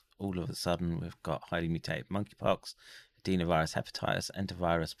leaks? All of a sudden, we've got highly mutated monkeypox, adenovirus, hepatitis,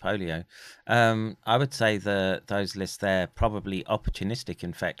 enterovirus, polio. I would say those lists there probably opportunistic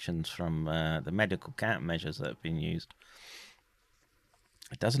infections from the medical countermeasures that have been used.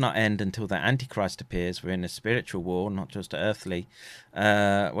 It does not end until the Antichrist appears. We're in a spiritual war, not just earthly.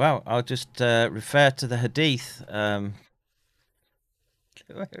 Well, I'll just refer to the Hadith. Where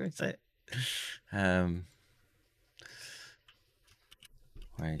is it?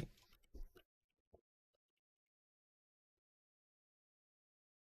 Wait.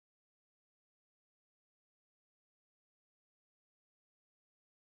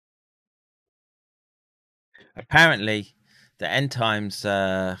 Apparently, the end times.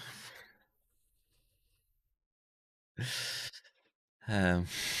 I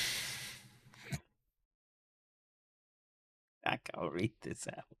can't read this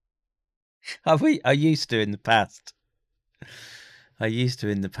out. I used to in the past.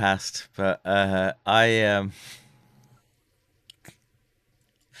 But I'm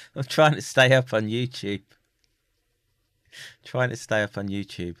trying to stay up on YouTube.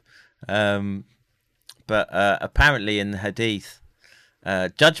 But apparently in the Hadith,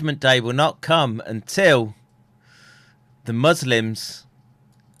 Judgment Day will not come until the Muslims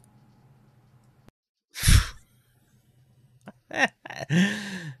I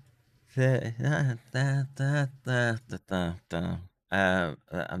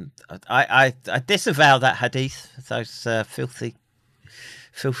disavow that Hadith. Those filthy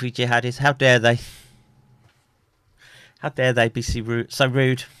jihadis. How dare they? How dare they be so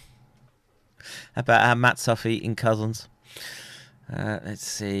rude about our Matzoff eating cousins? Let's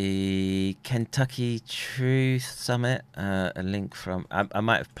see. Kentucky Truth Summit. A link from... I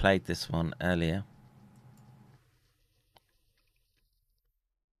might have played this one earlier.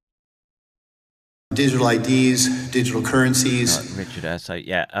 Digital IDs, digital currencies. Richard, so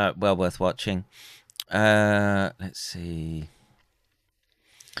yeah, well worth watching. Let's see.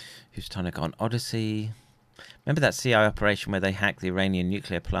 Who's trying to go on Odyssey? Remember that CIA operation where they hacked the Iranian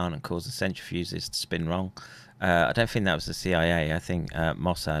nuclear plant and caused the centrifuges to spin wrong? I don't think that was the CIA. I think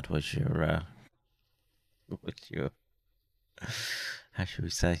Mossad was your how should we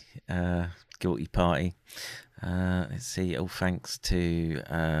say, guilty party. Let's see. All thanks to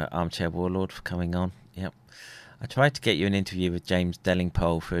Armchair Warlord for coming on. Yep. I tried to get you an interview with James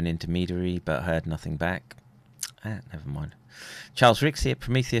Dellingpole through an intermediary, but heard nothing back. Never mind. Charles Rixey at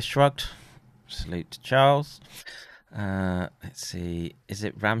Prometheus Shrugged. Salute to Charles. Let's see. Is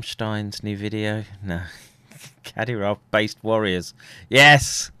it Rammstein's new video? No. Kadyrov-based warriors.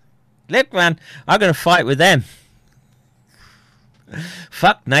 Yes! Look, man, I'm going to fight with them.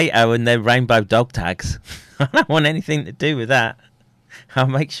 Fuck NATO and their rainbow dog tags. I don't want anything to do with that. I'll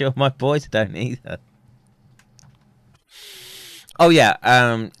make sure my boys don't either. Oh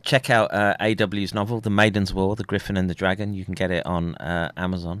yeah, check out AW's novel, The Maiden's War, The Griffin and the Dragon. You can get it on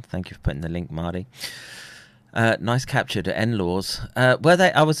Amazon. Thank you for putting the link, Marty. Nice capture to N-laws. Were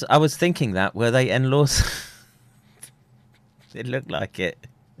they? I was thinking that. Were they N-laws? It looked like it.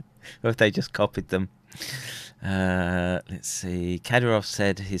 Or if they just copied them. Let's see. Kadyrov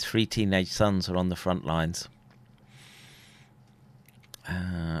said his 3 teenage sons are on the front lines.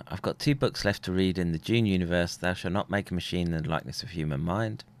 I've got 2 books left to read in the Dune universe. Thou shalt not make a machine in the likeness of human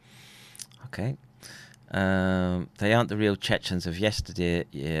mind. Okay. They aren't the real Chechens of yesterday.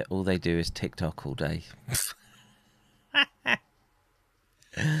 Yeah, all they do is TikTok all day.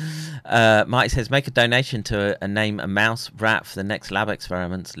 Marty says, make a donation to a name a mouse rat for the next lab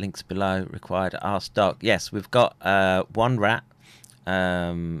experiments. Links below. Required Ask Doc. Yes, we've got one rat.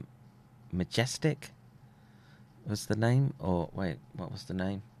 Majestic was the name, or wait, what was the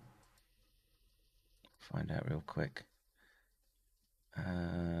name? Find out real quick.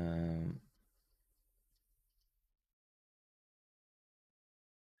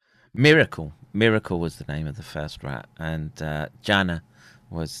 Miracle was the name of the first rat, and Jana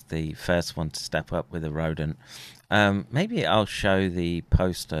was the first one to step up with a rodent. Maybe I'll show the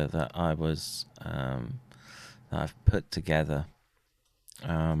poster that that I've put together,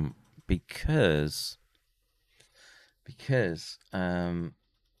 because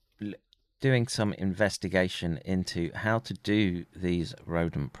doing some investigation into how to do these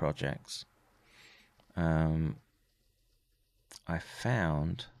rodent projects, I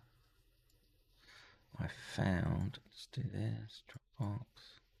found. Let's do this. Dropbox.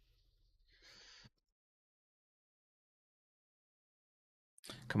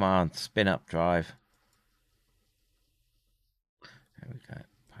 Come on, spin up drive. There we go.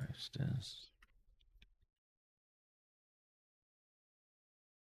 Posters.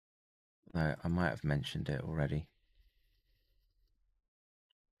 No, I might have mentioned it already.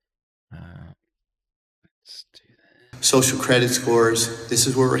 Let's do that. Social credit scores. This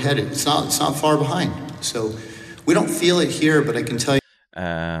is where we're headed. It's not far behind. So we don't feel it here, but I can tell you.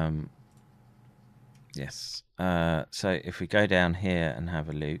 Yes. So if we go down here and have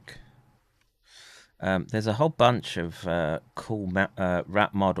a look, there's a whole bunch of cool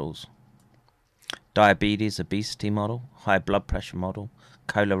rat models. Diabetes, obesity model, high blood pressure model,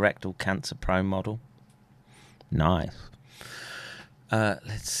 colorectal cancer prone model. Nice.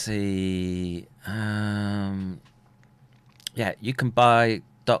 Let's see. Yeah, you can buy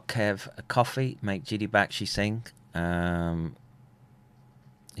 .kev a coffee, make Giddy Bakshi sing.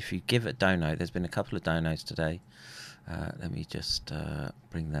 If you give a dono, there's been a couple of donos today. Let me just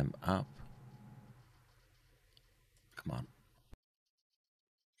bring them up. Come on.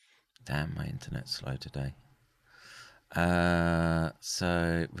 Damn, my internet's slow today.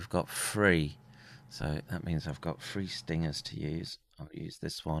 So we've got 3. So that means I've got 3 stingers to use. I'll use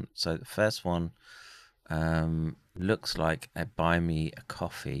this one. So the first one looks like a buy me a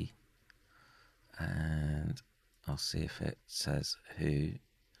coffee. And I'll see if it says who.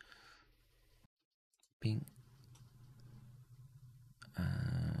 Bing.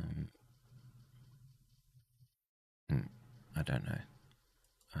 I don't know.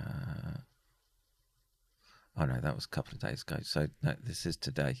 Oh no, that was a couple of days ago. So no, this is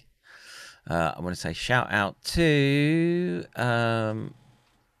today. I want to say shout out to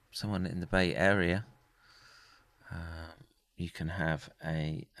someone in the Bay Area. You can have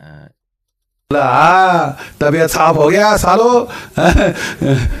a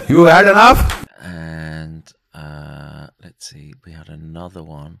you had enough? And let's see, we had another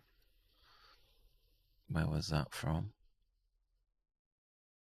one. Where was that from?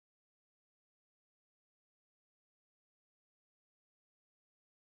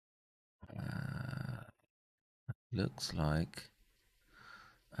 Looks like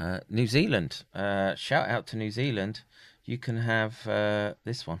New Zealand. Shout out to New Zealand. You can have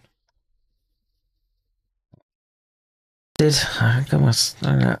this one.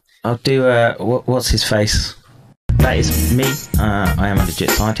 I'll do what's his face? That is me. I am a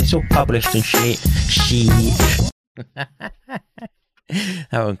legit scientist. All published and shit. That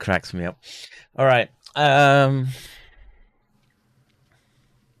one cracks me up. All right.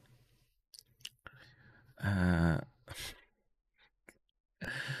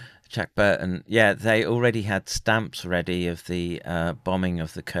 Jack Burton. Yeah, they already had stamps ready of the bombing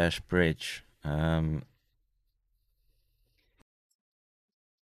of the Kersh Bridge.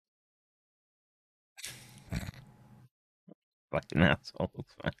 Fucking assholes.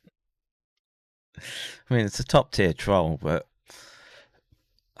 I mean, it's a top tier troll, but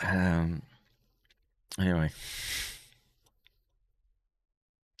anyway.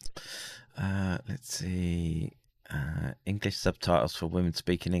 Let's see. English subtitles for women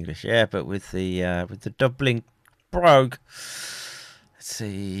speaking English. Yeah, but with the doubling brogue. Let's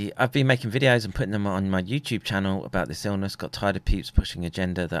see. I've been making videos and putting them on my YouTube channel about this illness. Got tired of peeps pushing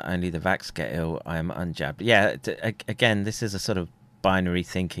agenda that only the vax get ill. I am unjabbed. Yeah, again, this is a sort of binary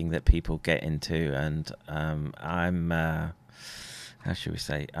thinking that people get into, and I'm how should we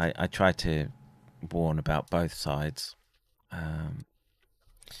say? I try to warn about both sides.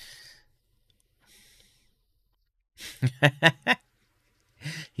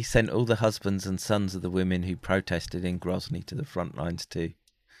 He sent all the husbands and sons of the women who protested in Grozny to the front lines too.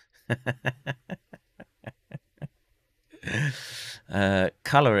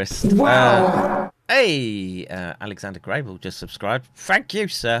 Colorist. Wow. Hey, Alexander Grable just subscribed. Thank you,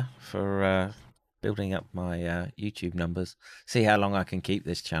 sir, for building up my YouTube numbers. See how long I can keep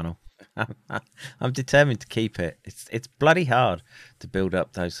this channel. I'm determined to keep it. It's bloody hard to build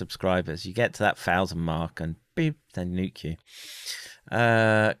up those subscribers. You get to that 1,000 mark and beep, they nuke you.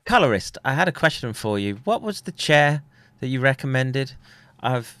 Colorist, I had a question for you. What was the chair that you recommended?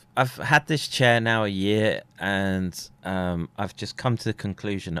 I've had this chair now a year, and I've just come to the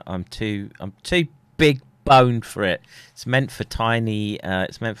conclusion that I'm too big boned for it. It's meant for tiny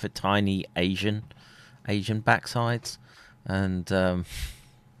Asian backsides, and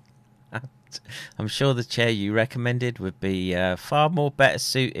I'm sure the chair you recommended would be far more better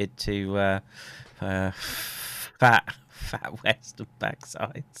suited to fat Western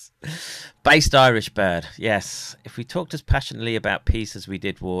backsides. Based Irish bird. Yes. If we talked as passionately about peace as we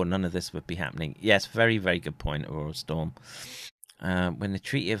did war, none of this would be happening. Yes, very, very good point, Aurora Storm. When the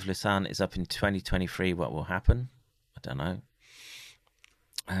Treaty of Lausanne is up in 2023, what will happen? I don't know.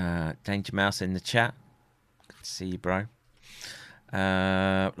 Danger Mouse in the chat. Good to see you, bro.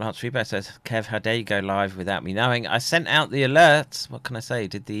 Lance Rebo says, Kev, how dare you go live without me knowing? I sent out the alerts. What can I say?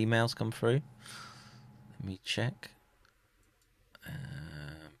 Did the emails come through? Let me check.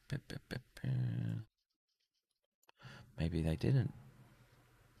 Maybe they didn't.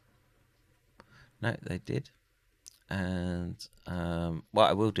 No, they did. And what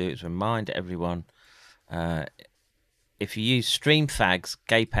I will do is remind everyone, if you use StreamFag's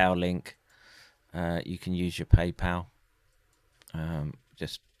GayPal link, you can use your PayPal.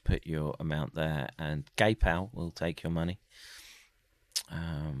 Just put your amount there, and GayPal will take your money.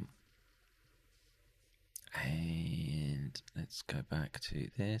 And let's go back to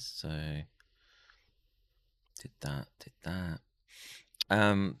this. So did that.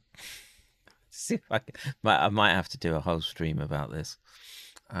 See if I might have to do a whole stream about this.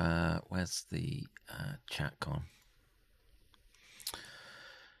 Where's the chat gone?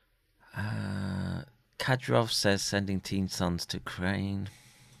 Kadyrov says sending teen sons to Ukraine.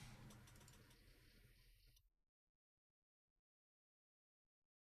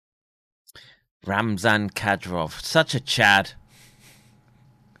 Ramzan Kadyrov, such a Chad.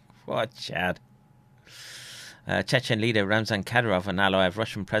 What Chad? Chechen leader Ramzan Kadyrov, an ally of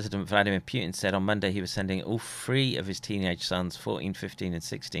Russian President Vladimir Putin, said on Monday he was sending all 3 of his teenage sons, 14, 15 and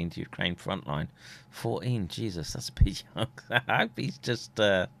 16, to Ukraine frontline. 14, Jesus, that's a bit young. I hope he's just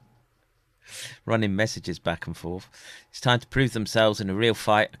running messages back and forth. It's time to prove themselves in a real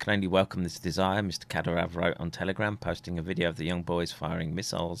fight. I can only welcome this desire, Mr. Kadyrov wrote on Telegram, posting a video of the young boys firing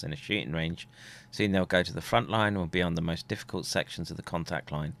missiles in a shooting range. Soon they'll go to the front line or be on the most difficult sections of the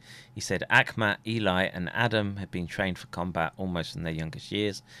contact line. He said Akhmat, Eli and Adam had been trained for combat almost in their youngest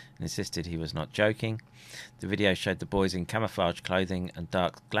years and insisted he was not joking. The video showed the boys in camouflage clothing and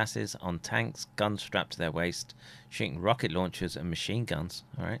dark glasses on tanks, guns strapped to their waist, shooting rocket launchers and machine guns.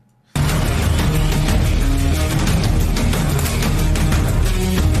 All right.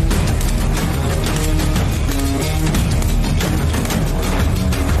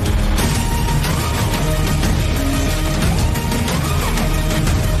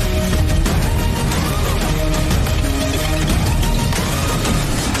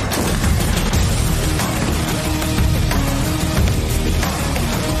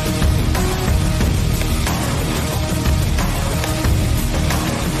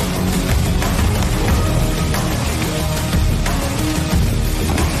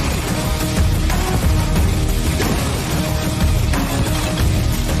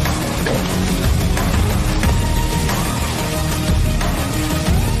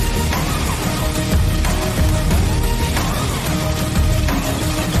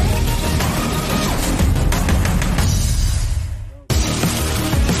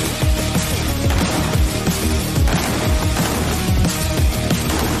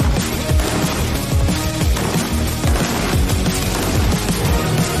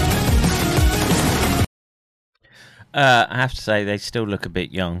 I have to say they still look a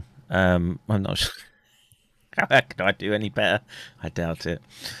bit young. I'm not sure. How can I do any better? I doubt it.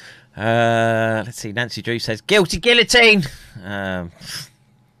 Let's see. Nancy Drew says guilty guillotine.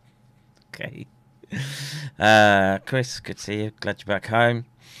 Okay. Chris, good to see you. Glad you're back home.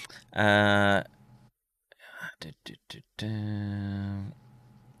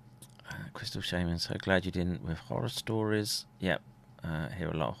 Crystal Shaman, so glad you didn't with horror stories. Yep. Hear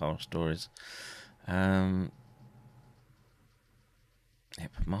a lot of horror stories.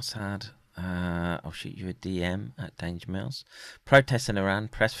 Yep, Mossad. I'll shoot you a DM at Danger Mouse. Protests in Iran.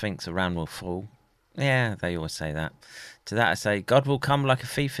 Press thinks Iran will fall. Yeah, they always say that. To that I say, God will come like a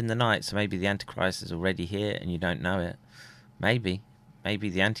thief in the night, so maybe the Antichrist is already here and you don't know it. Maybe. Maybe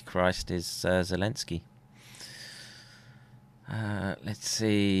the Antichrist is Zelensky. Let's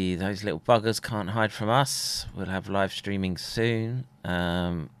see. Those little buggers can't hide from us. We'll have live streaming soon.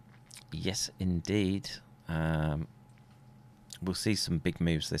 Yes, indeed. We'll see some big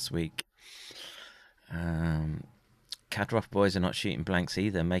moves this week. Kadyrov boys are not shooting blanks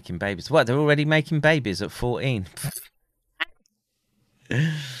either, making babies. What, they're already making babies at 14?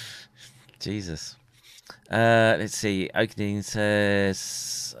 Jesus. Let's see. Oakdean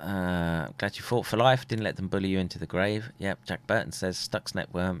says, glad you fought for life. Didn't let them bully you into the grave. Yep. Jack Burton says,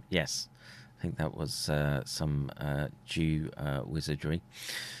 Stuxnet worm. Yes. I think that was some Jew wizardry.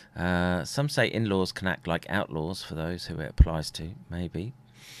 Some say in-laws can act like outlaws for those who it applies to. Maybe.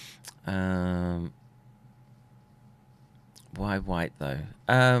 Why white, though?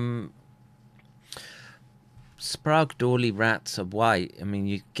 Sprague-Dawley rats are white. I mean,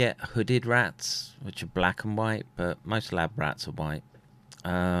 you get hooded rats, which are black and white, but most lab rats are white.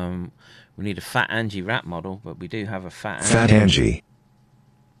 We need a Fat Angie rat model, but we do have a Fat Angie.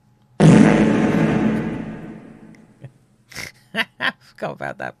 Forgot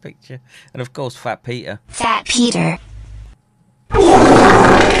about that picture. And of course, Fat Peter. Fat Peter.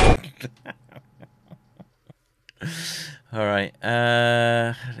 All right.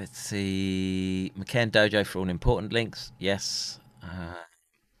 Let's see. McCann Dojo for all important links. Yes.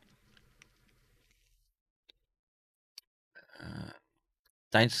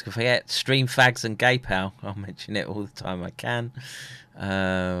 Don't forget, stream fags and gay pal. I'll mention it all the time I can.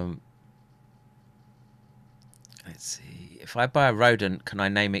 Let's see. If I buy a rodent, can I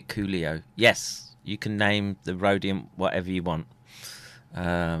name it Coolio? Yes, you can name the rodent whatever you want.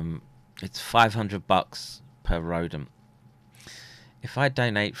 It's $500 per rodent. If I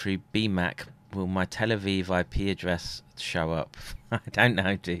donate through BMAC, will my Tel Aviv IP address show up? I don't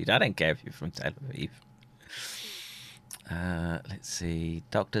know, dude. I don't care if you're from Tel Aviv. Let's see.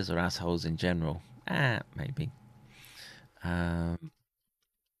 Doctors are assholes in general. Maybe.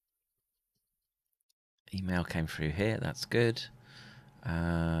 Email came through here. That's good.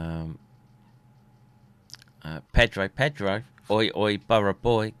 Pedro. Oi, Borough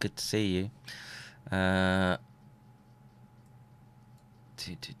Boy. Good to see you. Yeah,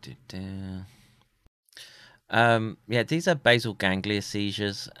 these are basal ganglia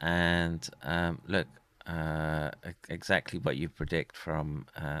seizures, and look, exactly what you predict from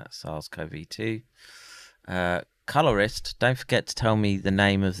SARS-CoV-2. Colorist, don't forget to tell me the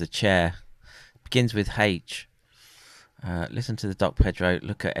name of the chair. It begins with H. Listen to the Doc Pedro,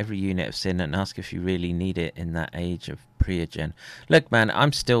 look at every unit of sin and ask if you really need it in that age of pre-gen. Look, man,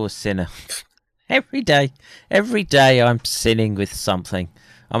 I'm still a sinner. Every day I'm sinning with something.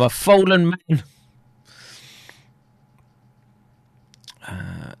 I'm a fallen man.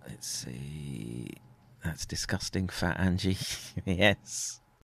 Let's see. That's disgusting, Fat Angie. Yes.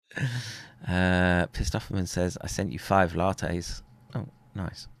 Pissed Off Woman says, I sent you 5 lattes. Oh,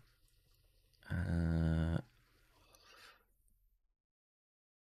 nice.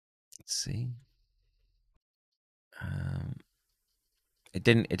 Let's see. It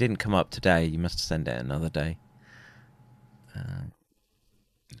didn't come up today. You must send it another day. Let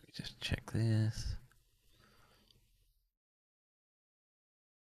me just check this.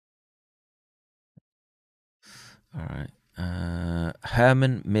 All right.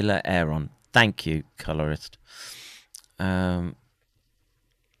 Herman Miller Aaron. Thank you, colorist. Doc,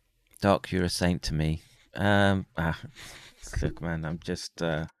 you're a saint to me. Look, man, I'm just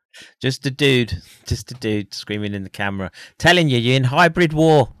a dude. Just a dude screaming in the camera. Telling you, you're in hybrid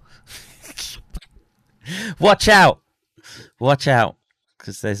war. Watch out. Watch out.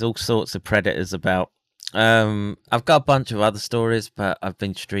 Because there's all sorts of predators about. I've got a bunch of other stories, but I've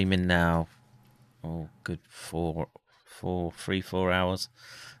been streaming now. Oh, good 4 hours.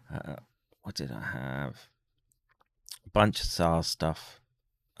 What did I have? A bunch of SARS stuff.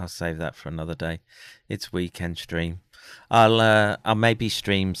 I'll save that for another day. It's weekend stream. I'll maybe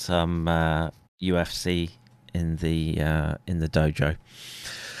stream some UFC in the dojo.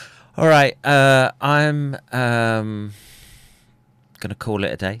 All right. I'm gonna call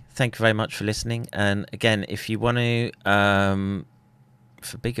it a day. Thank you very much for listening. And again, if you want to,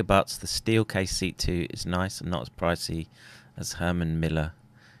 for bigger butts, the steel case seat 2 is nice and not as pricey as Herman Miller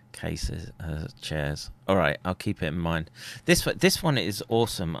cases chairs. All right, I'll keep it in mind. This one is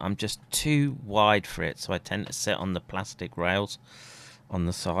awesome. I'm just too wide for it, so I tend to sit on the plastic rails on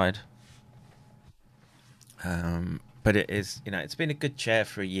the side. But it is, it's been a good chair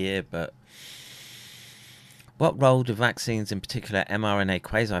for a year. But what role do vaccines, in particular mRNA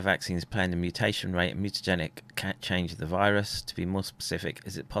quasi-vaccines, play in the mutation rate and mutagenic change of the virus? To be more specific,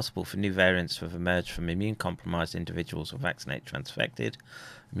 is it possible for new variants to have emerged from immune-compromised individuals or vaccinated transfected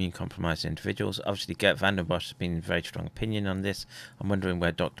immune-compromised individuals? Obviously, Gert Vanden Bosch has been a very strong opinion on this. I'm wondering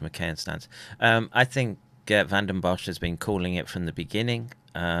where Dr. McCain stands. I think Gert Vanden Bosch has been calling it from the beginning.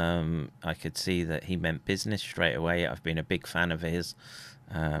 I could see that he meant business straight away. I've been a big fan of his.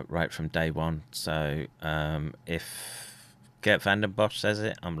 Right from day one. So if Gert Vanden Bosch says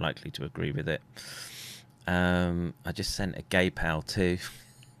it, I'm likely to agree with it. I just sent a gay pal too.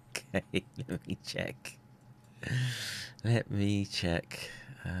 Okay, let me check.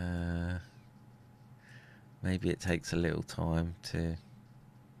 Maybe it takes a little time to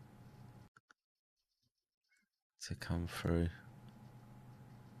come through.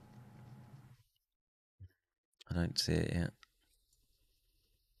 I don't see it yet.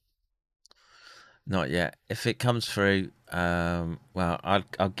 Not yet. If it comes through, well,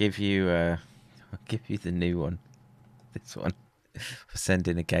 I'll give you the new one. This one for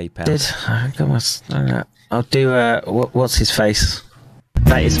sending a gay pal. I'll do what's his face?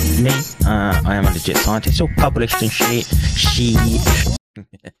 That is me. I am a legit scientist. All published and shit.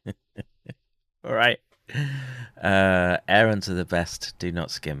 All right. Errands are the best. Do not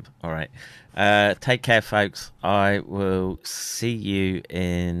skimp. All right. Take care, folks. I will see you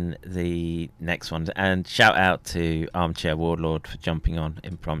in the next one. And shout out to Armchair Warlord for jumping on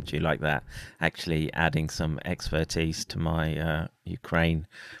impromptu like that. Actually adding some expertise to my Ukraine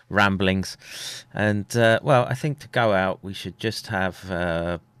ramblings. And, well, I think to go out, we should just have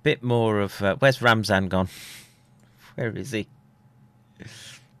a bit more of... where's Ramzan gone? Where is he?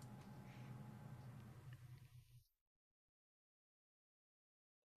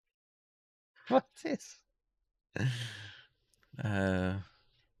 What's this?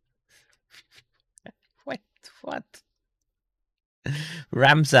 Wait, what?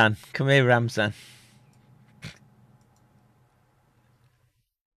 Ramzan, come here, Ramzan.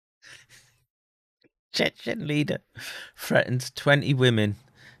 Chechen leader threatens 20 women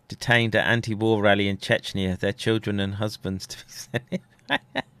detained at anti-war rally in Chechnya, their children and husbands to be sent in.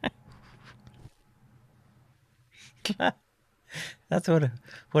 That's what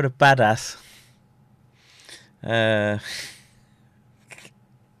a badass. All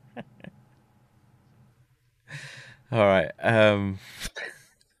right. Don't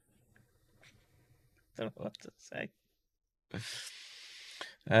know what to say.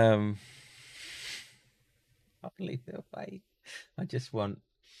 I'll leave it away. I just want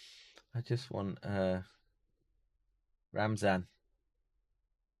Ramzan.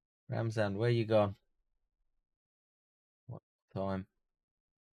 Ramzan, where you gone? What time?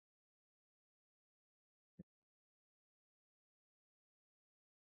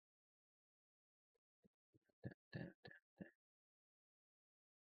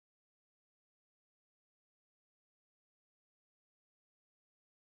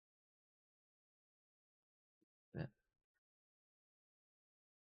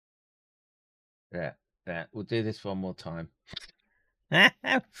 Yeah, we'll do this one more time.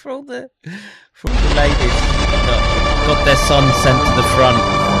 for all the ladies got their son sent to the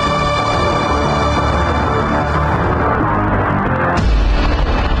front.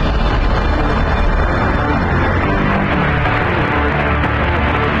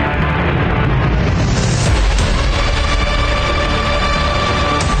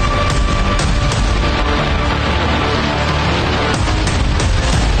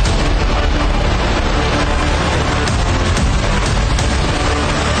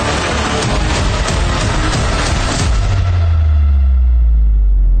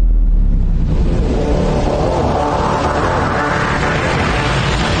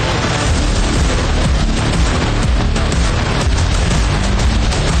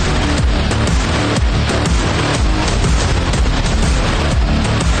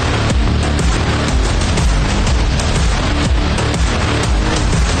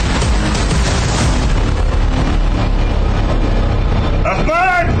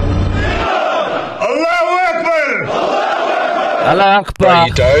 Bro,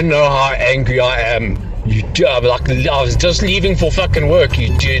 you don't know how angry I am. You do, like, I was just leaving for fucking work.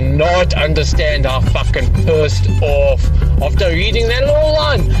 You do not understand how fucking pissed off. After reading that little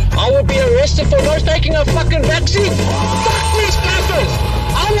line, I will be arrested for not taking a fucking vaccine. Fuck these cappers!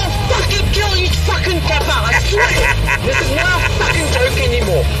 I will fucking kill each fucking capper. I swear. This is not a fucking joke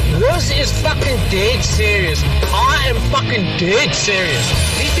anymore. This is fucking dead serious. I am fucking dead serious.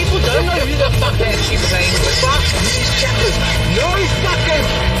 These people don't know who the fuck they're actually saying. Fuck these cappers. No fucking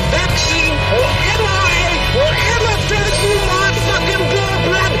vaccine or MRA will ever turn through my fucking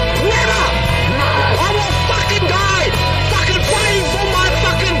blood. Never! I will fucking die! Fucking fighting for my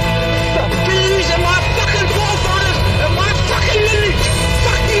fucking beliefs and my fucking forefathers and my fucking lineage!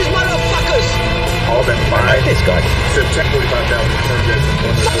 Fuck these motherfuckers! All that fine. This guy. September 45,000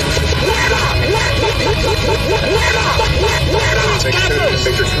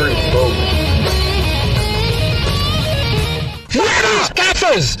 Never!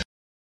 Scaffers!